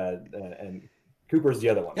Cooper's the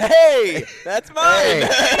other one. Hey, that's mine.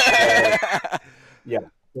 Yeah.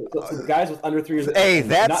 So the guys with under 3 years. Hey,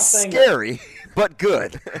 that's scary, but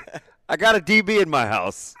good. I got a DB in my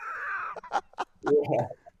house.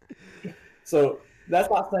 Yeah. So that's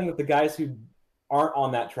not saying that the guys who aren't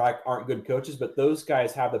on that track aren't good coaches, but those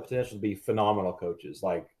guys have the potential to be phenomenal coaches,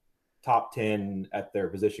 like top 10 at their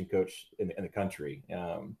position coach in the country.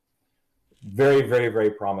 Very, very, very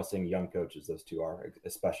promising young coaches, those 2 are,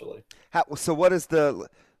 especially. So what is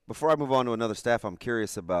before I move on to another staff I'm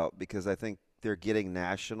curious about, because I think they're getting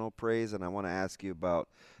national praise, and I want to ask you about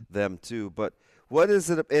them too. But what is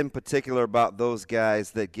it in particular about those guys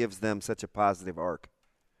that gives them such a positive arc?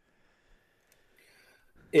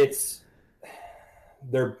 It's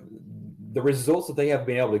the results that they have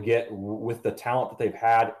been able to get with the talent that they've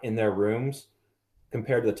had in their rooms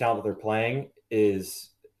compared to the talent that they're playing is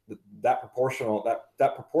that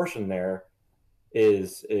proportion there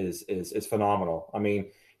is phenomenal. I mean,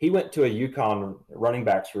 he went to a UConn running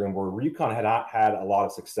backs room where UConn had not had a lot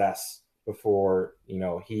of success before.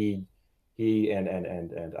 He and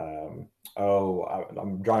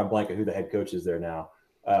I'm drawing a blank at who the head coach is there now.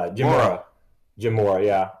 Jim Mora,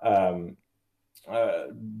 yeah.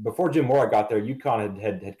 Before Jim Mora got there, UConn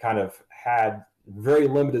had kind of had very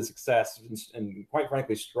limited success and quite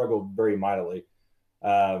frankly struggled very mightily.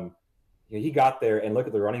 He got there and look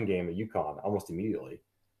at the running game at UConn almost immediately.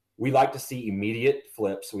 We like to see immediate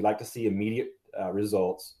flips. We like to see immediate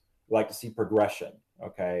results. We like to see progression.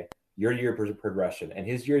 Okay, year-to-year progression, and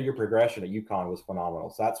his year-to-year progression at UConn was phenomenal.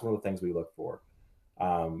 So that's one of the things we look for.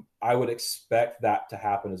 I would expect that to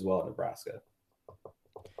happen as well at Nebraska.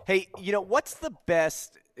 Hey, what's the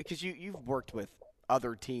best, because you've worked with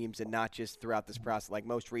other teams and not just throughout this process. Like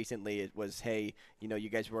most recently it was, hey, you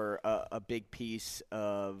guys were a big piece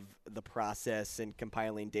of the process and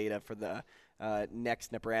compiling data for the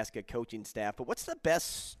next Nebraska coaching staff. But what's the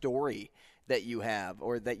best story that you have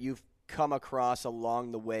or that you've come across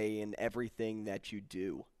along the way in everything that you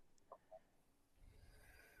do?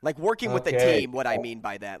 Like working with the team, what I mean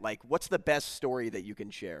by that. Like what's the best story that you can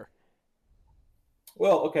share?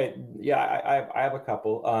 Well, okay, yeah, I have a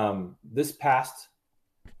couple. This past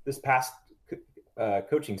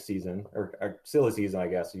coaching season or silly season, I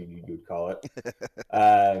guess you would call it.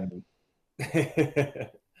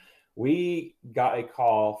 We got a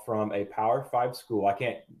call from a Power 5 school. I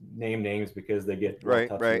can't name names because they get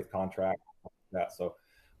touchy with contract.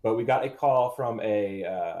 But we got a call from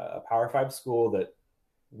a Power 5 school that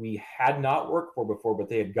we had not worked for before, but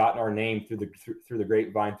they had gotten our name through the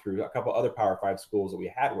grapevine through a couple other Power 5 schools that we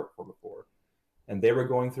had worked for before. And they were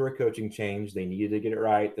going through a coaching change. They needed to get it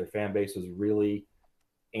right. Their fan base was really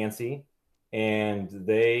antsy, and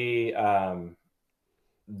they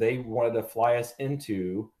wanted to fly us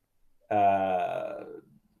into an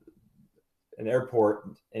airport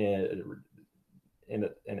in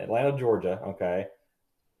Atlanta, Georgia, okay,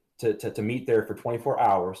 to meet there for 24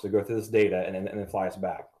 hours to go through this data and then fly us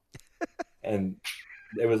back. And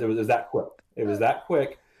it was that quick. It was that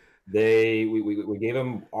quick. We gave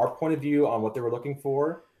them our point of view on what they were looking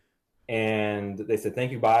for, and they said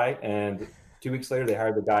thank you, bye. And 2 weeks later, they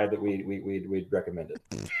hired the guy that we'd recommended.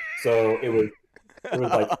 So it was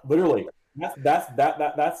like literally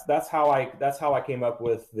that's how I came up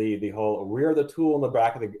with the whole we're the tool in the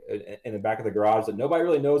back of the garage that nobody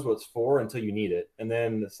really knows what it's for until you need it, and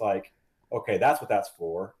then it's like, okay, that's what that's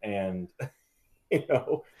for, and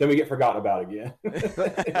then we get forgotten about again.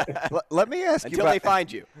 Let me ask you until they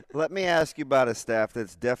find you. Let me ask you about a staff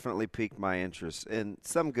that's definitely piqued my interest, and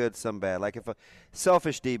some good, some bad. Like if a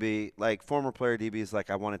selfish DB, like former player DB, is like,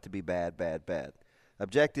 I want it to be bad, bad, bad.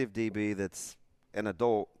 Objective DB that's an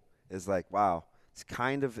adult is like, wow, it's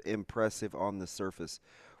kind of impressive on the surface.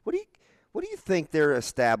 What do you think they're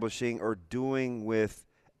establishing or doing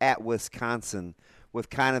at Wisconsin with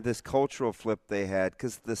kind of this cultural flip they had?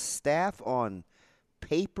 Because the staff on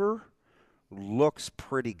paper looks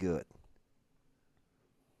pretty good.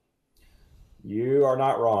 You are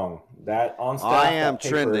not wrong. That on staff. I am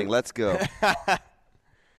trending. Let's go.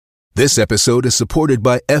 This episode is supported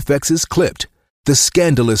by FX's Clipped, the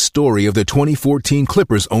scandalous story of the 2014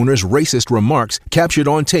 Clippers owner's racist remarks captured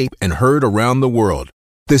on tape and heard around the world.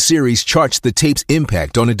 The series charts the tape's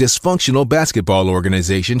impact on a dysfunctional basketball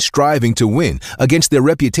organization striving to win against their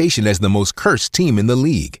reputation as the most cursed team in the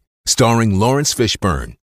league. Starring Lawrence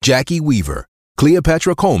Fishburne, Jackie Weaver,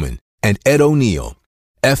 Cleopatra Coleman, and Ed O'Neill.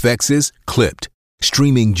 FX's Clipped,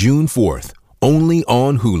 streaming June 4th, only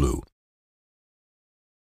on Hulu.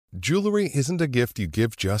 Jewelry isn't a gift you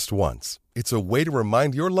give just once. It's a way to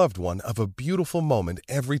remind your loved one of a beautiful moment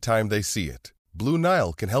every time they see it. Blue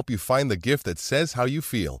Nile can help you find the gift that says how you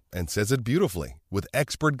feel and says it beautifully, with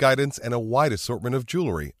expert guidance and a wide assortment of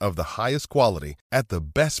jewelry of the highest quality at the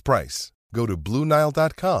best price. Go to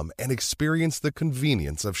BlueNile.com and experience the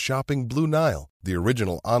convenience of shopping Blue Nile, the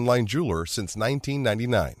original online jeweler since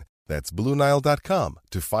 1999. That's BlueNile.com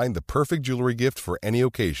to find the perfect jewelry gift for any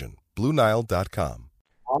occasion. BlueNile.com.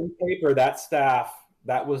 On paper, that staff,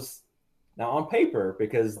 that was now on paper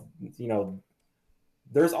because,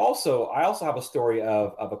 I also have a story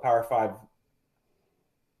of a Power 5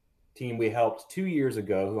 team we helped 2 years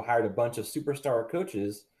ago who hired a bunch of superstar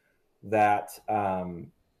coaches that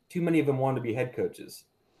too many of them wanted to be head coaches.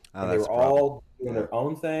 And they were all doing their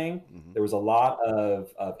own thing. Mm-hmm. There was a lot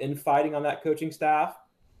of infighting on that coaching staff,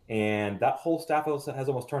 and that whole staff has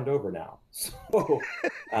almost turned over now. So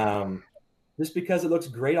just because it looks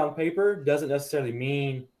great on paper doesn't necessarily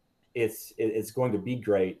mean it's going to be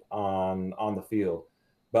great on the field.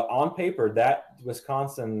 But on paper, that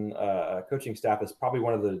Wisconsin coaching staff is probably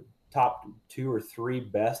one of the top 2 or 3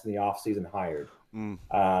 best in the offseason hired.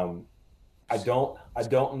 I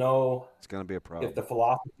don't know. It's going to be a problem. If the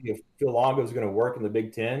philosophy of Phil Longo is going to work in the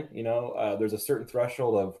Big Ten. There's a certain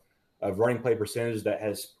threshold of running play percentage that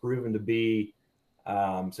has proven to be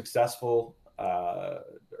successful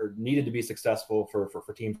or needed to be successful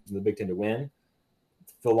for teams in the Big Ten to win.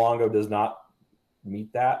 Phil Longo does not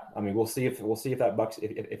meet that. I mean, we'll see if that bucks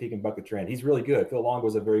if he can buck the trend. He's really good. Phil Longo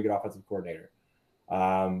is a very good offensive coordinator.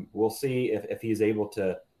 We'll see if he's able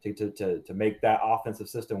to make that offensive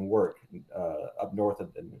system work up north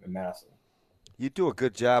in Madison. You do a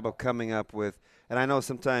good job of coming up with, and I know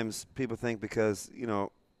sometimes people think because,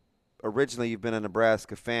 originally you've been a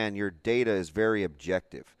Nebraska fan, your data is very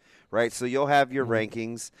objective, right? So you'll have your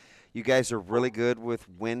rankings. You guys are really good with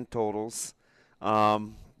win totals.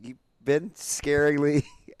 You've been scaringly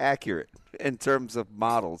accurate in terms of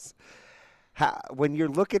models. When you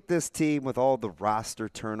look at this team with all the roster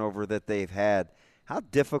turnover that they've had, how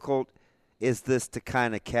difficult is this to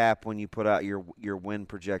kind of cap when you put out your win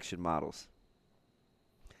projection models?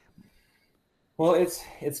 Well,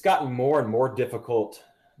 it's gotten more and more difficult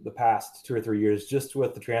the past 2 or 3 years, just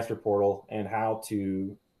with the transfer portal and how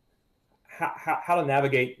to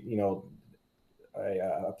navigate,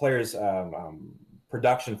 a player's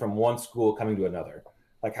production from one school coming to another.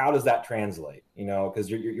 Like, how does that translate? Because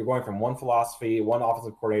you're going from one philosophy, one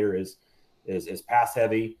offensive coordinator is pass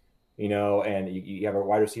heavy. And you have a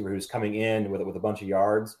wide receiver who's coming in with a bunch of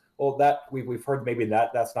yards. Well, that we've heard maybe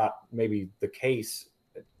that's not maybe the case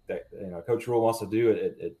Coach Rule wants to do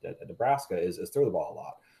at Nebraska is throw the ball a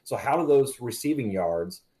lot. So how do those receiving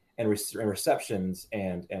yards and receptions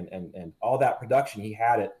and all that production he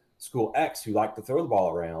had at School X, who liked to throw the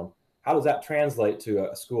ball around, how does that translate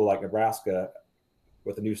to a school like Nebraska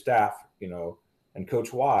with a new staff, and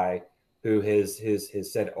Coach Y, who has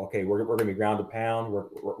said, okay, we're going to be ground to pound, we're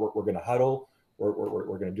going to huddle,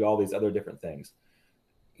 we're going to do all these other different things.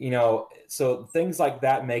 So things like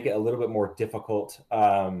that make it a little bit more difficult.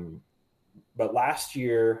 But last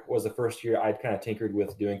year was the first year I'd kind of tinkered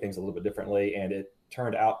with doing things a little bit differently, and it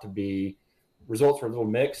turned out to be results were a little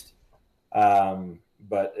mixed.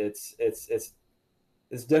 But it's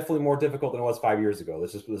definitely more difficult than it was 5 years ago.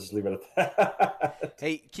 Let's just leave it at that.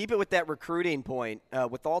 Hey, keep it with that recruiting point.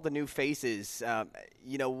 With all the new faces,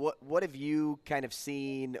 what have you kind of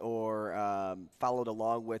seen or followed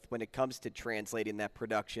along with when it comes to translating that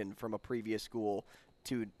production from a previous school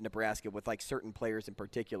to Nebraska with like certain players in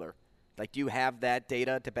particular? Like, do you have that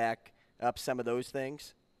data to back up some of those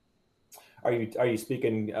things? Are you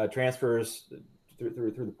speaking transfers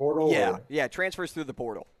through the portal? Yeah, transfers through the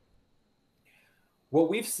portal. What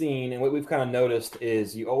we've seen and what we've kind of noticed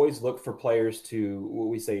is you always look for players to what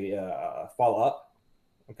we say follow up.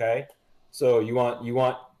 Okay, so you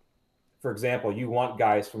want, for example, you want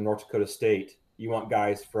guys from North Dakota State, you want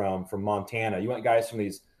guys from Montana, you want guys from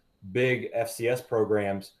these big FCS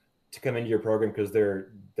programs to come into your program because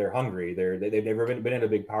they're hungry. They've never been in a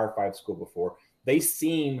big Power 5 school before. They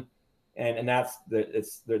seem, and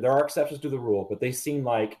there are exceptions to the rule, but they seem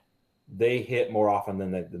like they hit more often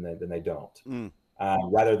than they don't.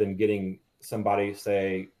 Rather than getting somebody,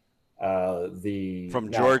 say,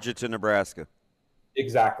 from Georgia to Nebraska.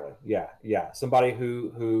 Exactly. Yeah. Somebody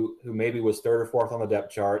who maybe was third or fourth on the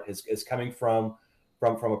depth chart is coming from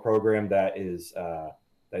a program that is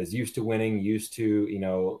used to winning, used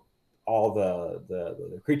to all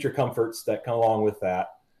the creature comforts that come along with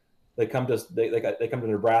that. They come to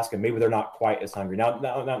Nebraska. Maybe they're not quite as hungry.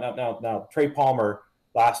 Now, Trey Palmer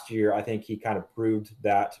last year, I think he kind of proved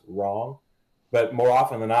that wrong. But more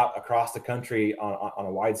often than not, across the country on a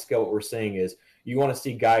wide scale, what we're seeing is you want to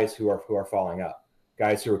see guys who are following up,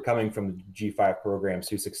 guys who are coming from the G5 programs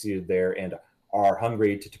who succeeded there and are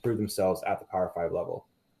hungry to prove themselves at the Power 5 level.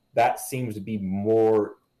 That seems to be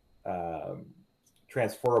more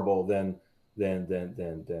transferable than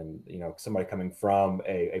somebody coming from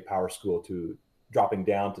a power school to dropping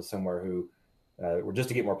down to somewhere who just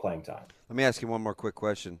to get more playing time. Let me ask you one more quick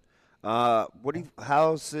question.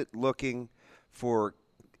 How's it looking for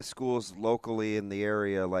schools locally in the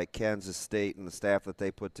area like Kansas State and the staff that they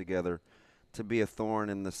put together to be a thorn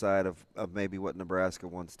in the side of maybe what Nebraska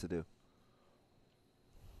wants to do?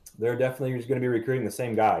 They're definitely going to be recruiting the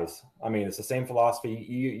same guys. I mean, it's the same philosophy.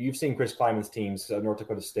 You've seen Chris Kleiman's teams, North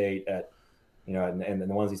Dakota State, and the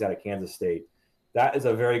ones he's had at Kansas State. That is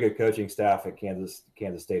a very good coaching staff at Kansas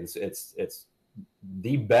State. It's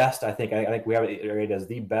the best. I think we have it rated as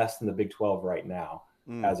the best in the Big 12 right now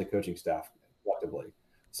as a coaching staff collectively.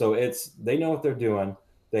 So they know what they're doing.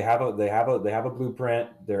 They have a blueprint.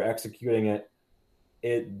 They're executing it.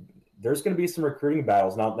 There's going to be some recruiting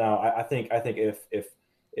battles now. I think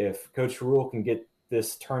if Coach Rule can get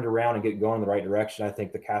this turned around and get going in the right direction, I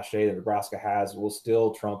think the cachet that Nebraska has will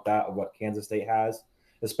still trump that of what Kansas State has,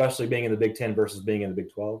 especially being in the Big 10 versus being in the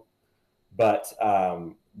Big 12. But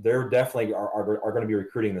they're definitely are going to be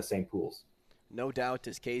recruiting the same pools. No doubt.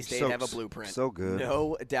 Does K-State have a blueprint? So good.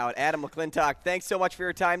 No doubt. Adam McClintock, thanks so much for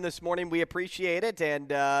your time this morning. We appreciate it.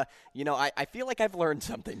 And, I feel like I've learned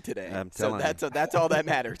something today. I'm telling you. So that's all that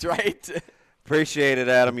matters, right? Appreciate it,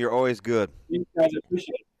 Adam. You're always good. You guys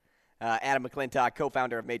appreciate it. Adam McClintock,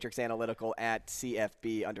 co-founder of Matrix Analytical at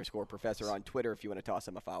CFB_professor on Twitter if you want to toss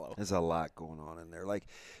him a follow. There's a lot going on in there.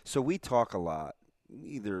 So we talk a lot.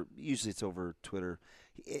 Usually it's over Twitter.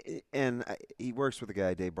 And he works with a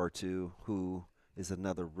guy, Dave Bartu, who is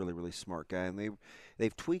another really, really smart guy. And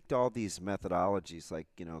they've tweaked all these methodologies like,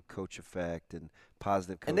 coach effect and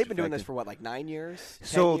positive coach effect. And they've been doing this for 9 years?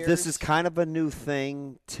 So 10 years? This is kind of a new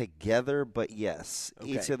thing together, but yes,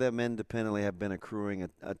 Okay. each of them independently have been accruing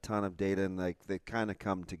a ton of data, and they kind of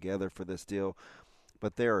come together for this deal.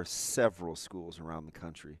 But there are several schools around the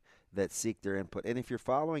country that seek their input. And if you're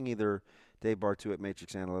following either Dave Bartu at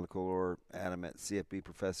Matrix Analytical or Adam at CFB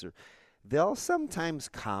Professor, they'll sometimes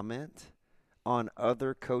comment on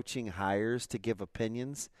other coaching hires to give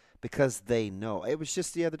opinions because they know. It was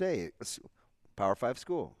just the other day, Power 5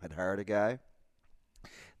 school had hired a guy.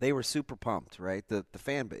 They were super pumped, right, the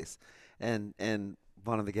fan base. And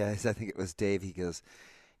one of the guys, I think it was Dave, he goes,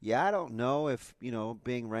 yeah, I don't know if,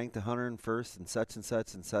 being ranked 101st and such and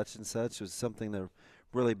such and such and such was something to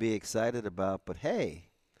really be excited about, but hey,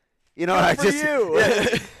 You know,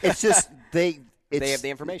 it's just they have the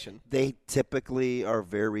information. They typically are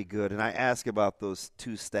very good, and I ask about those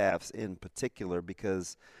two staffs in particular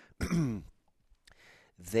because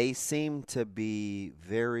they seem to be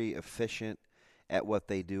very efficient at what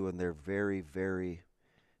they do, and they're very, very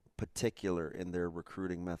particular in their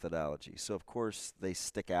recruiting methodology. So, of course, they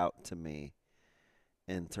stick out to me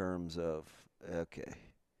in terms of, okay,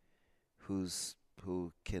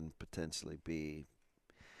 who can potentially be,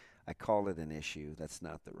 I call it an issue. That's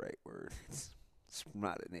not the right word. It's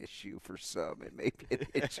not an issue for some. It may be an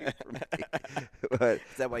issue for me. But,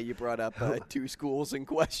 is that why you brought up 2 schools in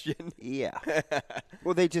question? Yeah.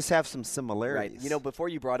 Well, they just have some similarities. Right. You know, before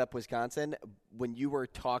you brought up Wisconsin, when you were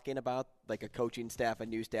talking about like a coaching staff, a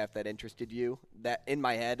new staff that interested you, that in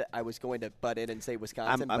my head I was going to butt in and say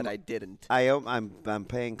Wisconsin, but I didn't. I'm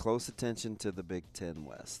paying close attention to the Big Ten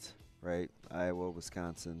West, right? Iowa,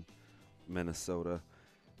 Wisconsin, Minnesota,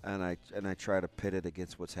 and I try to pit it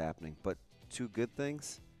against what's happening. But 2 good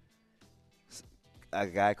things. A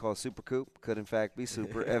guy called Super Coop could, in fact, be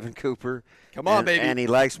Super. Evan Cooper. Come on, baby. And he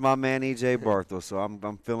likes my man, E.J. Barthel, so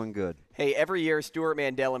I'm feeling good. Hey, every year, Stuart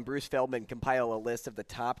Mandel and Bruce Feldman compile a list of the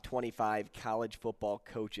top 25 college football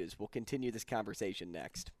coaches. We'll continue this conversation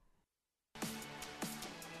next.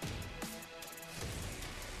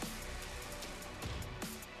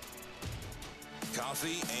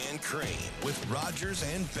 Coffee and Cream with Rogers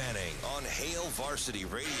and Benning on Hail Varsity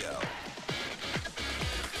Radio.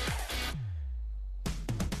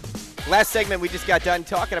 Last segment, we just got done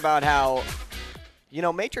talking about how, you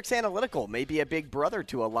know, Matrix Analytical may be a big brother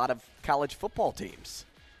to a lot of college football teams.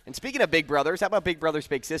 And speaking of big brothers, how about Big Brothers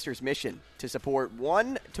Big Sisters' mission to support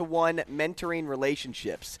one-to-one mentoring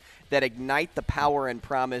relationships that ignite the power and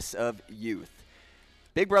promise of youth?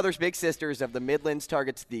 Big Brothers Big Sisters of the Midlands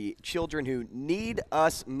targets the children who need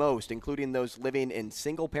us most, including those living in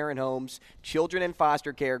single-parent homes, children in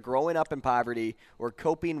foster care, growing up in poverty, or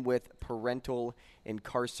coping with parental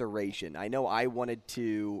incarceration. I know I wanted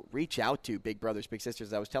to reach out to Big Brothers Big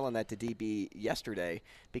Sisters. I was telling that to DB yesterday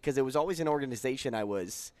because it was always an organization I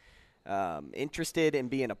was interested in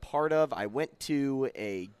being a part of. I went to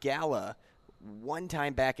a gala one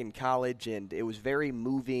time back in college, and it was very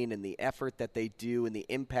moving, and the effort that they do and the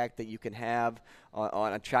impact that you can have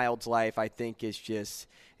on a child's life, I think, is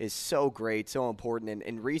so great, so important.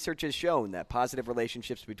 And research has shown that positive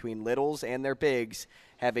relationships between littles and their bigs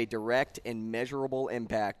have a direct and measurable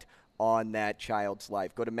impact on that child's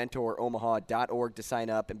life. Go to mentoromaha.org to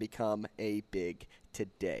sign up and become a big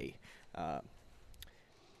today.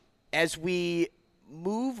 As we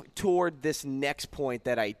move toward this next point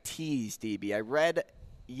that I teased, DB, I read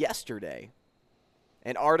yesterday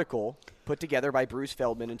an article put together by Bruce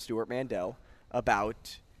Feldman and Stuart Mandel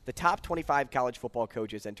about the top 25 college football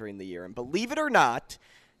coaches entering the year. And believe it or not,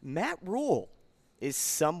 Matt Rule is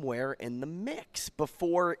somewhere in the mix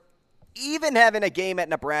before even having a game at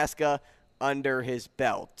Nebraska under his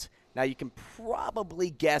belt. Now, you can probably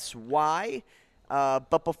guess why,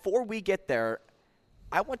 but before we get there,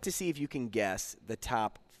 I want to see if you can guess the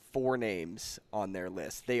top 4 names on their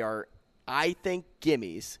list. They are, I think,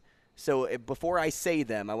 gimmies. So before I say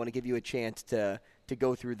them, I want to give you a chance to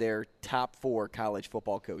go through their top 4 college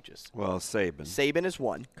football coaches. Well, Saban. Saban is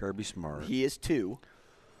 1. Kirby Smart. He is 2.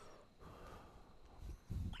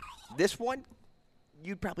 This one,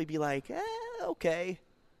 you'd probably be like, okay.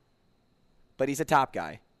 But he's a top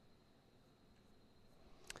guy.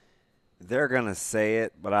 They're going to say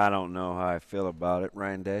it, but I don't know how I feel about it.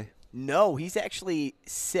 Ryan Day? No, he's actually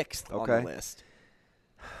 6th on the list.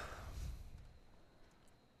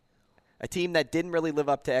 A team that didn't really live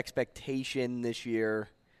up to expectation this year,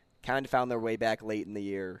 kind of found their way back late in the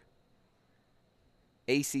year.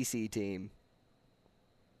 ACC team.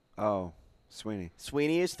 Oh, Sweeney.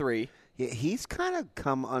 Sweeney is 3. Yeah, he's kind of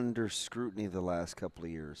come under scrutiny the last couple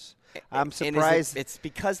of years. I'm surprised. It's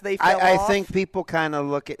because they fell I off? think people kind of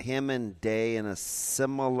look at him and Day in a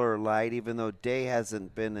similar light, even though Day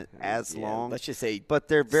hasn't been as long. Let's just say, but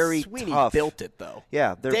they're very Sweeney tough. built it though.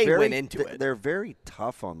 Yeah, Day went into it. They're very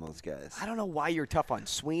tough on those guys. I don't know why you're tough on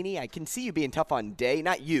Sweeney. I can see you being tough on Day,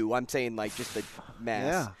 not you. I'm saying like just the mass.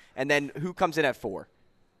 Yeah. And then who comes in at 4?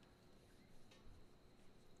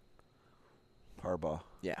 Harbaugh.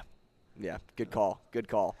 Yeah, good call. Good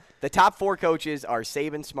call. The top 4 coaches are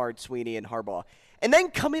Saban, Smart, Sweeney, and Harbaugh. And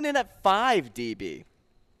then coming in at 5, DB.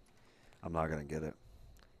 I'm not going to get it.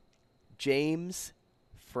 James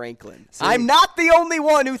Franklin. I'm not the only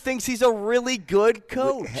one who thinks he's a really good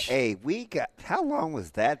coach. Hey, how long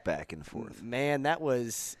was that back and forth? Man, that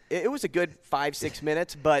was – it was a good 5-6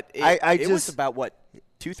 minutes, but it was about, what,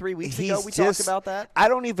 2-3 weeks ago He's we just, talked about that. I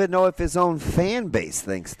don't even know if his own fan base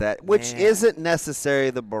thinks that, which isn't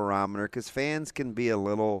necessarily the barometer because fans can be a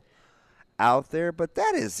little out there, but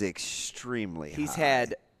that is extremely He's high.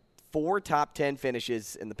 had 4 top 10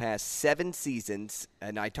 finishes in the past 7 seasons,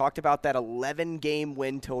 and I talked about that 11-game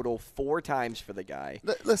win total 4 times for the guy.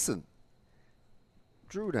 Listen,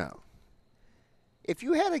 Drew Down. If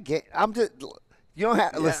you had a game, I'm just you don't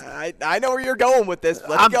have. Listen, I know where you're going with this.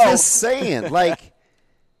 Let's I'm go. just saying, like,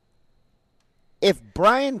 if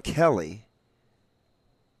Brian Kelly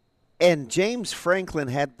and James Franklin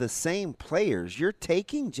had the same players, you're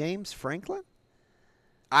taking James Franklin?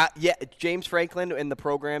 Yeah, James Franklin and the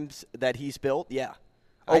programs that he's built, yeah.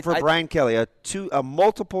 Over Brian Kelly, a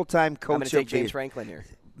multiple-time coach. I'm going to take James Franklin here.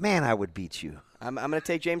 Man, I would beat you. I'm going to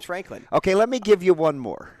take James Franklin. Okay, let me give you one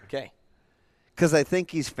more. Okay. Because I think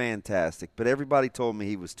he's fantastic, but everybody told me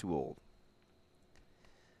he was too old.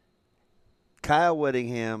 Kyle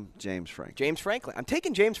Whittingham, James Franklin. James Franklin. I'm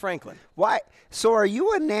taking James Franklin. Why? So are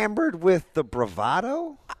you enamored with the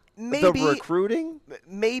bravado? Maybe. The recruiting?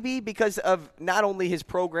 Maybe because of not only his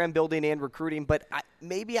program building and recruiting, but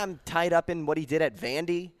maybe I'm tied up in what he did at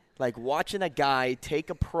Vandy. Like watching a guy take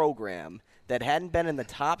a program that hadn't been in the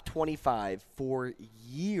top 25 for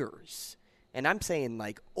years. And I'm saying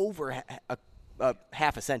like over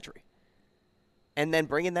half a century. And then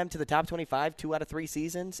bringing them to the top 25 2 out of 3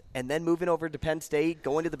 seasons, and then moving over to Penn State,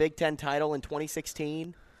 going to the Big Ten title in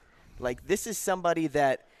 2016. Like, this is somebody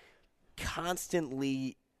that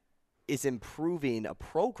constantly is improving a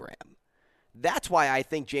program. That's why I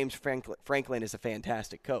think James Franklin is a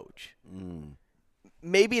fantastic coach.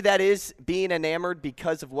 Maybe that is being enamored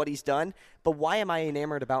because of what he's done, but why am I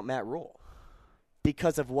enamored about Matt Rule?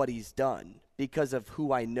 Because of what he's done, because of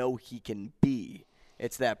who I know he can be.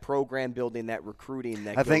 It's that program building, that recruiting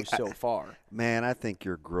that goes so far. Man, I think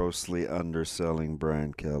you're grossly underselling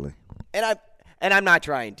Brian Kelly. And I'm not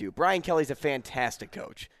trying to. Brian Kelly's a fantastic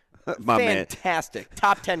coach. Fantastic.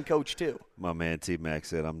 Top 10 coach, too. My man T-Mac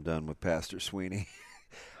said, I'm done with Pastor Sweeney.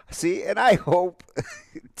 See, and I hope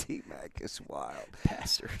T-Mac is wild.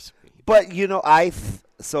 Pastor Sweeney. But, you know, I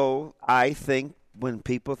think when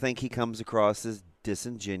people think he comes across as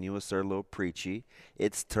disingenuous or a little preachy,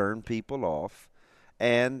 it's turned people off.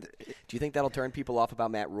 And do you think that'll turn people off about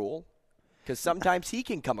Matt Rule? Because sometimes he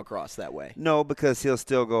can come across that way. No, because he'll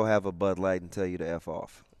still go have a Bud Light and tell you to F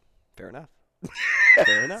off. Fair enough.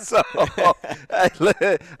 Fair enough. So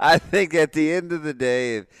I think at the end of the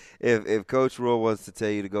day, if Coach Rule wants to tell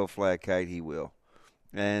you to go fly a kite, he will.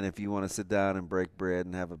 And if you want to sit down and break bread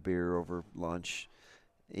and have a beer over lunch,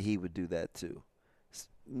 he would do that too.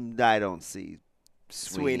 I don't see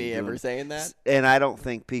Sweeney ever saying that? And I don't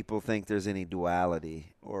think people think there's any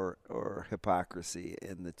duality or hypocrisy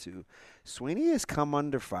in the two. Sweeney has come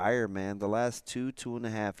under fire, man, the last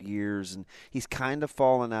 2.5 years, and he's kind of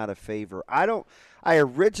fallen out of favor. I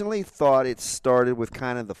originally thought it started with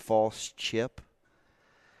kind of the false chip.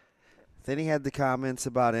 Then he had the comments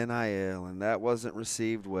about NIL, and that wasn't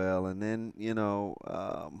received well. And then, you know,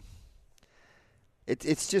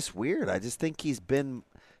 it's just weird. I just think he's been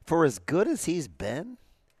 – for as good as he's been,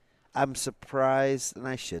 I'm surprised, and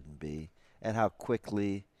I shouldn't be, at how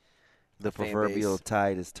quickly the proverbial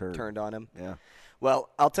tide is turned on him. Yeah. Well,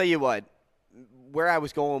 I'll tell you what. Where I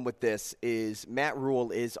was going with this is Matt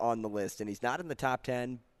Rule is on the list, and he's not in the top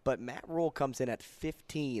 10, but Matt Rule comes in at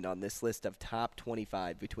 15 on this list of top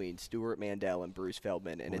 25 between Stuart Mandel and Bruce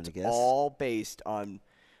Feldman, and it's all based on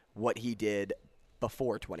what he did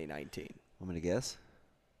before 2019. Want me to guess?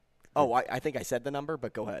 Oh, I think I said the number,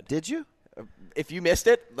 but go ahead. Did you? If you missed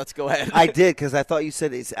it, let's go ahead. I did, because I thought you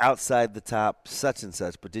said it's outside the top such and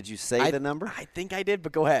such, but did you say the number? I think I did,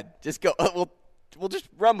 but go ahead. Just go. We'll just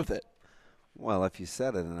run with it. Well, if you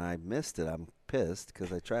said it and I missed it, I'm pissed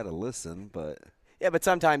because I try to listen, but. Yeah, but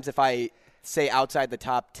sometimes if I say outside the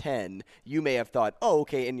top 10, you may have thought, oh,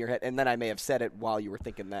 okay, in your head, and then I may have said it while you were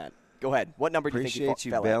thinking that. Go ahead. What number do you think you fell at?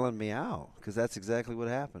 Appreciate you bailing me out, because that's exactly what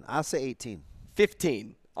happened. I'll say 18.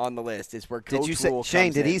 15 on the list is where Coach Rule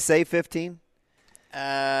Shane, did he say 15?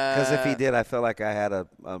 Because if he did, I felt like I had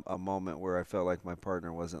a moment where I felt like my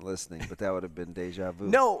partner wasn't listening, but that would have been deja vu.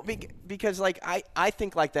 No, because like I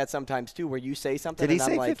think like that sometimes too, where you say something did he and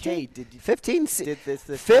say I'm like, 15? hey, did you 15? Did this,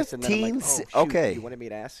 15? and then I'm like, oh, shoot, okay. You wanted me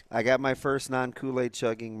to ask? I got my first non-Kool-Aid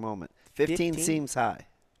chugging moment. 15 seems high.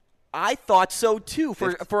 I thought so too.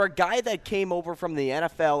 For a guy that came over from the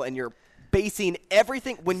NFL and you're basing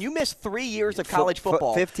everything – when you miss 3 years of college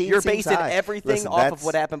football, you're basing everything off of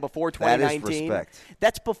what happened before 2019. That is respect.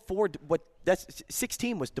 That's before –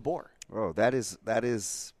 16 was DeBoer. Oh, that is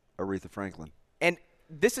Aretha Franklin. And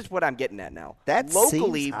this is what I'm getting at now. That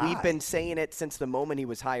locally, seems high. we've been saying it since the moment he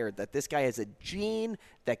was hired that this guy has a gene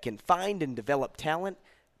that can find and develop talent.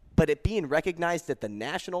 But it being recognized at the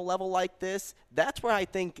national level like this, that's where I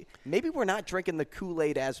think maybe we're not drinking the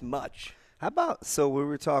Kool-Aid as much. How about, so we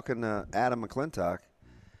were talking to Adam McClintock.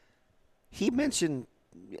 He mentioned,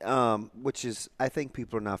 which is, I think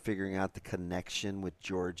people are now figuring out the connection with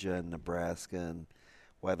Georgia and Nebraska and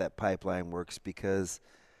why that pipeline works, because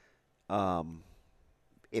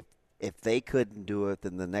if they couldn't do it,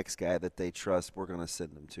 then the next guy that they trust, we're going to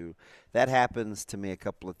send them to. That happens to me a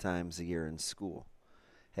couple of times a year in school.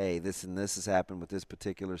 Hey, this and this has happened with this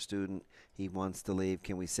particular student. He wants to leave.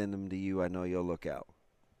 Can we send him to you? I know you'll look out,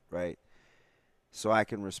 right? So I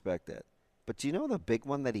can respect that. But do you know the big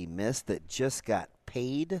one that he missed that just got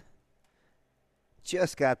paid?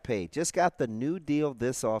 Just got paid. Just got the new deal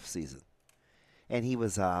this offseason. And he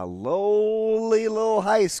was a lowly little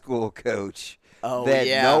high school coach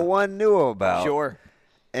that no one knew about. Sure.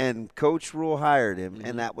 And Coach Rule hired him,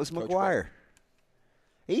 and that was McGuire.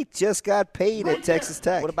 He just got paid at Texas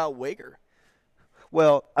Tech. What about Wager?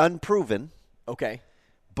 Well, unproven. Okay.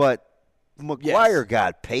 But McGuire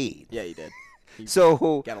got paid. Yeah, he did.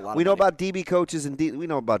 So got a lot we of know money. about DB coaches and we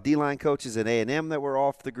know about D-line coaches at A&M that were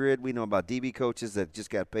off the grid. We know about DB coaches that just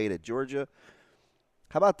got paid at Georgia.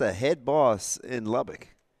 How about the head boss in Lubbock?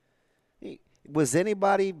 Was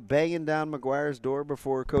anybody banging down McGuire's door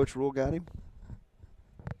before Coach Rule got him?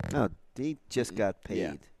 No, he just got paid.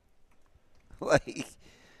 Yeah. Like,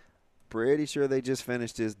 pretty sure they just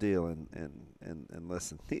finished his deal. And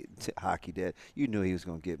listen, Hockey Dad, you knew he was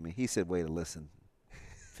going to get me. He said, wait a listen,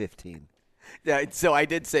 15. Yeah, so I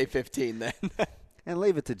did say 15 then. And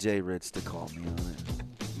leave it to Jay Rich to call me on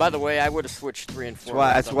it. By the way, I would have switched 3 and 4.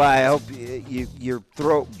 That's why I hope your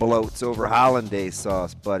throat bloats over hollandaise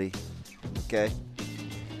sauce, buddy. Okay?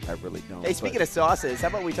 I really don't. Hey, speaking of sauces, how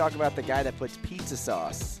about we talk about the guy that puts pizza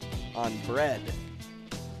sauce on bread?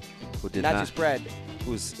 Who did not just bread.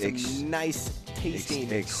 Who's some nice tasting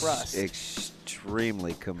crust.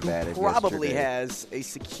 Extremely combative. Probably yesterday. has a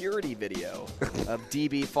security video of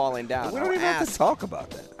DB falling down. We don't even have to talk about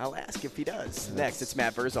that. I'll ask if he does. Next, it's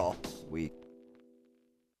Matt Verzal.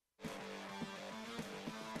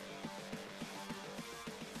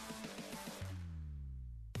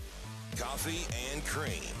 Coffee and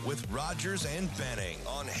Cream with Rogers and Benning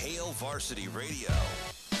on Hail Varsity Radio.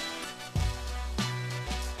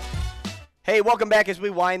 Hey, welcome back as we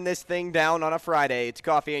wind this thing down on a Friday. It's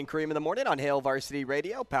Coffee and Cream in the morning on Hail Varsity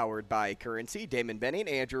Radio, powered by Currency. Damon Benning,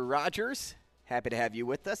 Andrew Rogers. Happy to have you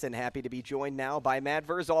with us and happy to be joined now by Matt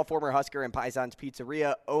Verzal, former Husker and Pison's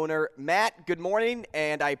Pizzeria owner. Matt, good morning,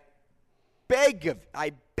 and I beg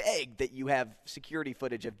that you have security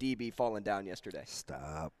footage of DB falling down yesterday.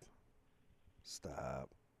 Stop.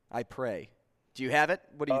 I pray. Do you have it?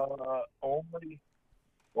 What do you?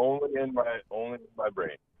 Only in my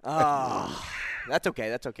brain. That's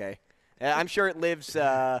okay. I'm sure it lives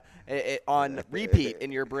on repeat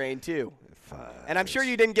in your brain too. And I'm sure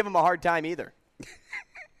you didn't give him a hard time either.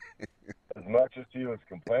 As much as he was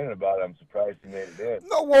complaining about it, I'm surprised he made it in.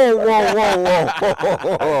 No, whoa.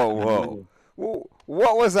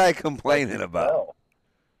 What was I complaining about?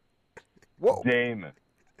 Whoa. Damon.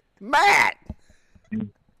 Matt!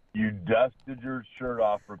 You dusted your shirt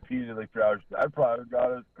off repeatedly for hours. I probably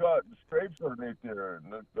got a cut and scrapes underneath there.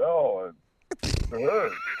 And it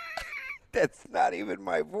hurt. That's not even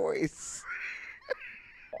my voice.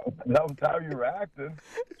 That was how you were acting.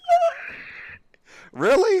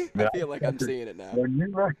 Really? I feel like I'm seeing it now. When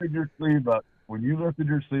you lifted your sleeve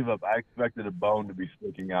up, I expected a bone to be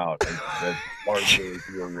sticking out. As far as you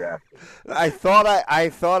were reacting. I thought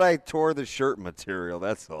I tore the shirt material.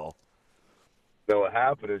 That's all. So what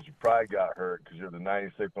happened is you probably got hurt because you're the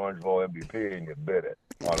 96 Orange Bowl MVP and you bit it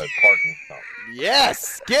on a parking stump.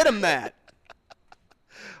 Yes, get him, Matt.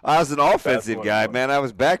 I was an offensive guy, man. I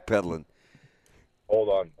was backpedaling. Hold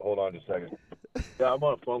on just a second. Yeah, I'm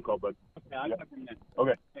on a phone call, but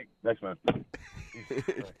okay. Next man.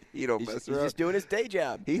 You don't mess He's around. just doing his day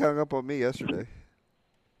job. He hung up on me yesterday.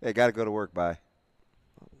 Hey, got to go to work. Bye.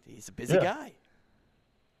 He's a busy guy.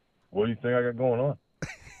 What do you think I got going on?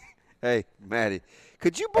 Hey, Matty,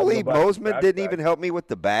 could you believe Mosman didn't even help me with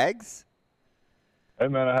the bags? Hey,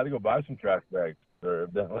 man, I had to go buy some trash bags.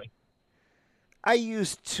 I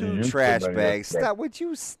used 2 trash bags. Would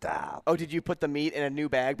you stop? Oh, did you put the meat in a new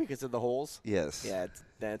bag because of the holes? Yes. Yeah,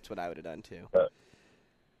 that's what I would have done too.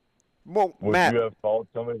 Well, would Matt, you have called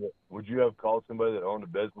somebody that owned a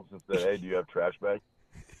business and said, "Hey, do you have trash bags?"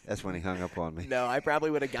 That's when he hung up on me. No, I probably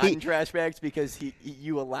would have gotten trash bags because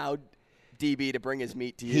you allowed DB to bring his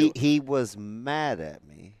meat to you. He was mad at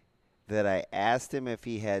me that I asked him if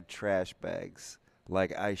he had trash bags.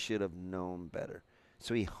 Like I should have known better.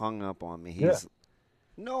 So he hung up on me.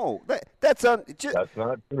 No, that's not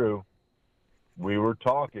true. We were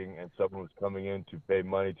talking, and someone was coming in to pay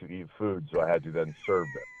money to eat food, so I had to then serve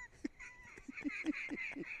them.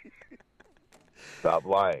 Stop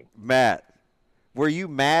lying. Matt, were you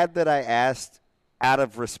mad that I asked out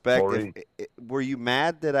of respect? Were you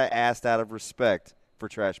mad that I asked out of respect for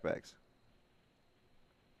trash bags?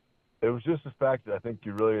 It was just the fact that I think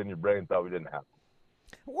you really in your brain thought we didn't have them.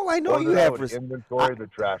 Well, I know you have inventory the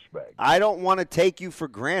trash bag. I don't want to take you for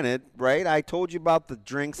granted, right? I told you about the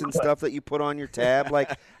drinks and stuff that you put on your tab.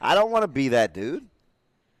 Like, I don't want to be that dude.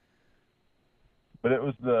 But it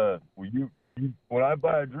was when I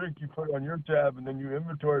buy a drink, you put it on your tab and then you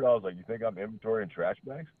inventory it. I was like, you think I'm inventorying trash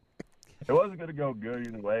bags? It wasn't going to go good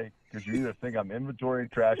either way because you either think I'm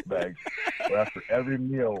inventorying trash bags or after every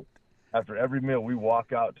meal, we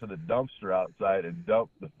walk out to the dumpster outside and dump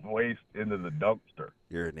the waste into the dumpster.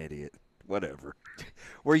 You're an idiot. Whatever.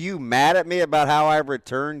 Were you mad at me about how I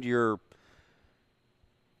returned your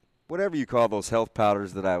whatever you call those health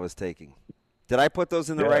powders that I was taking? Did I put those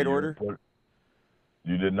in the right order?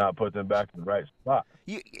 You did not put them back in the right spot.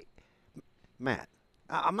 Matt,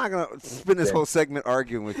 I'm not going to spend this whole segment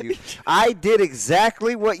arguing with you. I did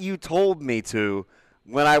exactly what you told me to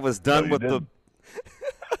when I was done with the –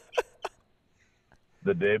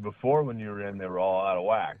 the day before when you were in, they were all out of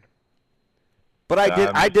whack. But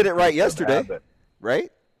I did it right yesterday,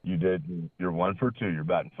 right? You did. You're 1 for 2. You're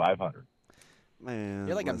batting 500. Man,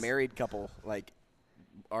 you're like a married couple, like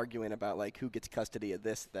arguing about like who gets custody of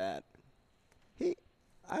this, that.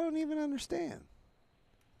 I don't even understand.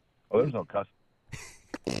 Oh, there's no custody.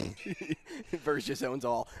 Burgess owns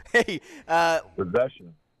all. Hey,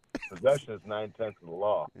 possession. Possession is 9/10 of the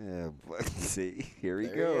law. Yeah, see, here he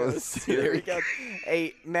goes. There he goes.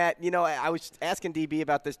 Hey, Matt, I was asking DB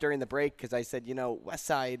about this during the break because I said,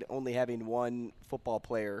 Westside only having one football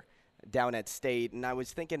player down at State, and I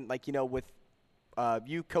was thinking, with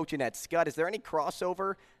you coaching at Scott, is there any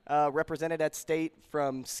crossover represented at State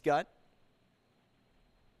from Scott?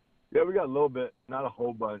 Yeah, we got a little bit, not a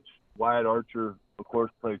whole bunch. Wyatt Archer, of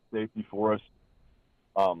course, played safety for us,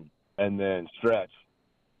 and then Stretch.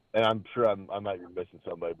 And I'm sure I might be missing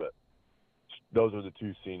somebody, but those are the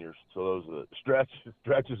two seniors. So those are the Stretch.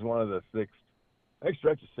 Stretch is one of the six. I think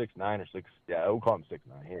Stretch is 6'9" or 6. Yeah, we'll call him 6'9".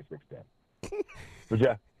 He ain't 6'10". But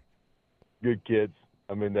yeah, good kids.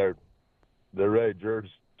 I mean, they're ready. George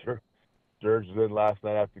was in last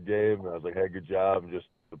night after the game, and I was like, "Hey, good job," and just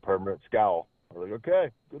the permanent scowl. I was like,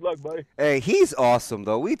 "Okay, good luck, buddy." Hey, he's awesome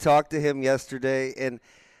though. We talked to him yesterday, and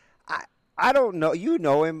I don't know. You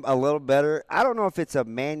know him a little better. I don't know if it's a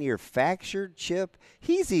manufactured chip.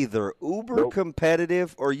 He's either uber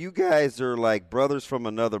competitive or you guys are like brothers from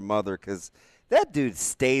another mother because that dude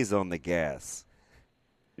stays on the gas.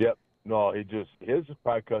 Yep. No, his is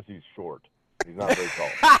probably because he's short. He's not very tall.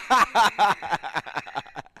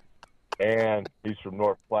 And he's from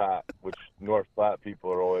North Platte, which North Platte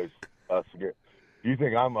people are always us against. You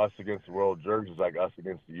think I'm us against the world? George is like us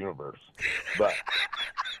against the universe. But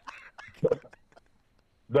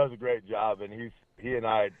does a great job, and he and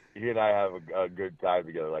I have a good time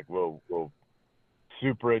together. Like we'll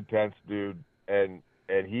super intense dude, and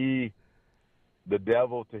he, the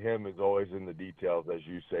devil to him is always in the details, as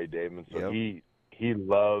you say, Damon. So he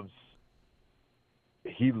loves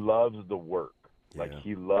the work, like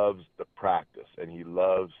he loves the practice, and he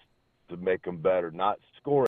loves to make them better, not scoring.